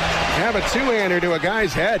can't have a two-hander to a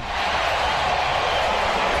guy's head.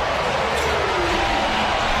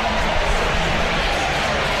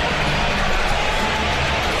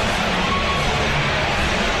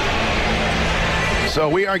 So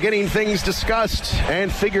we are getting things discussed and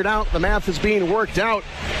figured out. The math is being worked out.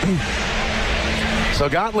 So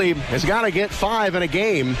Gottlieb has got to get 5 in a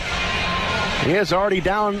game. He is already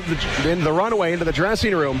down in the runway into the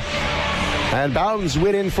dressing room. And Bowden's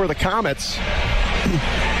went in for the Comets.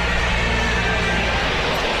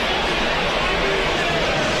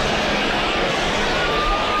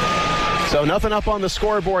 So nothing up on the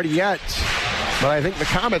scoreboard yet. But I think the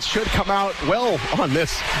Comets should come out well on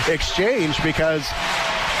this exchange, because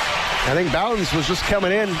I think Bowden's was just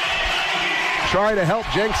coming in trying to help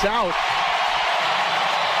Jenks out.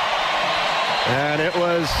 And it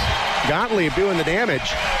was Gottlieb doing the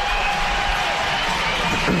damage.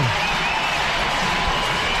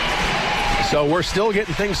 So we're still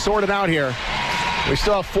getting things sorted out here. We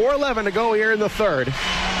still have 4:11 to go here in the third.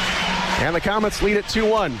 And the Comets lead it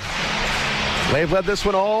 2-1. They've led this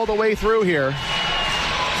one all the way through here.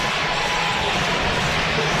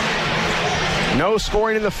 No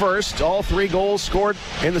scoring in the first. All 3 goals scored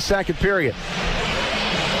in the second period.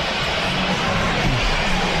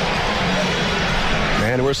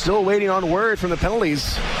 And we're still waiting on word from the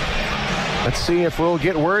penalties. Let's see if we'll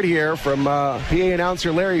get word here from PA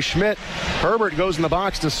announcer Larry Schmidt. Herbert goes in the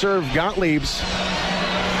box to serve Gottlieb's.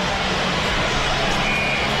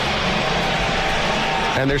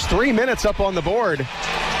 And there's 3 minutes up on the board. Here's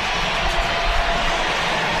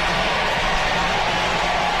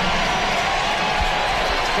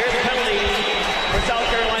the penalty for South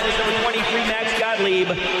Carolina's number 23, Max Gottlieb.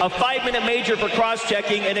 A 5-minute major for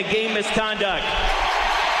cross-checking and a game misconduct.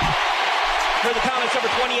 For the Comets, number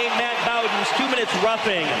 28, Matt Bowden's 2 minutes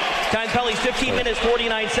roughing. Time penalties 15 minutes,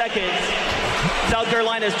 49 seconds. South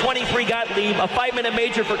Carolina's 23, Gottlieb, a 5-minute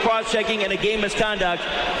major for cross-checking and a game misconduct.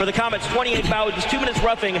 For the Comets, 28, Bowden's 2 minutes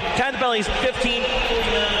roughing. Time penalties 15.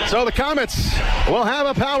 So the Comets will have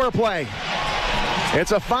a power play.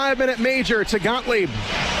 It's a 5-minute major to Gottlieb.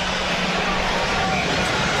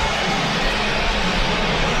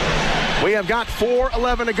 We have got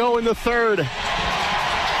 4:11 to go in the third.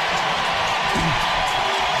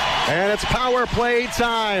 And it's power play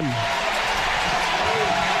time.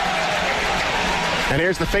 And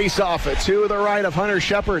here's the face-off to the right of Hunter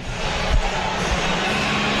Shepard.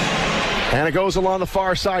 And it goes along the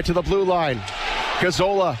far side to the blue line.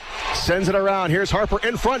 Gazzola sends it around. Here's Harper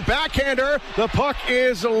in front, backhander. The puck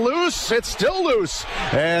is loose. It's still loose.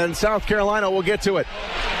 And South Carolina will get to it.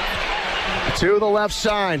 To the left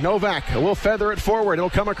side, Novak will feather it forward. It'll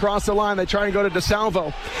come across the line. They try and go to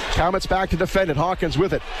DeSalvo. Comets back to defend it. Hawkins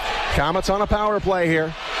with it. Comets on a power play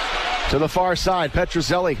here. To the far side,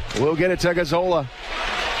 Petrozelli will get it to Gazzola.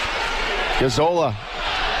 Gazzola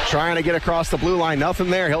trying to get across the blue line. Nothing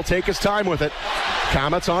there. He'll take his time with it.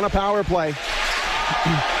 Comets on a power play.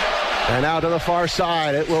 And now to the far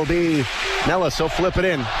side, it will be Nellis. He'll flip it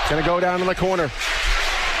in. Going to go down in the corner.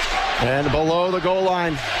 And below the goal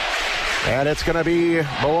line. And it's going to be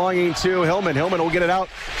belonging to Hillman. Hillman will get it out.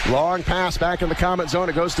 Long pass back in the Comet zone.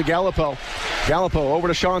 It goes to Gallipo. Gallipo over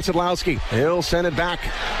to Sean Sidlowski. He'll send it back.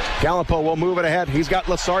 Gallipo will move it ahead. He's got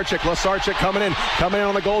Lasarchik. Lasarchik coming in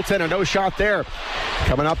on the goaltender. No shot there.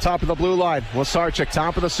 Coming up top of the blue line. Lasarchik,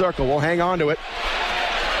 top of the circle. We'll hang on to it.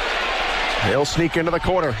 He'll sneak into the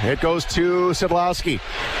corner. It goes to Sidlowski.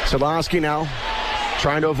 Sidlowski now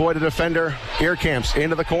trying to avoid a defender. Earkamps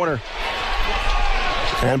into the corner.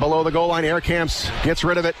 And below the goal line, Earkamps gets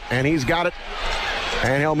rid of it, and he's got it.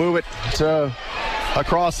 And he'll move it to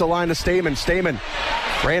across the line to Stamen. Stamen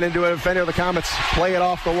ran into a defender of the Comets. Play it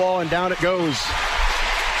off the wall, and down it goes.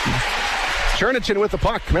 Chernichin with the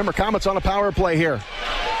puck. Remember, Comets on a power play here.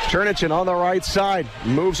 Chernichin on the right side.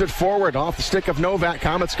 Moves it forward off the stick of Novak.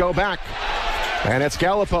 Comets go back. And it's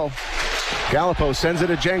Gallipo. Gallipo sends it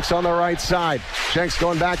to Jenks on the right side. Jenks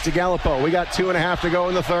going back to Gallipo. We got 2.5 to go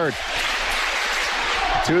in the third.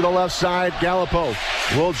 To the left side, Gallipo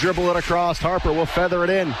will dribble it across. Harper will feather it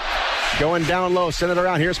in. Going down low, send it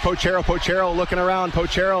around. Here's Pochero. Pochero looking around.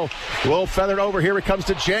 Pochero will feather it over. Here it comes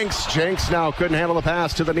to Jenks. Jenks now couldn't handle the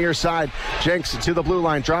pass to the near side. Jenks to the blue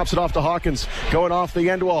line. Drops it off to Hawkins. Going off the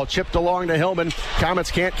end wall. Chipped along to Hillman.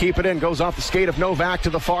 Comets can't keep it in. Goes off the skate of Novak to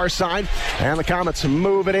the far side. And the Comets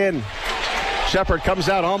move it in. Shepard comes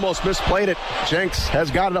out, almost misplayed it. Jenks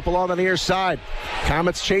has got it up along the near side.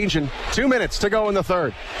 Comets changing. 2 minutes to go in the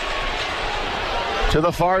third. To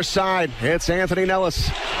the far side, it's Anthony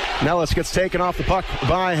Nellis. Nellis gets taken off the puck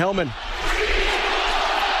by Hillman.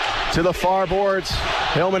 To the far boards.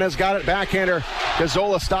 Hillman has got it. Backhander.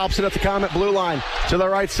 Gazzola stops it at the Comet blue line. To the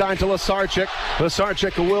right side to Lasarchik.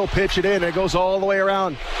 Lasarchik will pitch it in. It goes all the way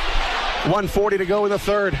around. 1:40 to go in the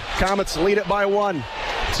third. Comets lead it by 1.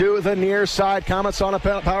 To the near side. Comets on a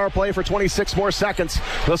power play for 26 more seconds.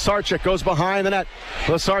 Lasarchik goes behind the net.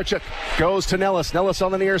 Lasarchik goes to Nellis. Nellis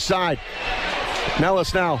on the near side.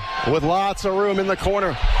 Nellis now with lots of room in the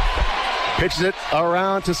corner. Pitches it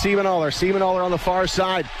around to Siemenoller. Siemenoller on the far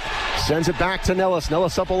side. Sends it back to Nellis.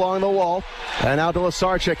 Nellis up along the wall. And now to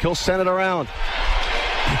Lasarchik. He'll send it around.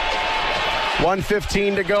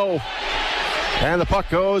 1:15 to go. And the puck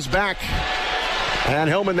goes back. And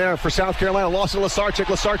Hillman there for South Carolina. Lost to Lasarchik.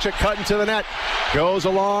 Lasarchik cutting to the net. Goes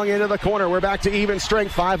along into the corner. We're back to even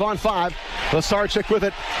strength. 5-on-5. Lasarchik with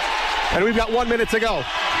it. And we've got 1 minute to go.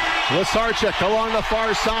 Lasarchik along the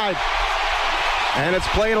far side. And it's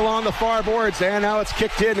played along the far boards. And now it's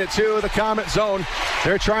kicked in to the Comet zone.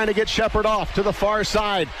 They're trying to get Shepard off to the far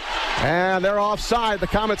side. And they're offside. The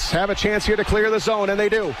Comets have a chance here to clear the zone, and they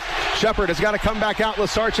do. Shepard has got to come back out.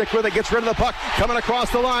 Lasarchik with it. Gets rid of the puck. Coming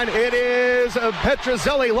across the line. It is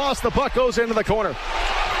Petrozelli. Lost the puck. Goes into the corner.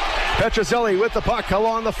 Petrozelli with the puck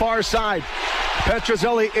along the far side.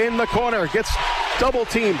 Petrozelli in the corner. Gets double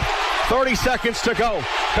teamed. 30 seconds to go.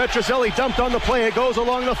 Petrozelli dumped on the play. It goes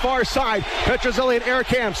along the far side. Petrozelli and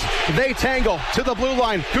Aircamps. They tangle to the blue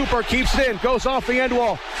line. Cooper keeps it in. Goes off the end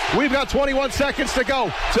wall. We've got 21 seconds to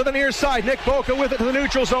go. To the near side. Nick Boca with it to the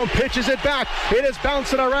neutral zone. Pitches it back. It is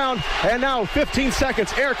bouncing around. And now 15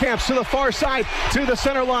 seconds. Aircamps to the far side. To the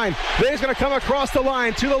center line. They're going to come across the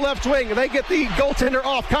line to the left wing. They get the goaltender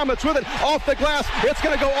off. Comets with it. Off the glass. It's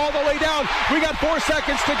going to go all the way down. We got 4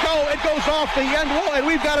 seconds to go. It goes off the end wall. And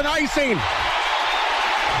we've got an icing.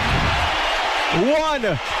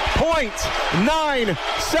 1.9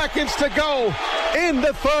 seconds to go in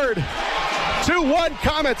the third. 2-1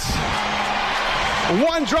 Comets.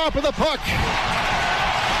 One drop of the puck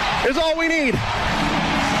is all we need.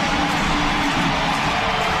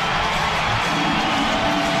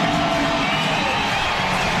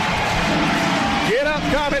 Get up,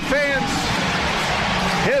 Comet fans.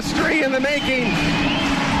 History in the making.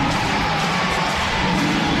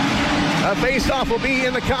 A face-off will be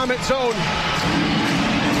in the Comet zone.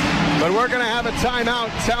 But we're going to have a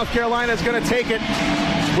timeout. South Carolina's going to take it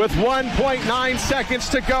with 1.9 seconds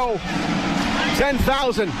to go.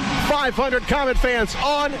 10,500 Comet fans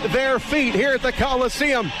on their feet here at the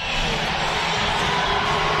Coliseum.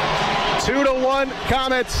 2-1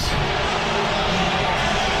 Comets.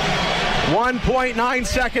 1.9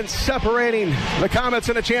 seconds separating the Comets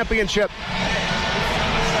in a championship.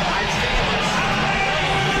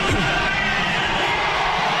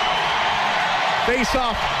 Face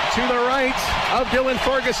off to the right of Dylan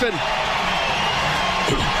Ferguson.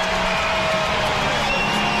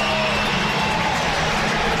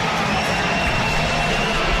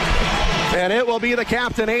 And it will be the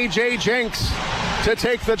captain, A.J. Jenks, to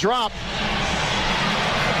take the drop.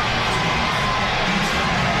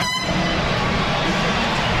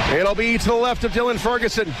 It'll be to the left of Dylan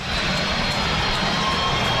Ferguson.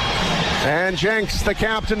 And Jenks, the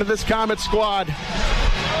captain of this Comet squad.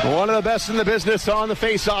 One of the best in the business on the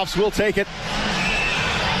face-offs, will take it.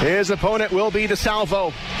 His opponent will be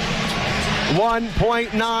DeSalvo.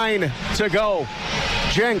 1.9 to go.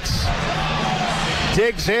 Jenks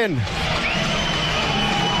digs in.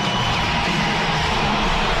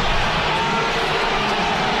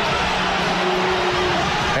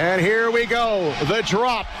 And here we go. The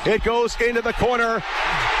drop. It goes into the corner.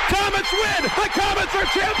 Comets win! The Comets are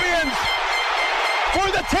champions! For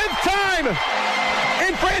the 10th time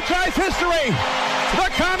in franchise history, the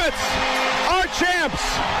Comets are champs.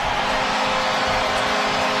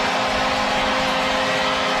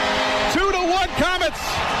 2-1 Comets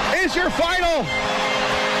is your final.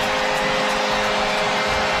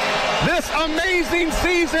 This amazing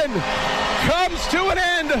season comes to an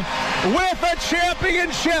end with a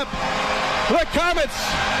championship. The Comets,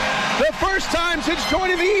 the first time since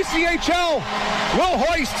joining the ECHL, will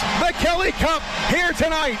hoist the Kelly Cup here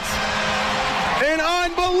tonight. An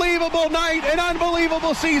unbelievable night, an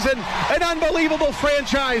unbelievable season, an unbelievable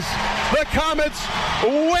franchise. The Comets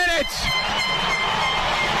win it.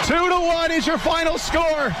 2-1 is your final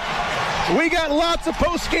score. We got lots of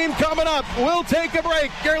post-game coming up. We'll take a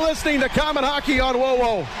break. You're listening to Comet Hockey on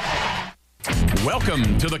WOWO.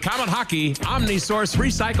 Welcome to the Comet Hockey OmniSource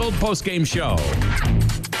Recycled Postgame Show.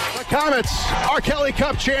 The Comets are Kelly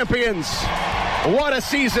Cup champions. What a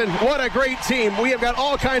season. What a great team. We have got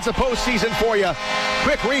all kinds of postseason for you.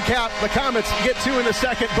 Quick recap. The Comets get two in the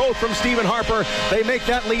second, both from Stephen Harper. They make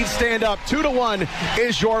that lead stand up. 2-1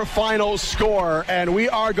 is your final score. And we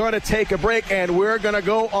are going to take a break, and we're going to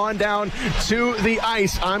go on down to the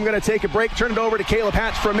ice. I'm going to take a break, turn it over to Caleb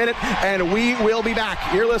Hatch for a minute, and we will be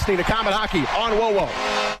back. You're listening to Comet Hockey on WOWO.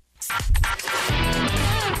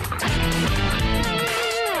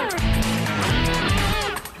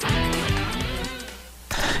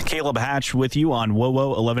 Caleb Hatch with you on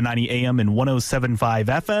WOWO 1190 AM and 107.5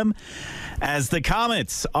 FM. As the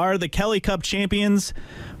Comets are the Kelly Cup champions,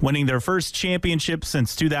 winning their first championship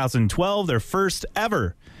since 2012, their first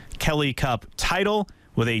ever Kelly Cup title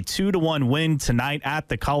with a 2-1 win tonight at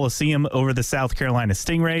the Coliseum over the South Carolina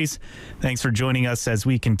Stingrays. Thanks for joining us as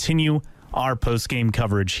we continue our post-game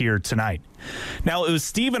coverage here tonight. Now, it was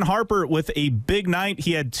Stephen Harper with a big night.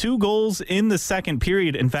 He had 2 goals in the second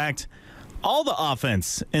period. In fact, all the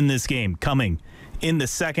offense in this game coming in the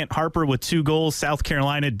second. Harper with 2 goals. South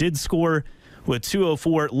Carolina did score with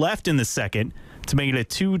 2:04 left in the second to make it a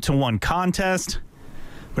 2-1 contest.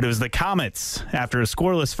 But it was the Comets, after a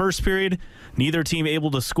scoreless first period, neither team able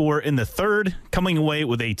to score in the third, coming away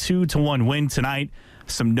with a 2-1 win tonight.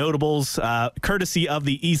 Some notables, courtesy of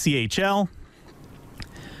the ECHL.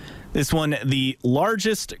 This one, the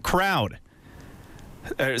largest crowd.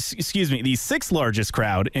 The 6th largest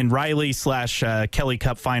crowd in Riley/Kelly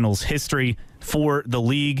Cup Finals history for the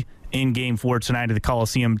league in Game 4 tonight at the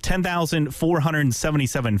Coliseum.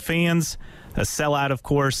 10,477 fans, a sellout, of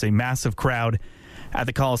course, a massive crowd at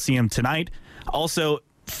the Coliseum tonight. Also,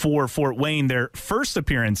 for Fort Wayne, their first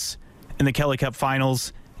appearance in the Kelly Cup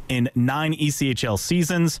Finals in 9 ECHL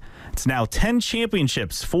seasons. It's now 10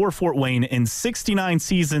 championships for Fort Wayne in 69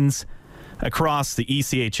 seasons across the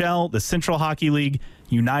ECHL, the Central Hockey League,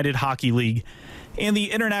 United Hockey League, and the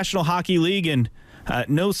International Hockey League. And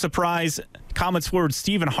no surprise, Comets forward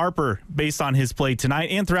Stephen Harper, based on his play tonight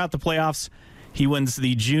and throughout the playoffs, he wins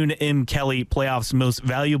the June M. Kelly Playoffs Most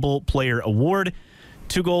Valuable Player Award.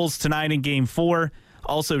 2 goals tonight in Game 4.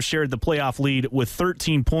 Also shared the playoff lead with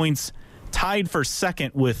 13 points, tied for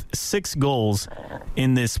second with 6 goals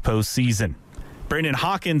in this postseason. Brandon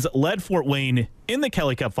Hawkins led Fort Wayne in the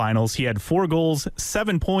Kelly Cup Finals. He had 4 goals,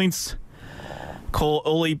 7 points. Cole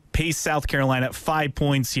Oley paced South Carolina 5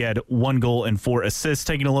 points. He had 1 goal and 4 assists.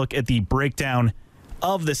 Taking a look at the breakdown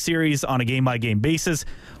of the series on a game-by-game basis,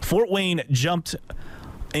 Fort Wayne jumped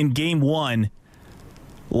in Game 1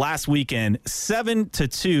 last weekend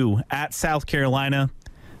 7-2 at South Carolina.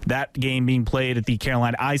 That game being played at the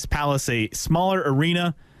Carolina Ice Palace, a smaller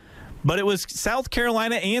arena. But it was South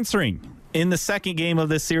Carolina answering in the second game of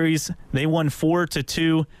this series. They won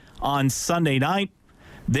 4-2 on Sunday night.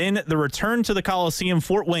 Then the return to the Coliseum,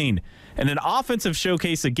 Fort Wayne, and an offensive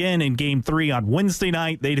showcase again in Game 3 on Wednesday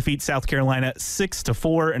night. They defeat South Carolina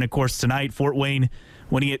 6-4. And, of course, tonight, Fort Wayne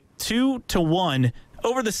winning it 2-1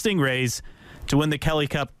 over the Stingrays to win the Kelly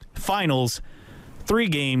Cup Finals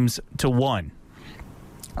 3-1.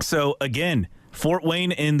 So, again, Fort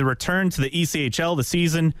Wayne in the return to the ECHL. The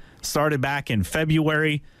season started back in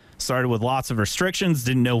February, started with lots of restrictions,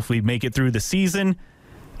 didn't know if we'd make it through the season.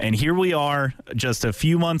 And here we are just a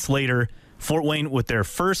few months later, Fort Wayne with their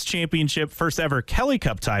first championship, first ever Kelly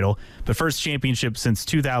Cup title, but first championship since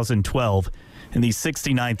 2012 in the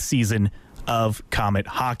 69th season of Comet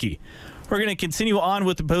Hockey. We're going to continue on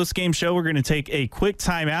with the post-game show. We're going to take a quick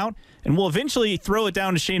timeout, and we'll eventually throw it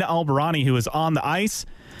down to Shayna Albarani, who is on the ice.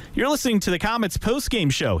 You're listening to the Comets post-game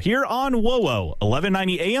show here on WOWO,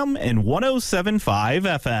 1190 AM and 107.5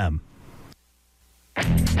 FM.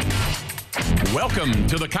 Welcome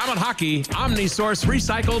to the Comet Hockey OmniSource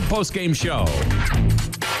Recycled Postgame Show.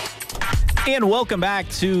 And welcome back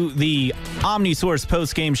to the OmniSource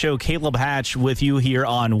postgame show. Caleb Hatch with you here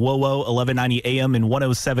on WOWO 1190 AM and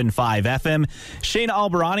 107.5 FM. Shayna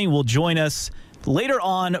Albarani will join us later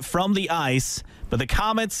on from the ice. But the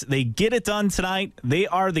Comets, they get it done tonight. They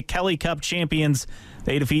are the Kelly Cup champions.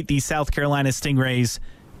 They defeat the South Carolina Stingrays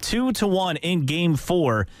 2-1 in Game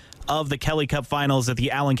 4 of the Kelly Cup Finals at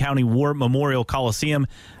the Allen County War Memorial Coliseum.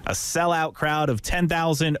 A sellout crowd of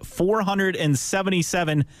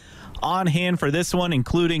 10,477 on hand for this one,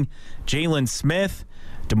 including Jalen Smith,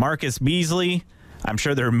 DeMarcus Beasley. I'm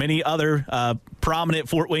sure there are many other prominent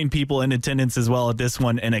Fort Wayne people in attendance as well at this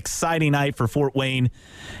one. An exciting night for Fort Wayne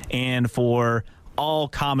and for all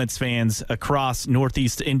Comets fans across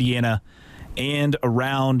Northeast Indiana and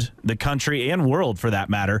around the country and world, for that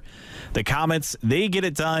matter. The Comets, they get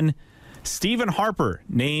it done. Stephen Harper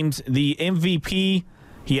named the MVP.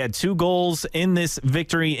 He had 2 goals in this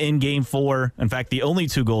victory in Game 4. In fact, the only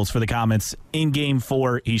 2 goals for the Comets in Game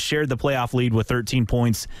 4. He shared the playoff lead with 13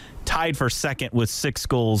 points, tied for second with 6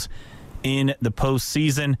 goals in the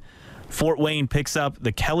postseason. Fort Wayne picks up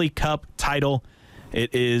the Kelly Cup title.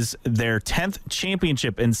 It is their 10th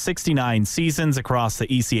championship in 69 seasons across the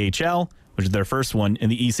ECHL, which is their first one in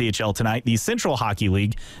the ECHL tonight, the Central Hockey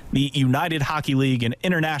League, the United Hockey League, and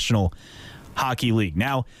International Hockey League.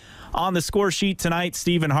 Now, on the score sheet tonight,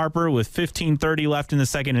 Stephen Harper with 15:30 left in the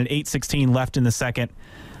second and 8:16 left in the second.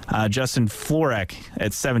 Justin Florek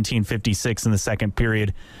at 17:56 in the second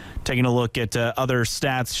period. Taking a look at other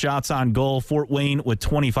stats, shots on goal, Fort Wayne with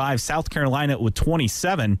 25, South Carolina with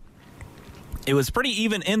 27. It was pretty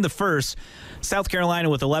even in the first. South Carolina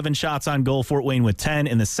with 11 shots on goal, Fort Wayne with 10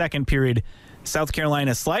 in the second period. South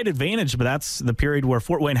Carolina slight advantage, but that's the period where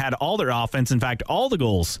Fort Wayne had all their offense. In fact, all the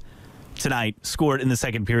goals tonight scored in the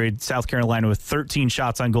second period. South Carolina with 13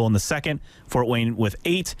 shots on goal in the second, Fort Wayne with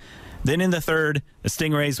 8. Then in the third, the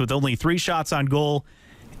Stingrays with only 3 shots on goal,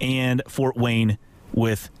 and Fort Wayne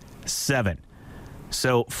with 7.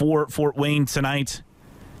 So for Fort Wayne tonight,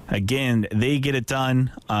 again, they get it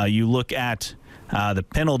done. You look at the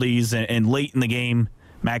penalties, and late in the game,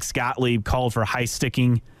 Max Gottlieb called for high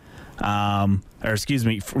sticking,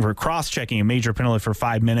 for cross-checking, a major penalty for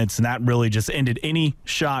 5 minutes, and that really just ended any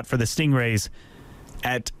shot for the Stingrays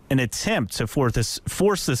at an attempt to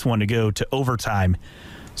force this one to go to overtime.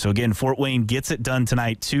 So again, Fort Wayne gets it done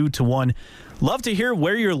tonight, 2-1. Love to hear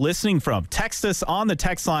where you're listening from. Text us on the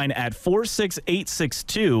text line at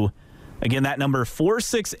 46862. Again, that number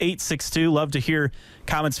 46862. Love to hear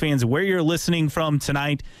Comets fans where you're listening from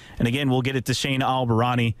tonight. And again, we'll get it to Shane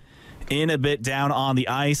Albarani in a bit down on the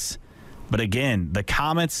ice. But again, the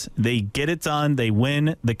Comets, they get it done. They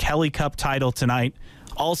win the Kelly Cup title tonight.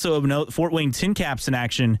 Also of note, Fort Wayne Tin Caps in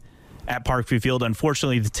action at Parkview Field.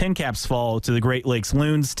 Unfortunately, the Tin Caps fall to the Great Lakes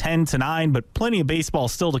Loons 10-9, but plenty of baseball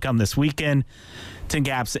still to come this weekend. Tin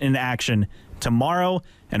Caps in action tomorrow.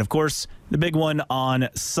 And of course, the big one on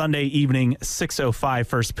Sunday evening, 6:05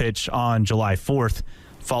 first pitch on July 4th,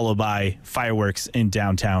 followed by fireworks in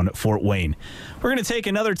downtown Fort Wayne. We're going to take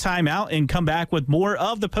another time out and come back with more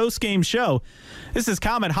of the post-game show. This is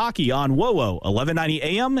Comet Hockey on WOWO, 1190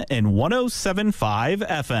 AM and 107.5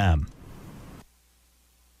 FM.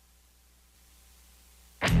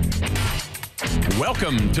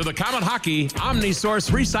 Welcome to the Comet Hockey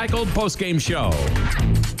Omnisource Recycled postgame show.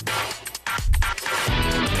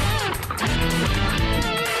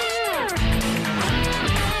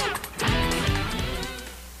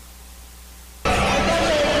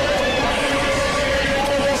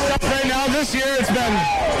 This year it's been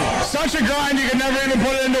such a grind you can never even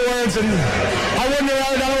put it into words, and I wouldn't have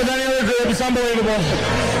ever done it with any other group. It's unbelievable.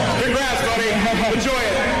 Congrats, buddy. Enjoy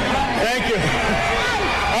it. Thank you.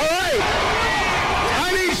 All right.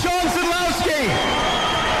 I need Sean Sidlowski.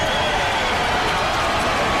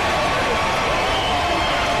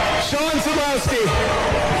 Sean Sidlowski.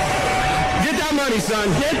 Get that money, son.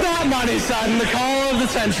 Get that money, son. The call of the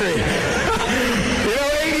century.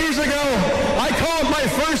 8 years ago, I called my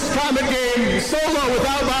first Comet game solo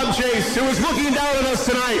without Bob Chase, who was looking down at us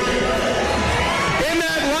tonight. In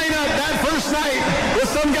that lineup that first night was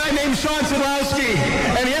some guy named Sean Sidlowski.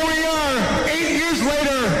 And here we are, 8 years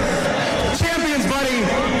later, champions, buddy.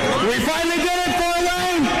 We finally did it, Fort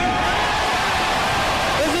Wayne.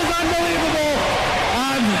 This is unbelievable.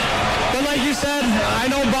 But like you said, I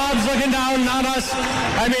know Bob's looking down, not us.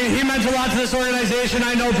 I mean, he meant a lot to this organization.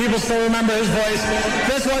 I know people still remember his voice.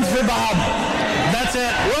 This one's for Bob. That's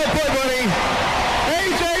it. Well put, buddy.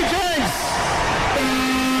 A.J. Jenks.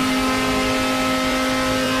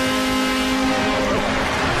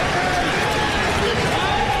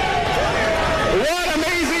 What an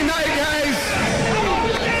amazing night, guys.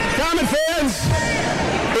 Comet fans,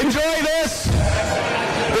 enjoy this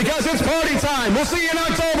because it's party time. We'll see you in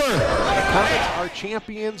October. Comets are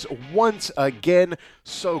champions once again.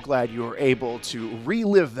 So glad you were able to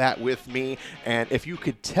relive that with me. And if you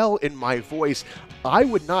could tell in my voice, I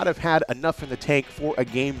would not have had enough in the tank for a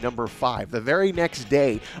game number 5. The very next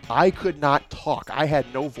day, I could not talk. I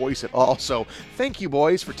had no voice at all. So thank you,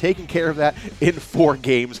 boys, for taking care of that in 4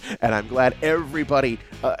 games. And I'm glad everybody,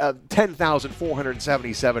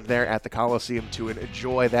 10,477 there at the Coliseum to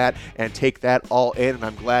enjoy that and take that all in. And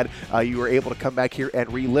I'm glad you were able to come back here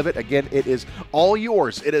and relive it. Again, it is all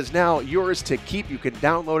yours. It is now yours to keep. You can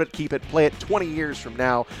download it, keep it, play it 20 years from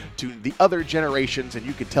now to the other generations, and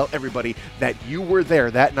you can tell everybody that you were there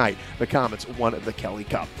that night the Comets won the Kelly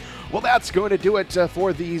Cup. Well, that's going to do it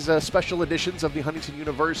for these special editions of the Huntington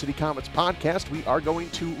University Comets podcast. We are going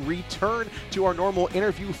to return to our normal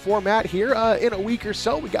interview format here in a week or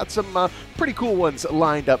so. We got some pretty cool ones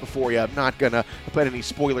lined up for you. I'm not going to put any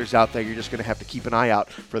spoilers out there. You're just going to have to keep an eye out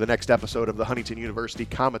for the next episode of the Huntington University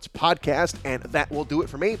Comets podcast, and that will do it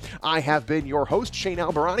for me. I have been your host, Shane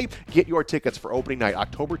Albarani. Get your tickets for opening night,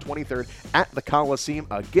 October 23rd at the Coliseum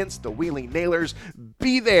against the Wheeling Nailers.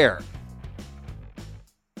 Be there.